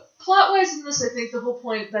 But the plot-wise in this, I think the whole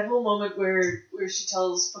point, that whole moment where she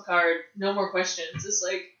tells Picard, no more questions, is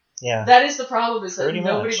that is the problem, is that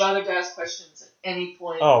nobody bothered to ask questions at any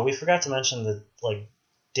point. Oh, we forgot to mention the,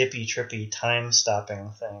 dippy, trippy,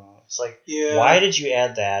 time-stopping thing. It's why did you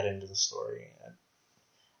add that into the story?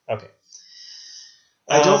 Okay.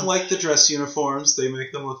 I don't like the dress uniforms. They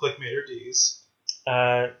make them look like Mater D's.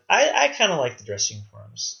 I kind of like the dress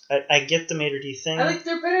uniforms. I get the Mater D thing.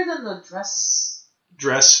 They're better than the dress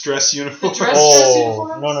uniforms. The dress uniforms?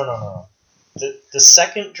 No. The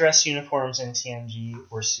second dress uniforms in TNG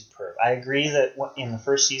were superb. I agree that in the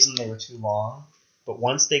first season they were too long, but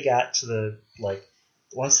once they got to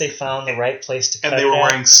once they found the right place to cut and they were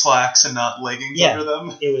wearing slacks and not leggings under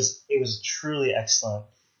them. It was a truly excellent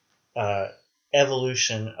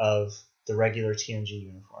evolution of the regular TNG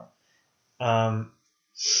uniform.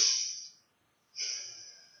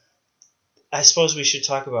 I suppose we should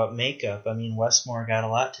talk about makeup. I mean, Westmore got a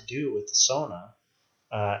lot to do with the Sona.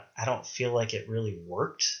 I don't feel like it really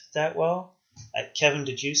worked that well. Kevin,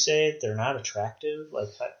 did you say they're not attractive?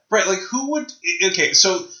 Right, who would... Okay,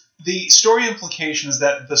 so the story implication is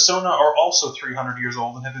that the Sona are also 300 years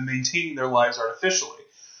old and have been maintaining their lives artificially.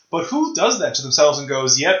 But who does that to themselves and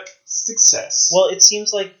goes, yep, success? Well, it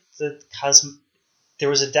seems like there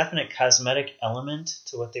was a definite cosmetic element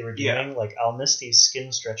to what they were doing. Yeah. I'll miss these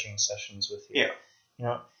skin stretching sessions with you.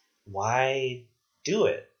 Yeah. Why do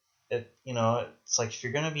it? It's like, if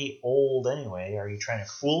you're going to be old anyway, are you trying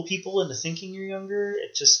to fool people into thinking you're younger?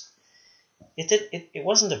 It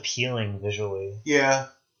wasn't appealing visually. Yeah.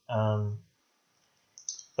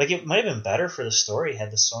 It might have been better for the story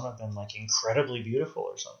had the Sona been incredibly beautiful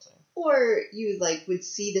or something. Or you would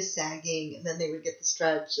see the sagging and then they would get the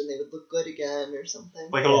stretch and they would look good again or something.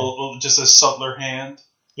 A little, just a subtler hand.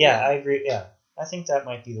 Yeah, I agree. Yeah, I think that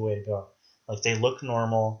might be the way to go. They look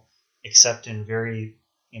normal, except in very,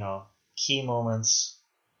 key moments.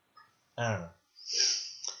 I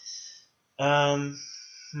don't know.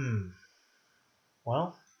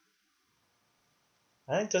 Well,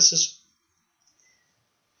 I think this is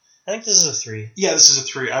a 3. Yeah, this is a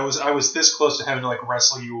 3. I was this close to having to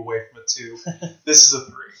wrestle you away from it too. This is a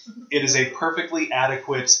 3. It is a perfectly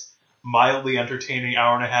adequate, mildly entertaining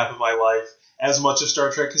hour and a half of my life, as much as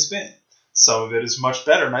Star Trek has been. Some of it is much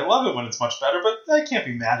better, and I love it when it's much better, but I can't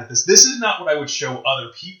be mad at this. This is not what I would show other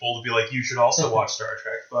people to be like, you should also watch Star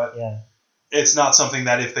Trek, but it's not something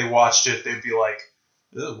that if they watched it, they'd be like,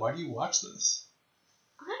 ugh, why do you watch this?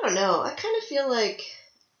 I don't know. I kind of feel like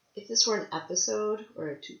if this were an episode or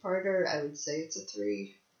a 2-parter, I would say it's a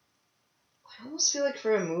 3. I almost feel like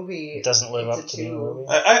for a movie, it doesn't live up to being a movie.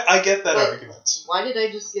 I get that argument. Why did I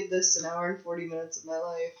just give this an hour and 40 minutes of my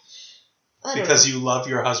life? Because you love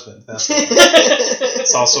your husband. That's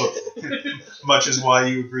it's also much as why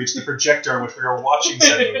you agreed to the projector on which we are watching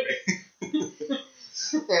said movie.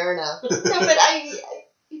 Fair enough. No, but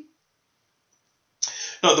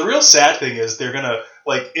No, the real sad thing is they're gonna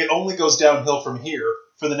it only goes downhill from here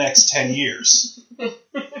for the next 10 years, for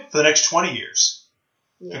the next 20 years,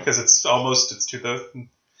 because it's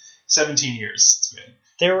 2017 years it's been.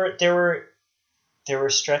 There were there were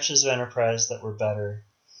stretches of Enterprise that were better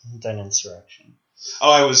than Insurrection.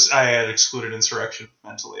 Oh, I had excluded Insurrection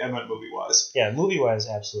mentally. I meant movie-wise. Yeah, movie-wise,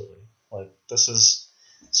 absolutely. Like, this is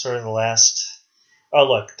sort of the last... Oh,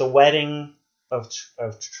 look, the wedding of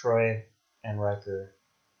Troy and Riker.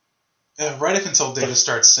 Right up until Data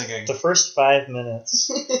starts singing. The first 5 minutes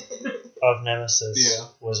of Nemesis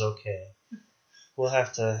was okay. We'll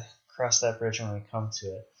have to cross that bridge when we come to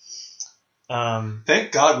it.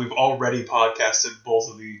 Thank God we've already podcasted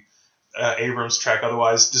both of the Abrams track.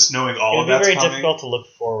 Otherwise, just knowing all of that's that's coming... It would be very difficult to look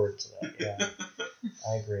forward to that, yeah.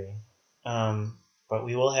 I agree. But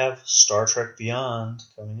we will have Star Trek Beyond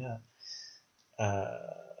coming up.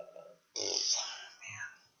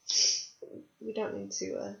 We don't need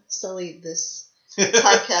to sully this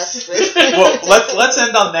podcast with... Well, let's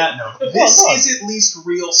end on that note. This is at least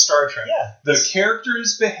real Star Trek. Yeah. The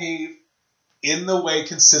characters behave in the way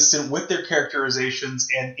consistent with their characterizations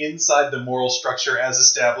and inside the moral structure as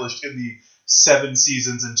established in the 7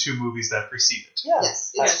 seasons and 2 movies that precede it. Yeah.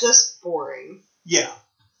 Yes, it's just boring. Yeah.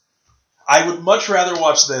 I would much rather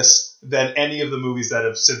watch this than any of the movies that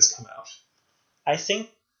have since come out. I think,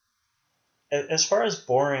 as far as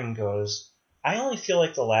boring goes, I only feel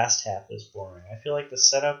like the last half is boring. I feel like the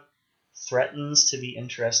setup threatens to be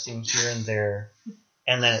interesting here and there,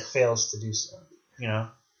 and then it fails to do so, you know?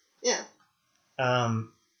 Yeah.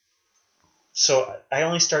 So I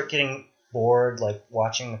only start getting bored, like,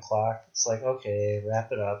 watching the clock. It's like, okay,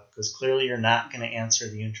 wrap it up, because clearly you're not going to answer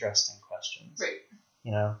the interesting questions. Right.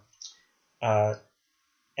 You know?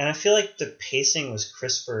 And I feel like the pacing was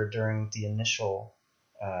crisper during the initial,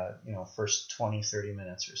 first 20, 30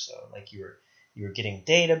 minutes or so. Like, you were getting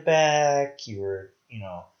Data back, you were,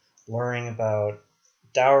 learning about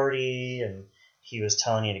Dougherty, and he was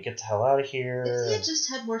telling you to get the hell out of here. If we had just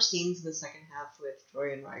had more scenes in the second half with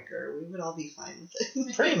Troy and Riker, we would all be fine with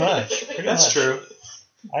it. Pretty much. That's true.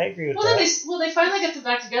 I agree with that. They finally get them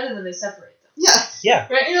back together, and then they separate them. Yeah. Yeah.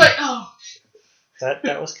 Right? And you're like, oh.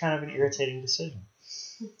 That was kind of an irritating decision.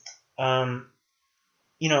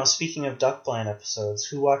 Speaking of Duckblind episodes,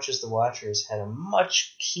 Who Watches the Watchers had a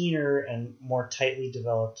much keener and more tightly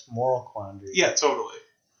developed moral quandary. Yeah, totally.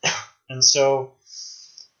 And so,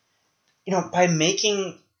 by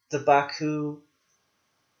making the Baku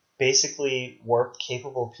basically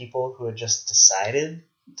warp-capable people who had just decided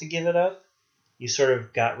to give it up, you sort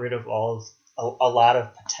of got rid of a lot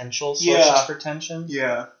of potential sources for tension.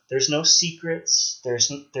 Yeah. There's no secrets.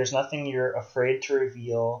 There's nothing you're afraid to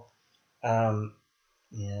reveal.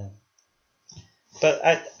 Yeah. But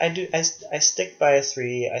I stick by a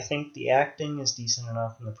 3. I think the acting is decent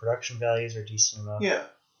enough and the production values are decent enough. Yeah.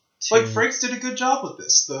 Like, Frakes did a good job with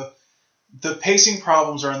this. The pacing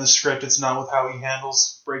problems are in the script. It's not with how he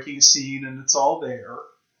handles breaking a scene, and it's all there.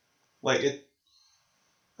 Like, it's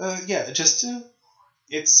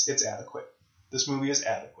adequate. This movie is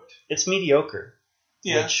adequate. It's mediocre.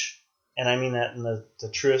 Yeah. And I mean that in the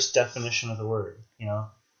truest definition of the word.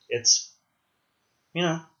 It's,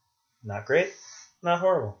 not great, not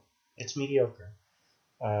horrible. It's mediocre.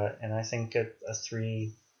 And I think a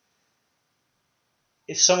 3...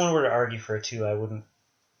 If someone were to argue for a 2, I wouldn't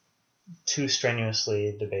too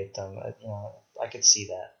strenuously debate them. I could see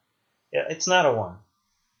that. Yeah, it's not a 1.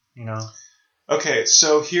 Okay,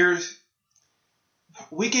 so here did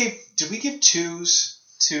we give 2s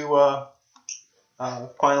to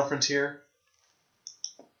Final Frontier?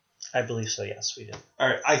 I believe so, yes, we did.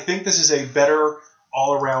 Alright, I think this is a better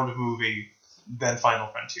all-around movie than Final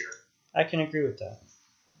Frontier. I can agree with that.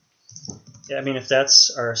 Yeah, I mean, if that's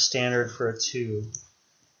our standard for a 2,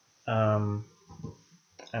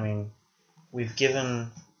 we've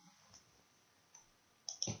given...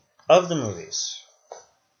 Of the movies,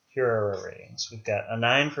 here are our ratings. We've got a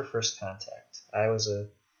 9 for First Contact. I was a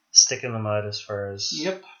stick in the mud as far as...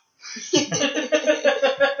 Yep.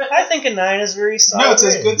 I think a 9 is very solid. No, it's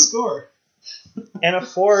a good score. And a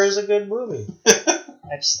 4 is a good movie.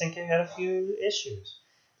 I just think it had a few issues.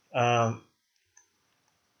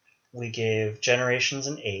 We gave Generations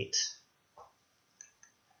an 8.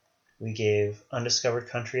 We gave Undiscovered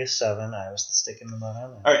Country a 7. I was the stick in the mud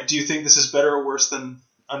on that. Alright, do you think this is better or worse than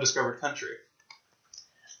Undiscovered Country?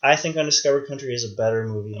 I think Undiscovered Country is a better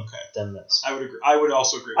movie than this. I would agree. I would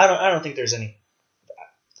also agree. I don't think there's any...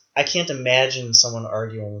 I can't imagine someone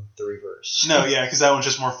arguing the reverse. No, yeah, because that one's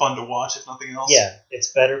just more fun to watch, if nothing else. Yeah,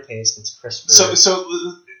 it's better paced, it's crisper. So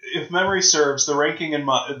if memory serves, the ranking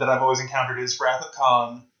that I've always encountered is Wrath of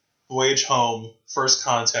Khan, Voyage Home, First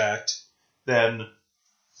Contact, then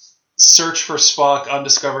Search for Spock,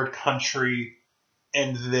 Undiscovered Country,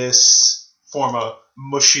 and this form a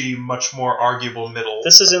mushy, much more arguable middle.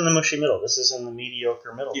 This is in the mushy middle. This is in the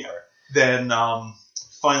mediocre middle part. then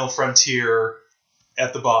Final Frontier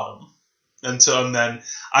at the bottom. And then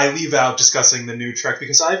I leave out discussing the new Trek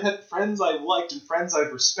because I've had friends I've liked and friends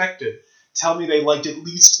I've respected tell me they liked at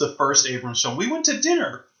least the first Abrams film. We went to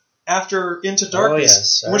dinner after Into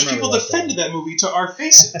Darkness, in which people defended that movie to our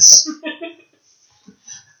faces.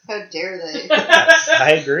 How dare they?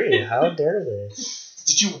 I agree. How dare they?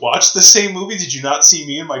 Did you watch the same movie? Did you not see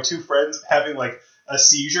me and my two friends having like a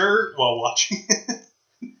seizure while watching it?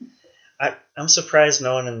 I'm surprised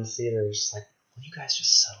no one in the theater is just like, will you guys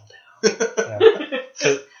just settle down?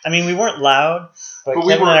 Yeah. I mean, we weren't loud, but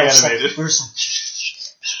we Kevin were and I animated. we were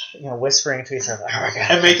just like, whispering to each other, oh my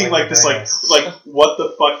God, And making like this nice. like what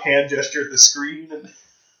the fuck hand gesture at the screen. And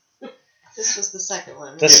This was the second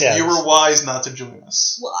one. This- yeah, yeah. you were wise not to join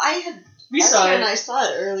us. Well, I saw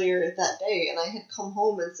it earlier that day, and I had come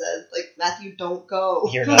home and said, like, Matthew, don't go.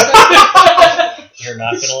 You're not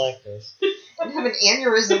gonna like this. I'm having an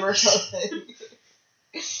aneurysm or something.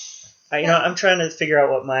 I'm trying to figure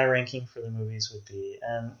out what my ranking for the movies would be,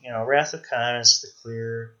 and Wrath of Khan is the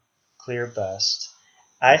clear best.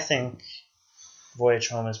 I think Voyage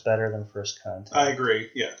Home is better than First Contact. I agree.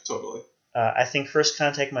 Yeah, totally. I think First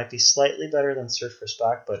Contact might be slightly better than Search for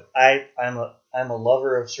Spock, but I'm a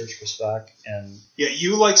lover of Search for Spock, and Yeah,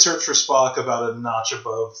 you like Search for Spock about a notch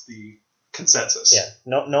above the consensus. yeah,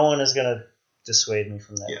 no one is gonna dissuade me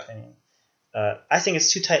from that Yeah. opinion. I think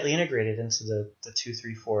it's too tightly integrated into the 2,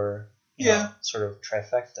 3, 4 sort of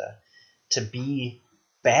trifecta to be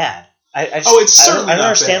bad. It's certainly I don't not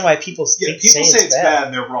understand bad. why people Yeah, say people say it's bad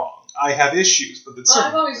and they're wrong. I have issues, but it's Well,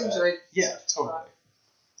 I've certainly always bad. enjoyed. Yeah, totally.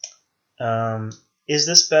 Is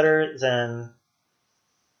this better than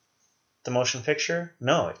the motion picture?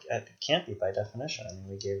 No, it can't be by definition. I mean,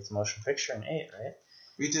 we gave the motion picture an 8, right?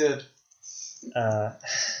 We did.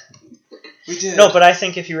 We did. No, but I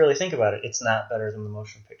think if you really think about it, it's not better than the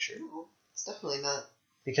motion picture. No, it's definitely not.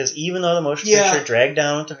 Because even though the motion Yeah. picture dragged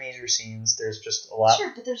down with the major scenes, there's just a lot.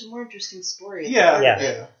 Sure, but there's a more interesting story. Yeah,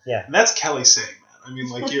 Yeah. Yeah. And that's Kelly saying that. I mean,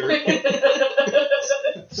 like you're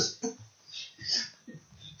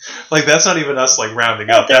like that's not even us like rounding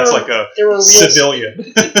up. That's like a there were real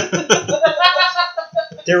civilian.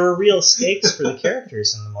 there were real stakes for the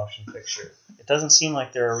characters in the motion picture. It doesn't seem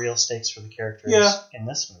like there are real stakes for the characters in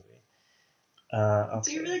this movie. Okay.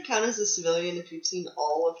 Do you really count as a civilian if you've seen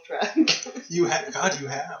all of Trek? You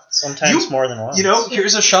have. Sometimes more than one.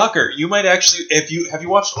 Here's a shocker. You might actually, have you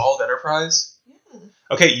watched all of Enterprise? Yeah.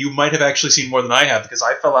 Okay, you might have actually seen more than I have because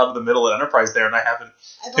I fell out of the middle of Enterprise there and I haven't.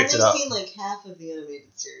 I've Picked only it up. seen like half of the animated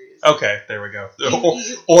series. Okay, there we go.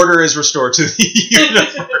 You- Order is restored to the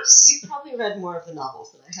universe. You've probably read more of the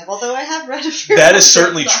novels than I have, although I have read a few. That of is the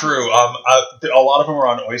certainly novels. true. A lot of them are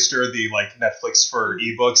on Oyster, the like Netflix for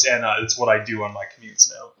ebooks, and it's what I do on my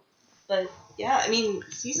commutes now. But yeah, I mean,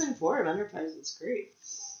 season 4 of Enterprise is great.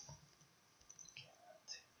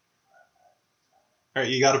 All right,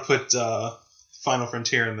 you got to put Final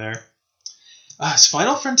Frontier in there. Is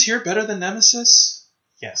Final Frontier better than Nemesis?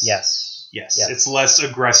 Yes. Yes. It's less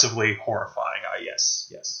aggressively horrifying. Yes.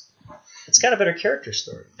 It's got a better character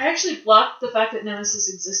story. I actually blocked the fact that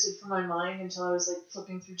Nemesis existed from my mind until I was like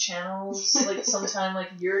flipping through channels, like sometime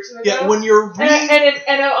like a year or two ago. Yeah, when you're reading.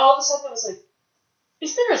 and all of a sudden I was like,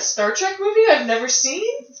 is there a Star Trek movie I've never seen?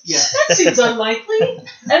 Yeah. That seems unlikely. And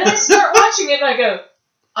then I start watching it and I go,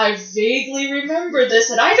 I vaguely remember this,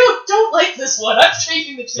 and I don't like this one. I'm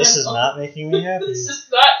changing the channel. This is not making me happy. This is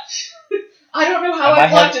not. I don't know how Am I I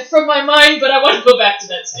blocked it from my mind, but I want to go back to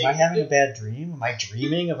that Am state. I having a bad dream? Am I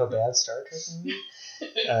dreaming of a bad Star Trek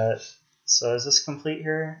movie? So is this complete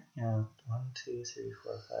here? 1, 2, 3,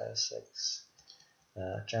 4, 5, 6.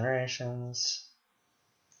 Generations.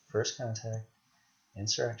 First Contact.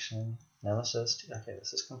 Insurrection. Nemesis. Okay,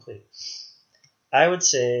 this is complete. I would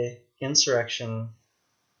say Insurrection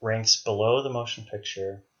ranks below the motion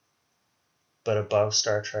picture, but above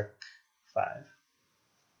Star Trek 5.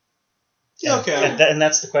 Yeah, okay. And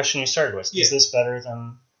that's the question you started with. Yeah. Is this better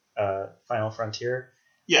than Final Frontier?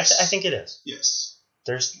 Yes. I think it is. Yes.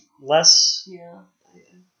 There's less Yeah.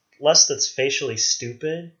 that's facially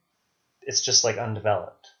stupid. It's just like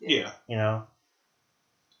undeveloped. Yeah.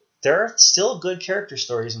 There are still good character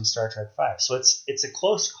stories in Star Trek V, so it's a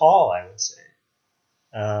close call, I would say.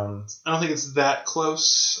 I don't think it's that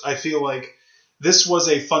close. I feel like this was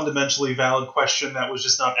a fundamentally valid question that was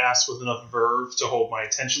just not asked with enough verve to hold my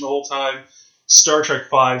attention the whole time. Star Trek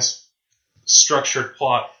V's structured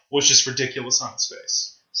plot was just ridiculous on its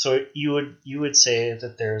face. So you would say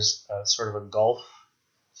that there's sort of a gulf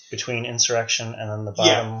between Insurrection and then the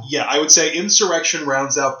bottom. Yeah, I would say Insurrection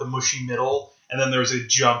rounds out the mushy middle, and then there's a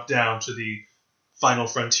jump down to the Final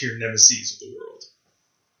Frontier nemesis of the world.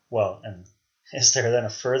 Well, and is there then a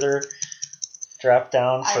further drop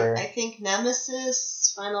down for? I think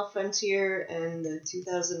Nemesis, Final Frontier, and the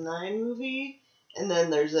 2009 movie, and then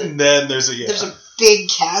there's a there's a big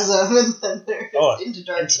chasm, and then there's Into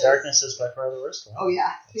Darkness. Into Darkness is by far the worst one. Oh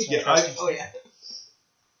yeah. Yeah,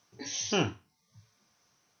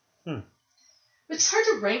 It's hard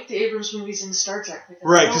to rank the Abrams movies in Star Trek because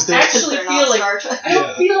Right, I 'cause don't they're- actually They're feel not like Star Trek. I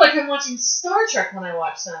don't feel like I'm watching Star Trek when I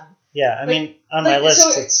watch them. Yeah, I mean, on my like, list,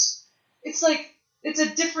 so it's like it's a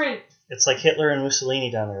different. it's like Hitler and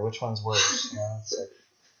Mussolini down there. Which one's worse? You know, it's like,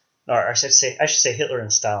 or I should say Hitler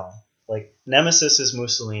and Stalin. Like Nemesis is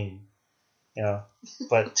Mussolini, you know,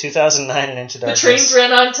 but 2009 and Into The Darkness. trains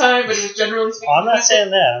ran on time, but it was generally speaking. Oh, I'm not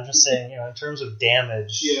saying that. I'm just saying, you know, in terms of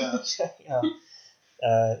damage. Yeah. You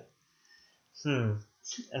know,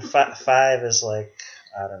 and 5 is like,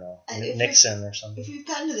 I don't know, If Nixon or something. If we've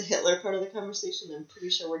gotten to the Hitler part of the conversation, I'm pretty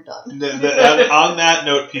sure we're done. On that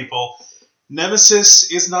note, people,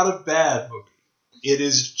 Nemesis is not a bad movie. It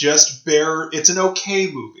is just it's an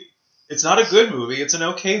okay movie. It's not a good movie. It's an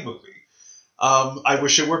okay movie. I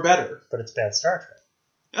wish it were better. But it's bad Star Trek.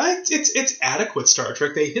 It's adequate Star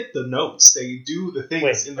Trek. They hit the notes. They do the things.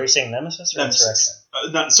 Wait, are you saying Nemesis or Insurrection?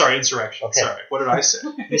 Insurrection. Okay. Sorry, what did I say?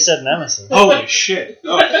 You said Nemesis. Holy shit!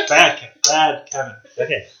 Oh, bad Kevin.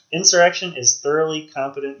 Okay, Insurrection is thoroughly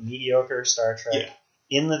competent, mediocre Star Trek. Yeah.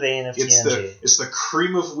 In the vein of It's TNG. it's the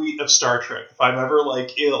cream of wheat of Star Trek. If I'm ever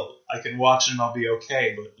ill, I can watch it and I'll be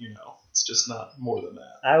okay. But it's just not more than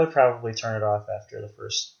that. I would probably turn it off after the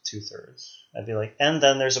first 2/3. I'd be like, and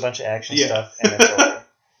then there's a bunch of action Yeah. stuff, and it's over.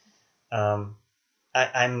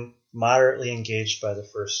 I'm moderately engaged by the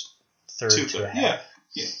first third to a half.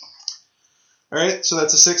 Yeah. All right, so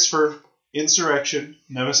that's a 6 for Insurrection.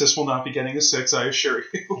 Nemesis will not be getting a 6, I assure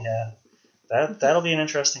you. Yeah, that'll be an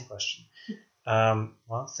interesting question.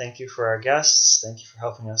 Well, thank you for our guests. Thank you for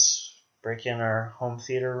helping us break in our home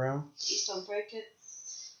theater room. Please don't break it.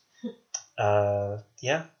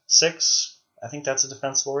 Yeah, 6. I think that's a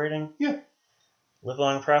defensible rating. Yeah. Live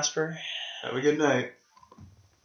long and prosper. Have a good night.